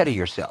 Don't get ahead of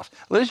yourself.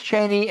 Liz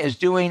Cheney is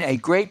doing a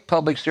great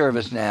public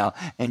service now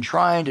and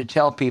trying to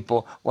tell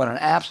people what an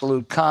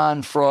absolute con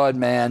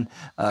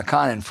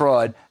and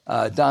fraud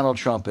Donald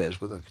Trump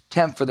is, with a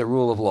contempt for the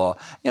rule of law.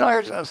 I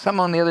heard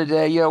someone the other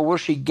day, will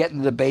she get in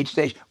the debate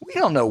stage? We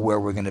don't know where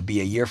we're going to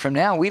be a year from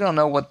now. We don't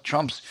know what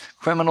Trump's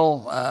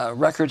criminal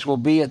records will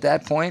be at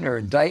that point, or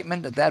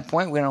indictment at that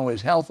point. We don't know what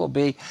his health will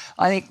be.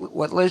 I think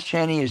what Liz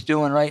Cheney is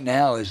doing right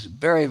now is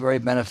very, very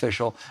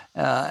beneficial.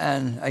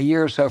 And a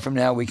year or so from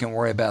now, we can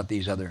worry about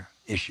these other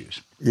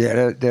issues.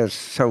 Yeah, there's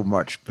so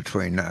much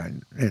between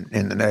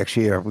in the next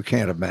year we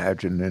can't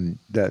imagine, and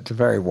that's a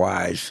very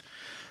wise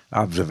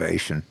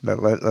observation.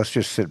 Let's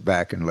just sit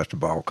back and let the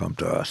ball come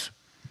to us.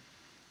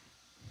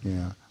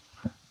 Yeah.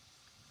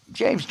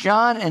 James,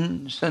 John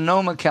in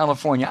Sonoma,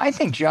 California. I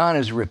think John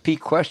is a repeat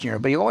questioner,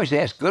 but he always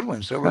asks good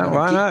ones, so we're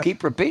going to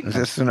keep repeating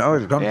them. It's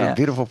a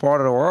beautiful part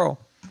of the world.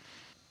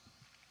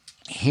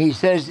 He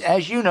says,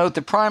 as you note,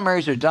 the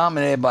primaries are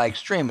dominated by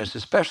extremists,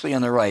 especially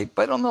on the right,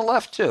 but on the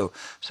left too.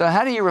 So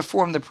how do you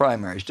reform the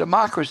primaries?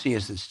 Democracy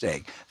is at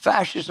stake.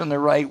 Fascists on the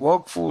right,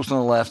 woke fools on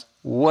the left.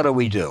 What do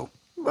we do?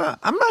 Well,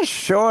 I'm not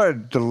sure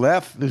the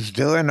left is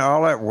doing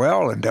all that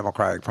well in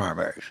Democratic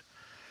primaries.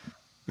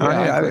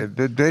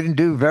 They didn't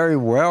do very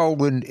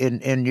well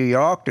in New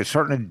York. They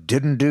certainly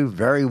didn't do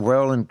very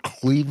well in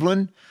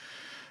Cleveland.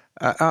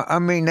 I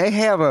mean, they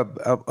have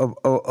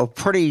a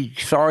pretty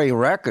sorry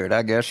record,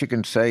 I guess you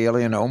can say.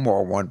 Ilhan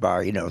Omar won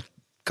by, a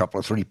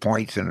couple of 3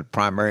 points in the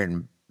primary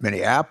in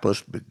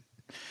Minneapolis, but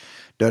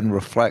doesn't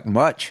reflect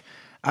much.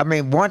 I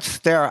mean, once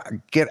they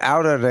get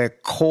out of the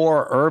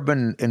core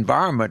urban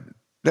environment,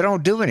 they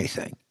don't do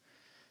anything.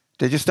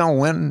 They just don't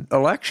win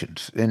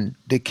elections, and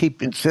they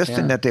keep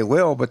insisting that they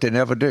will, but they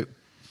never do.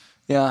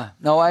 Yeah,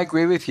 no, I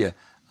agree with you.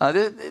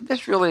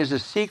 This really is a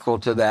sequel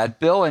to that.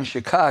 Bill in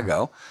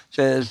Chicago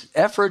says,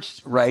 efforts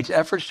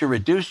to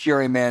reduce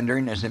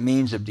gerrymandering as a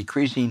means of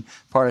decreasing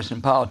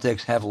partisan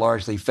politics have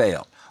largely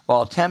failed,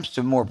 while attempts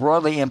to more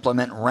broadly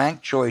implement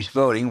ranked choice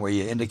voting, where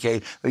you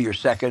indicate who your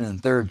second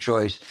and third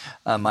choice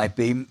might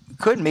be,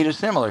 could meet a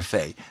similar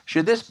fate.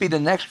 Should this be the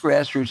next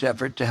grassroots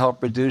effort to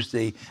help reduce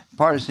the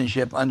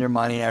partisanship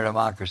undermining our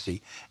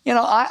democracy?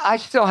 I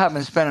still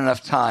haven't spent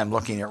enough time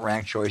looking at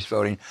ranked choice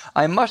voting.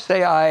 I must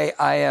say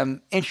I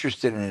am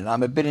interested in it.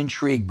 I'm a bit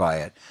intrigued by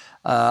it.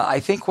 I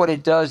think what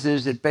it does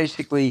is it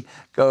basically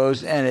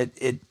goes, and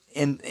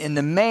in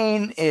the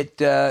main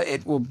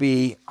it will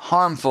be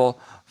harmful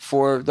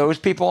for those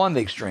people on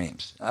the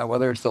extremes,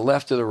 whether it's the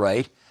left or the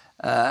right.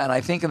 And I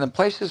think in the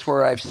places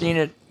where I've seen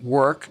it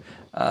work,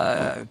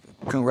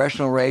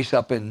 congressional race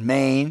up in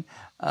Maine,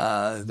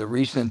 the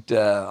recent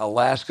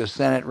Alaska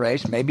Senate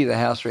race, maybe the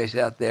House race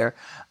out there,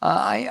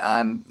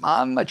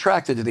 I'm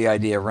attracted to the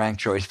idea of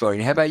ranked choice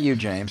voting. How about you,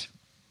 James?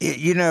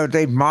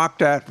 They mock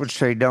that, which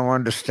they don't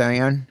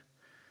understand.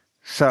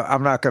 So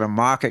I'm not going to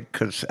mock it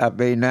because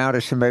now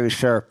there's maybe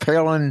Sarah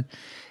Palin.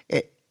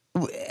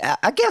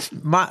 I guess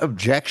my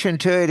objection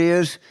to it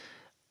is,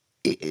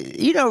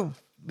 you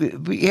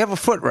have a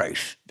foot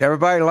race.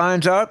 Everybody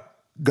lines up,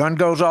 gun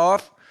goes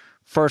off,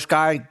 first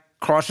guy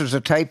crosses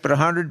the tape at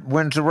 100,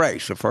 wins the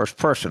race, the first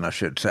person, I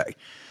should say.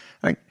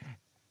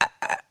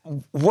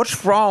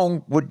 What's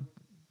wrong with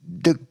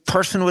the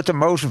person with the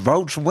most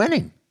votes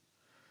winning?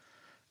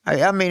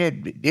 I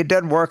mean, it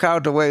doesn't work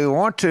out the way we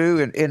want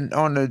to, and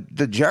on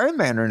the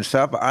gerrymandering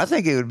stuff, I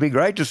think it would be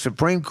great. The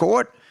Supreme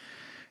Court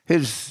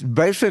has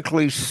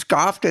basically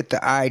scoffed at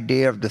the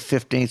idea of the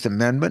 15th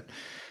Amendment,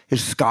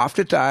 has scoffed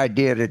at the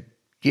idea that,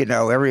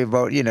 every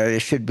vote, there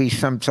should be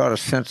some sort of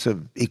sense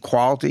of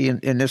equality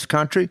in this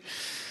country.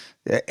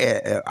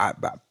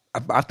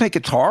 I think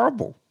it's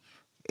horrible.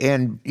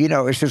 And,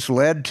 it's just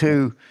led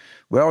to,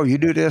 well, you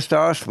do this to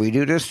us, we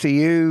do this to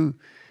you.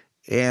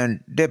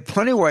 And there are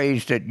plenty of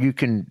ways that you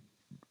can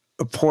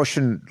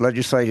apportion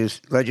legislatures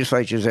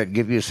that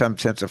give you some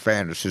sense of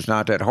fairness. It's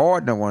not that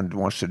hard. No one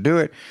wants to do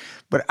it.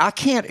 But I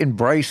can't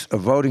embrace a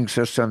voting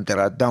system that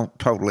I don't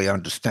totally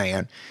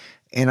understand.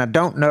 And I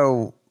don't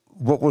know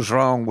what was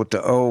wrong with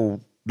the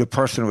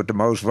person with the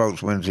most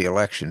votes wins the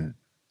election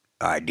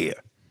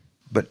idea.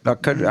 But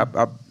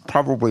I'm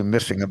probably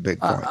missing a big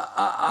point.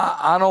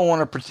 I don't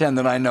want to pretend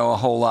that I know a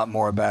whole lot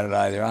more about it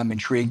either. I'm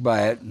intrigued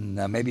by it, and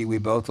maybe we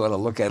both ought to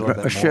look at it a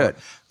little bit more.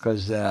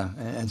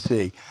 And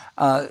see.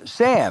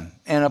 Sam,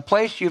 in a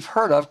place you've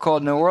heard of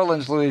called New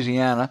Orleans,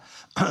 Louisiana,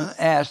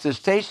 asked, does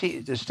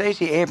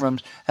Stacey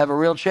Abrams have a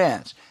real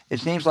chance? It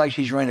seems like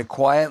she's running a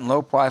quiet and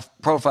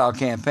low-profile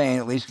campaign,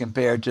 at least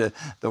compared to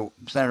the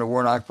Senator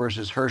Warnock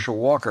versus Herschel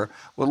Walker.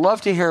 Would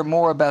love to hear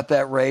more about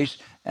that race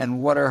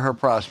and what are her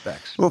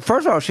prospects. Well,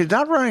 first of all, she's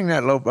not running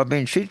that low. I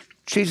mean,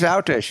 she's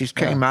out there. She's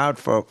came out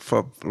for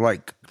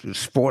like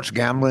sports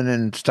gambling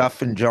and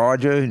stuff in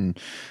Georgia, and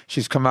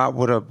she's come out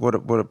with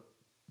a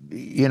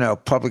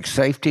public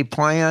safety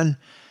plan,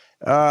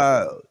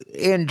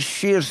 and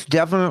she is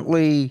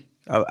definitely.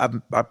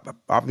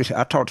 Obviously,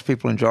 I talk to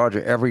people in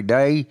Georgia every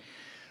day.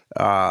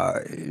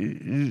 Have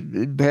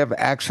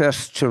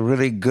access to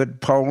really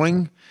good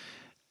polling,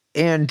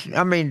 and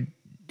I mean,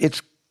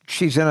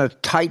 she's in a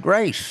tight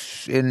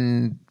race,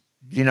 and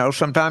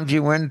sometimes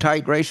you win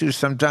tight races,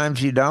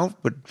 sometimes you don't,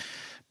 but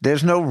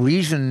there's no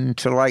reason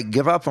to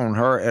give up on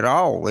her at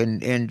all,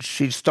 and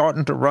she's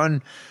starting to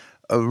run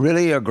a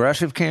really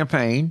aggressive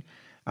campaign.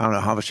 I don't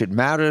know how much it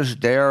matters.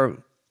 Their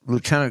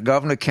lieutenant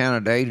governor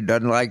candidate, who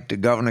doesn't like the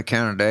governor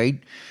candidate,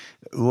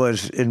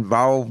 was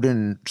involved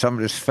in some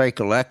of this fake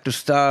elector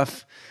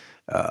stuff.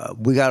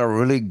 We got a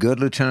really good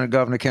lieutenant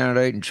governor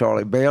candidate in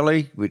Charlie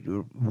Bailey.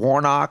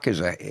 Warnock is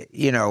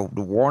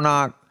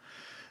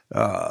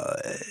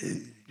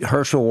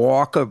Herschel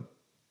Walker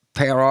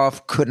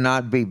pair-off could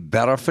not be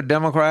better for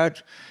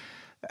Democrats.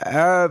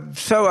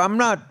 So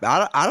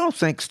I don't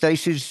think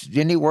Stacey's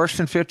any worse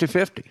than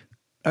 50-50.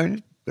 I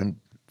mean, and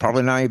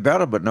probably not any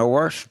better, but no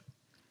worse.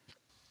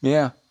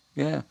 Yeah.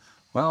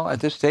 Well, at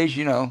this stage,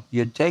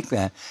 you'd take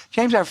that.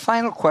 James, our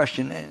final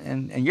question,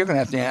 and you're going to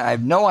have to, I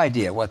have no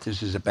idea what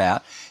this is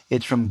about.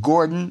 It's from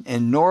Gordon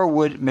in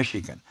Norwood,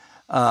 Michigan.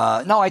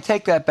 No, I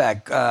take that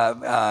back.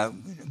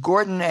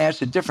 Gordon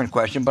asked a different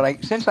question,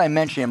 but since I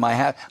mentioned him,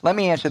 let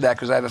me answer that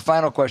because I have a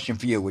final question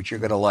for you, which you're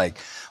going to like.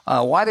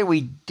 Why do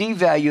we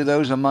devalue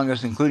those among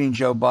us, including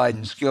Joe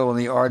Biden's skill in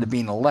the art of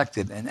being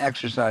elected and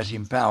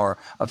exercising power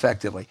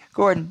effectively?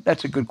 Gordon,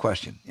 that's a good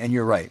question, and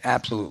you're right,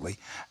 absolutely.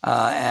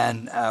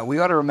 And we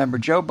ought to remember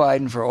Joe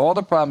Biden, for all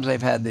the problems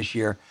they've had this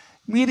year,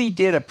 really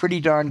did a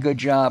pretty darn good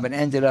job and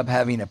ended up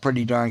having a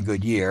pretty darn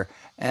good year.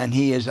 And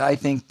he has, I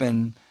think,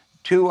 been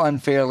too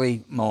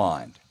unfairly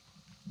maligned.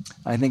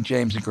 I think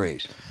James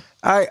agrees.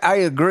 I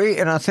agree,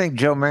 and I think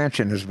Joe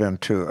Manchin has been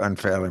too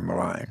unfairly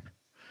maligned.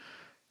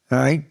 All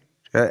right?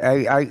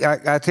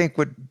 I think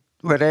what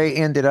they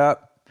ended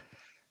up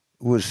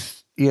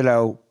was,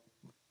 hardly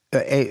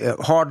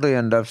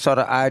in the sort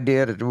of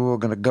idea that we were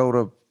going to go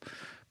to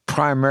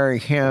primary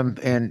him,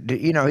 and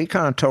he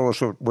kind of told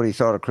us what he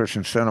thought of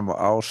Christian Sinema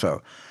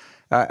also.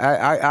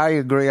 I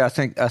agree. I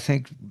think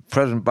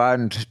President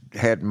Biden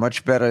had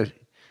much better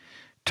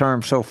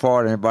term so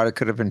far than anybody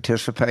could have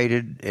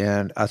anticipated,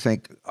 and I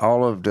think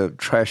all of the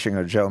trashing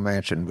of Joe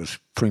Manchin was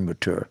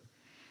premature.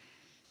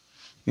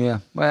 Yeah,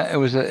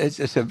 well,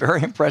 it's a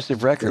very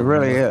impressive record. It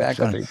really is.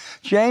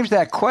 James,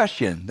 that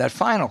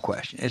final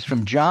question is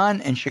from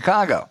John in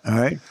Chicago. All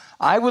right.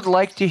 I would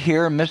like to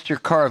hear Mr.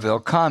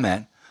 Carville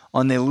comment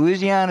on the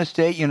Louisiana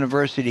State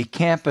University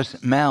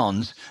campus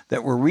mounds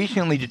that were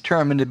recently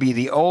determined to be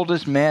the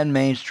oldest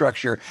man-made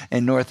structure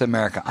in North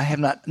America. I have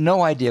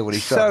no idea what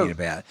he's talking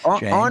about,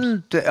 James.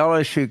 On the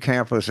LSU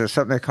campus, there's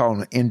something they call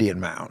an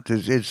Indian mound.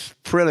 It's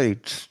really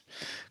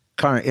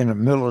kind of in the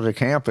middle of the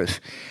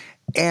campus.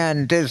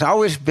 And there's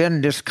always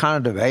been this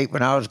kind of debate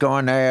when I was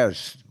going there,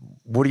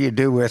 what do you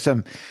do with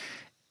them?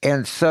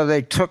 And so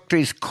they took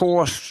these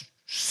core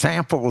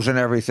samples and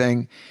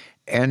everything,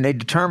 and they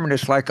determined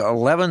it's like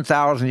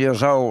 11,000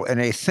 years old, and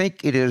they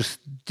think it is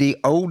the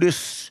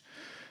oldest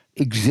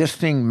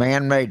existing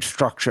man-made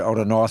structure on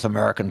the North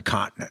American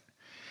continent.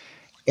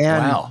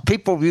 And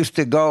people used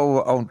to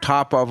go on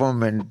top of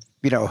them and,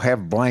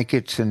 have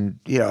blankets and,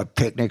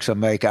 picnics or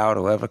make out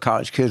or whatever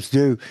college kids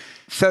do.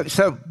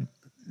 So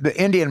the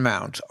Indian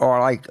mounds are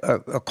like,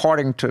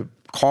 according to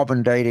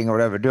carbon dating or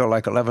whatever, they're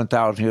like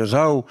 11,000 years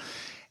old.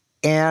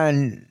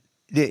 And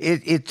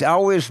it's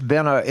always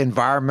been an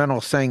environmental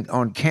thing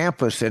on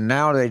campus, and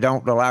now they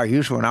don't allow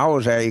you. So when I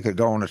was there, you could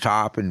go on the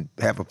top and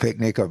have a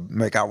picnic or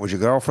make out with your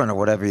girlfriend or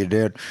whatever you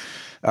did.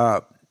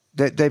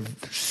 They've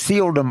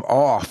sealed them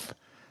off,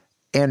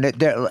 and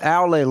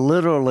they're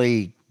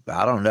literally,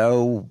 I don't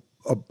know,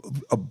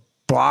 a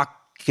block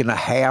and a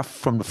half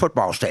from the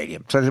football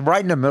stadium. So they're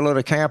right in the middle of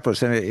the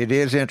campus, and it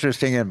is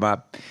interesting, and my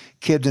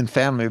kids and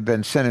family have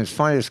been sending. It's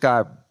funny this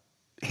guy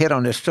hit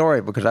on this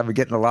story because I've been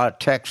getting a lot of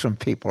texts from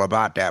people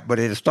about that, but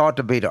it is thought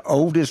to be the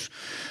oldest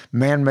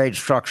man-made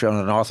structure on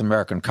the North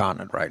American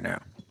continent right now.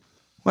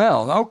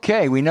 Well,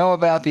 okay, we know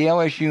about the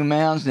LSU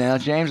mounds now.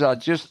 James, I'll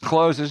just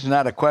close. This is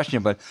not a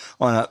question, but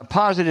on a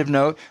positive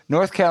note,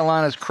 North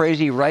Carolina's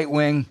crazy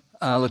right-wing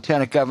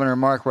Lieutenant Governor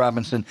Mark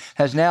Robinson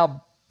has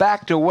now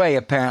backed away,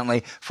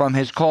 apparently, from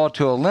his call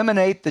to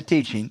eliminate the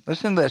teaching.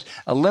 Listen to this: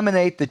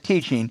 eliminate the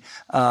teaching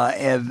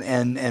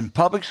in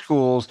public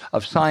schools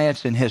of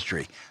science and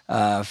history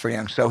for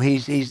young. So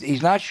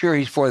he's not sure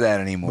he's for that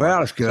anymore.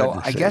 Well, it's good. So to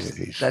I see guess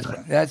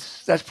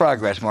that that's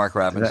progress, Mark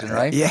Robinson,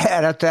 right?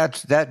 Yeah,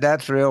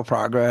 that's real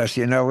progress.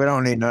 We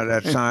don't need none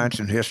of that science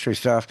and history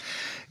stuff.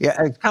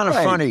 Yeah, it's kind of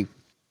funny.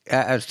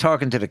 I was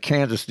talking to the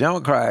Kansas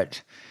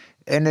Democrats,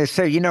 and they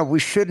say, we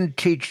shouldn't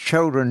teach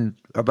children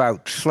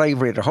about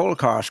slavery or the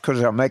Holocaust because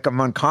it'll make them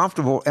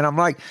uncomfortable. And I'm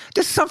like,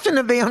 there's something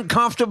to be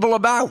uncomfortable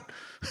about.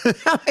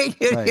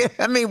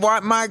 I mean,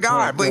 why, my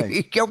God.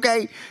 Right.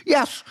 Okay,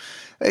 yes.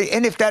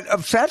 And if that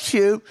upsets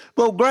you,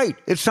 well, great.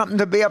 It's something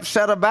to be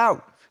upset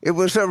about. It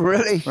was a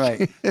really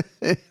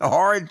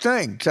hard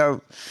thing.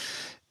 So,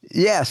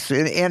 yes,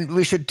 and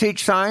we should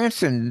teach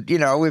science. And,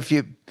 if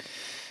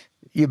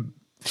you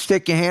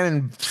stick your hand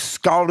in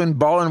scalding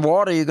boiling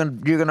water, you're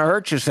gonna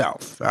hurt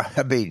yourself.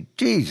 I mean,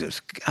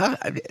 Jesus,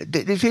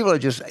 these people are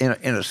just in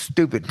a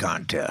stupid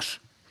contest.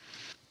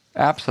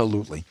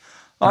 Absolutely.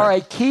 All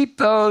right, keep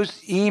those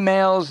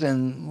emails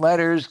and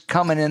letters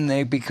coming in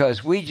there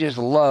because we just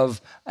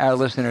love our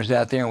listeners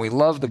out there, and we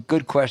love the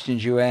good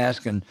questions you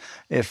ask. And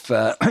if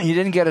you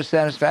didn't get a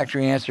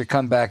satisfactory answer,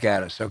 come back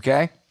at us,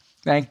 okay?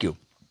 Thank you.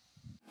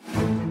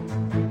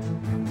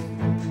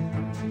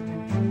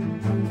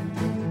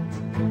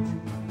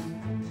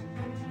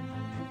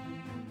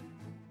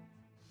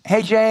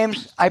 Hey,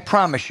 James, I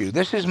promise you,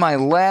 this is my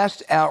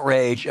last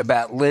outrage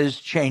about Liz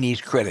Cheney's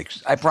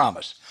critics. I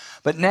promise.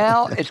 But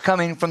now it's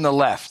coming from the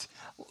left.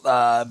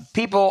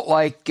 People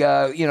like,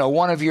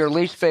 one of your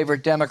least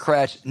favorite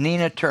Democrats,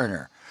 Nina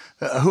Turner,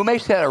 who may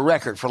set a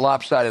record for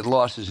lopsided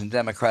losses in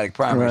Democratic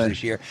primaries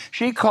this year.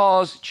 She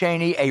calls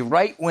Cheney a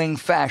right-wing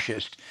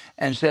fascist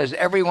and says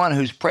everyone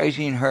who's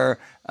praising her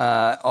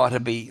ought to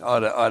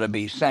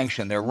be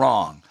sanctioned. They're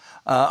wrong.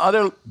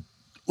 Other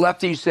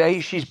lefties say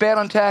she's bad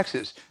on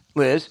taxes.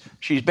 Liz,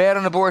 she's bad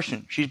on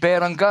abortion. She's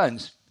bad on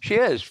guns. She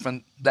is,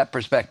 from that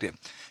perspective.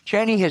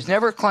 Cheney has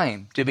never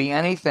claimed to be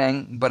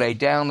anything but a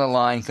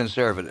down-the-line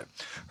conservative.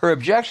 Her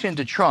objection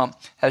to Trump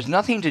has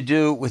nothing to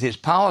do with his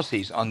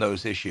policies on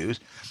those issues.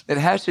 It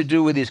has to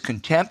do with his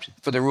contempt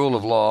for the rule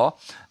of law,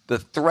 the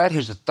threat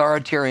his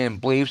authoritarian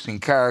beliefs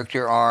and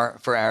character are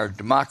for our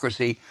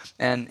democracy,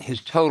 and his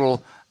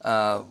total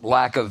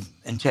lack of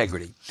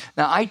integrity.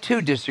 Now, I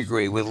too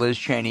disagree with Liz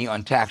Cheney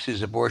on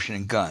taxes, abortion,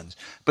 and guns,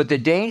 but the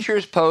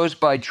dangers posed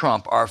by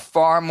Trump are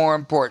far more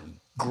important,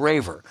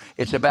 graver.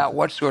 It's about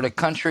what sort of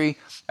country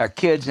our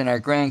kids and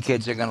our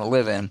grandkids are going to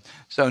live in.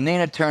 So,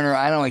 Nina Turner,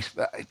 I don't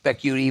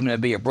expect you even to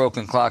be a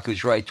broken clock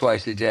who's right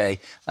twice a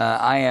day.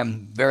 I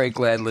am very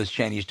glad Liz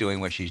Cheney's doing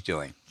what she's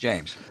doing.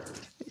 James.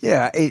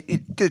 Yeah,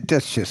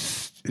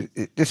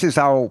 this is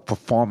our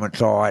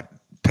performance art.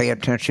 Pay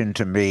attention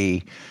to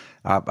me.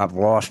 I've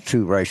lost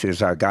 2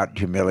 races. I got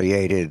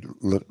humiliated.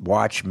 Look,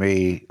 watch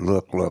me.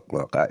 Look.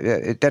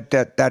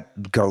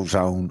 That goes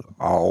on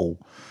all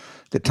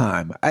the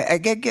time. I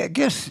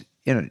guess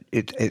I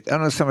don't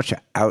know so much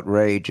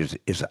outrage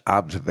is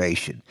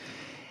observation.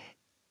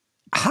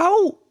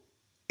 How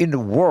in the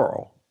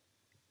world,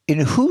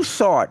 who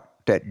thought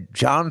that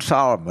John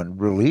Solomon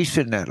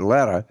releasing that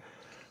letter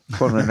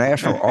from the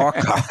National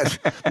Archives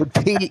would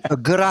be a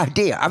good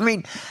idea? I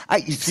mean,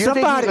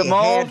 somebody think he's a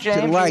mole, had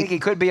James? to You think he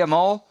could be a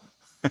mole?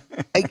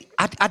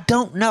 I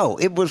don't know.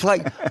 It was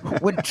like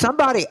when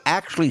somebody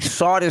actually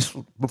saw this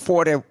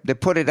before they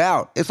put it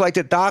out. It's like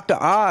the Dr.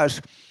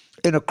 Oz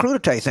in a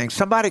crudité thing.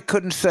 Somebody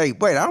couldn't say,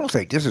 wait, I don't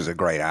think this is a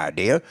great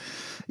idea.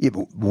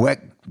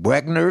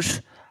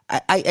 Wegner's.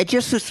 I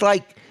just, it's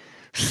like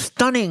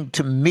stunning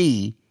to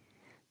me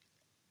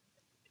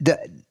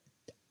that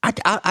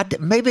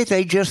maybe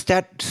they just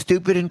that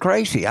stupid and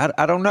crazy.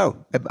 I don't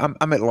know.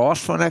 I'm at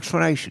loss for an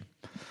explanation.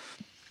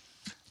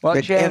 Well,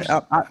 James,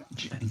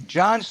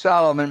 John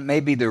Solomon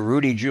may be the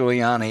Rudy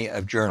Giuliani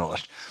of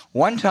journalists.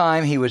 One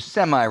time he was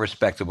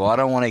semi-respectable. I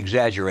don't want to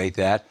exaggerate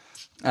that.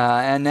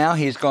 And now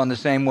he's gone the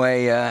same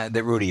way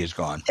that Rudy has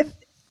gone.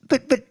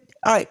 But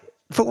all right,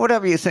 for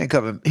whatever you think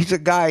of him, he's a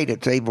guy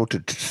that's able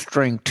to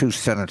string 2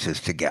 sentences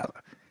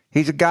together.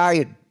 He's a guy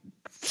at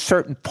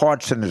certain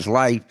parts in his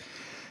life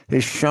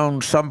has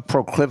shown some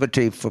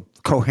proclivity for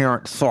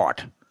coherent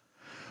thought.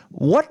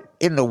 What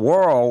in the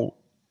world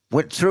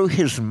went through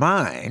his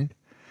mind?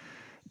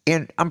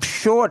 And I'm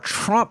sure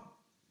Trump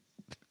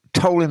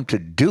told him to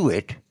do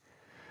it.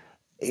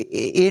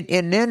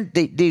 And then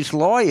these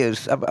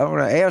lawyers, I'm going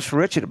to ask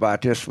Richard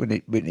about this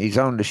when he's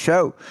on the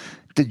show.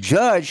 The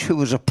judge who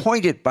was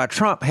appointed by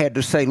Trump had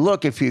to say,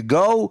 look, if you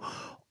go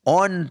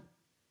on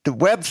the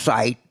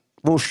website,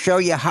 we'll show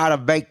you how to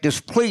make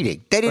this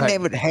pleading. They didn't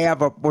even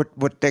have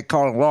what they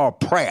call a law of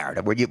prayer,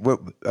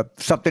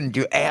 something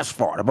you ask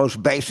for. The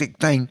most basic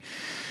thing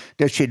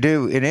that you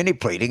do in any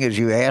pleading is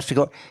you ask to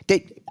go.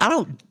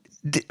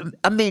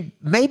 I mean,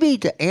 maybe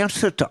the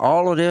answer to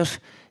all of this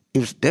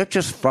is they're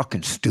just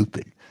fucking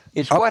stupid.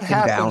 It's up what and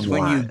down happens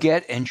when you line.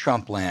 get in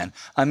Trump land.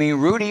 I mean,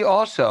 Rudy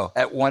also,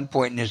 at one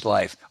point in his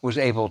life, was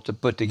able to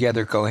put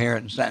together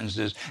coherent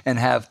sentences and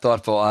have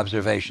thoughtful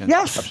observations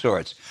Yes. of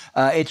sorts.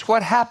 It's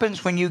what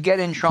happens when you get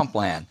in Trump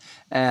land.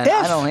 And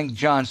Yes. I don't think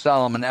John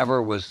Solomon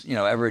ever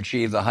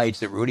achieved the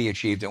heights that Rudy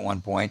achieved at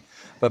one point.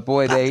 But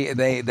boy,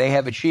 they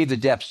have achieved the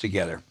depths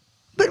together.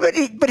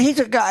 But he's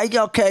a guy,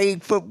 okay,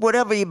 for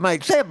whatever you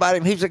might say about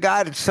him, he's a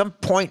guy that at some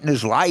point in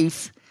his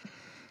life,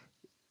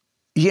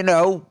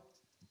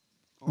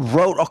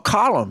 wrote a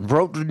column,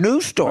 wrote the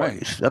news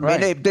stories.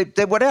 Right. I mean,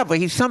 they whatever.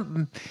 He's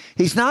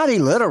not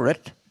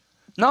illiterate.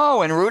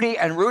 No, and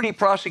Rudy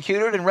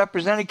prosecuted and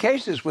represented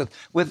cases with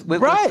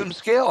some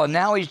skill, and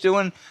now he's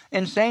doing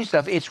insane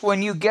stuff. It's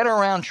when you get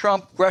around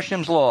Trump,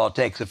 Gresham's law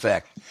takes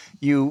effect.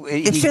 He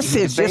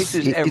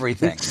debases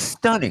everything. It's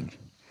stunning.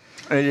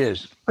 It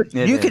is. But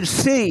you can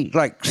see,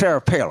 like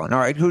Sarah Palin, all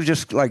right, who's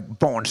just like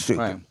born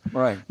stupid.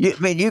 Right.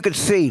 You can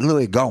see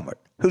Louis Gohmert,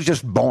 who's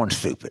just born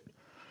stupid.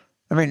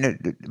 I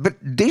mean, but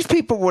these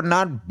people were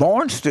not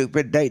born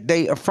stupid.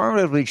 They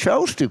affirmatively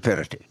chose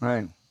stupidity.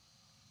 Right.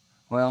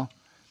 Well,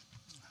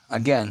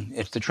 again,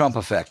 it's the Trump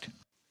effect.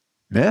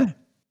 Yeah.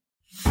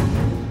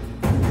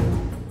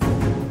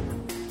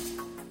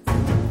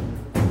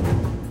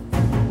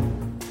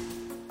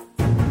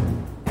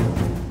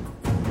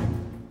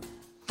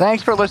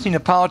 Thanks for listening to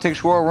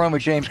Politics War Room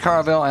with James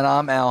Carville, and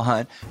I'm Al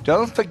Hunt.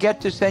 Don't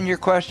forget to send your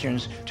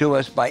questions to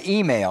us by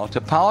email to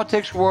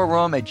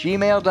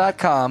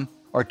politicswarroom@gmail.com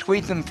or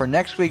tweet them for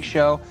next week's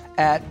show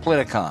at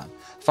Politicon.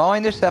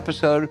 Following this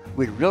episode,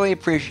 we'd really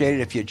appreciate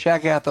it if you'd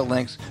check out the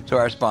links to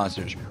our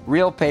sponsors,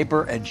 Real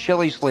Paper and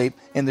Chili Sleep,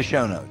 in the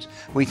show notes.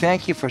 We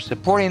thank you for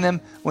supporting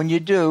them. When you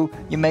do,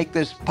 you make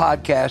this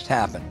podcast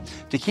happen.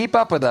 To keep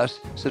up with us,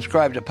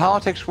 subscribe to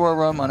Politics War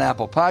Room on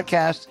Apple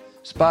Podcasts,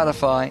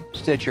 Spotify,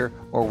 Stitcher,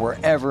 or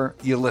wherever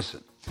you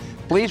listen.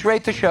 Please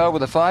rate the show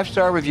with a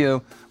 5-star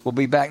review. We'll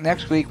be back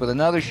next week with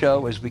another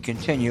show as we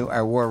continue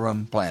our War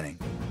Room planning.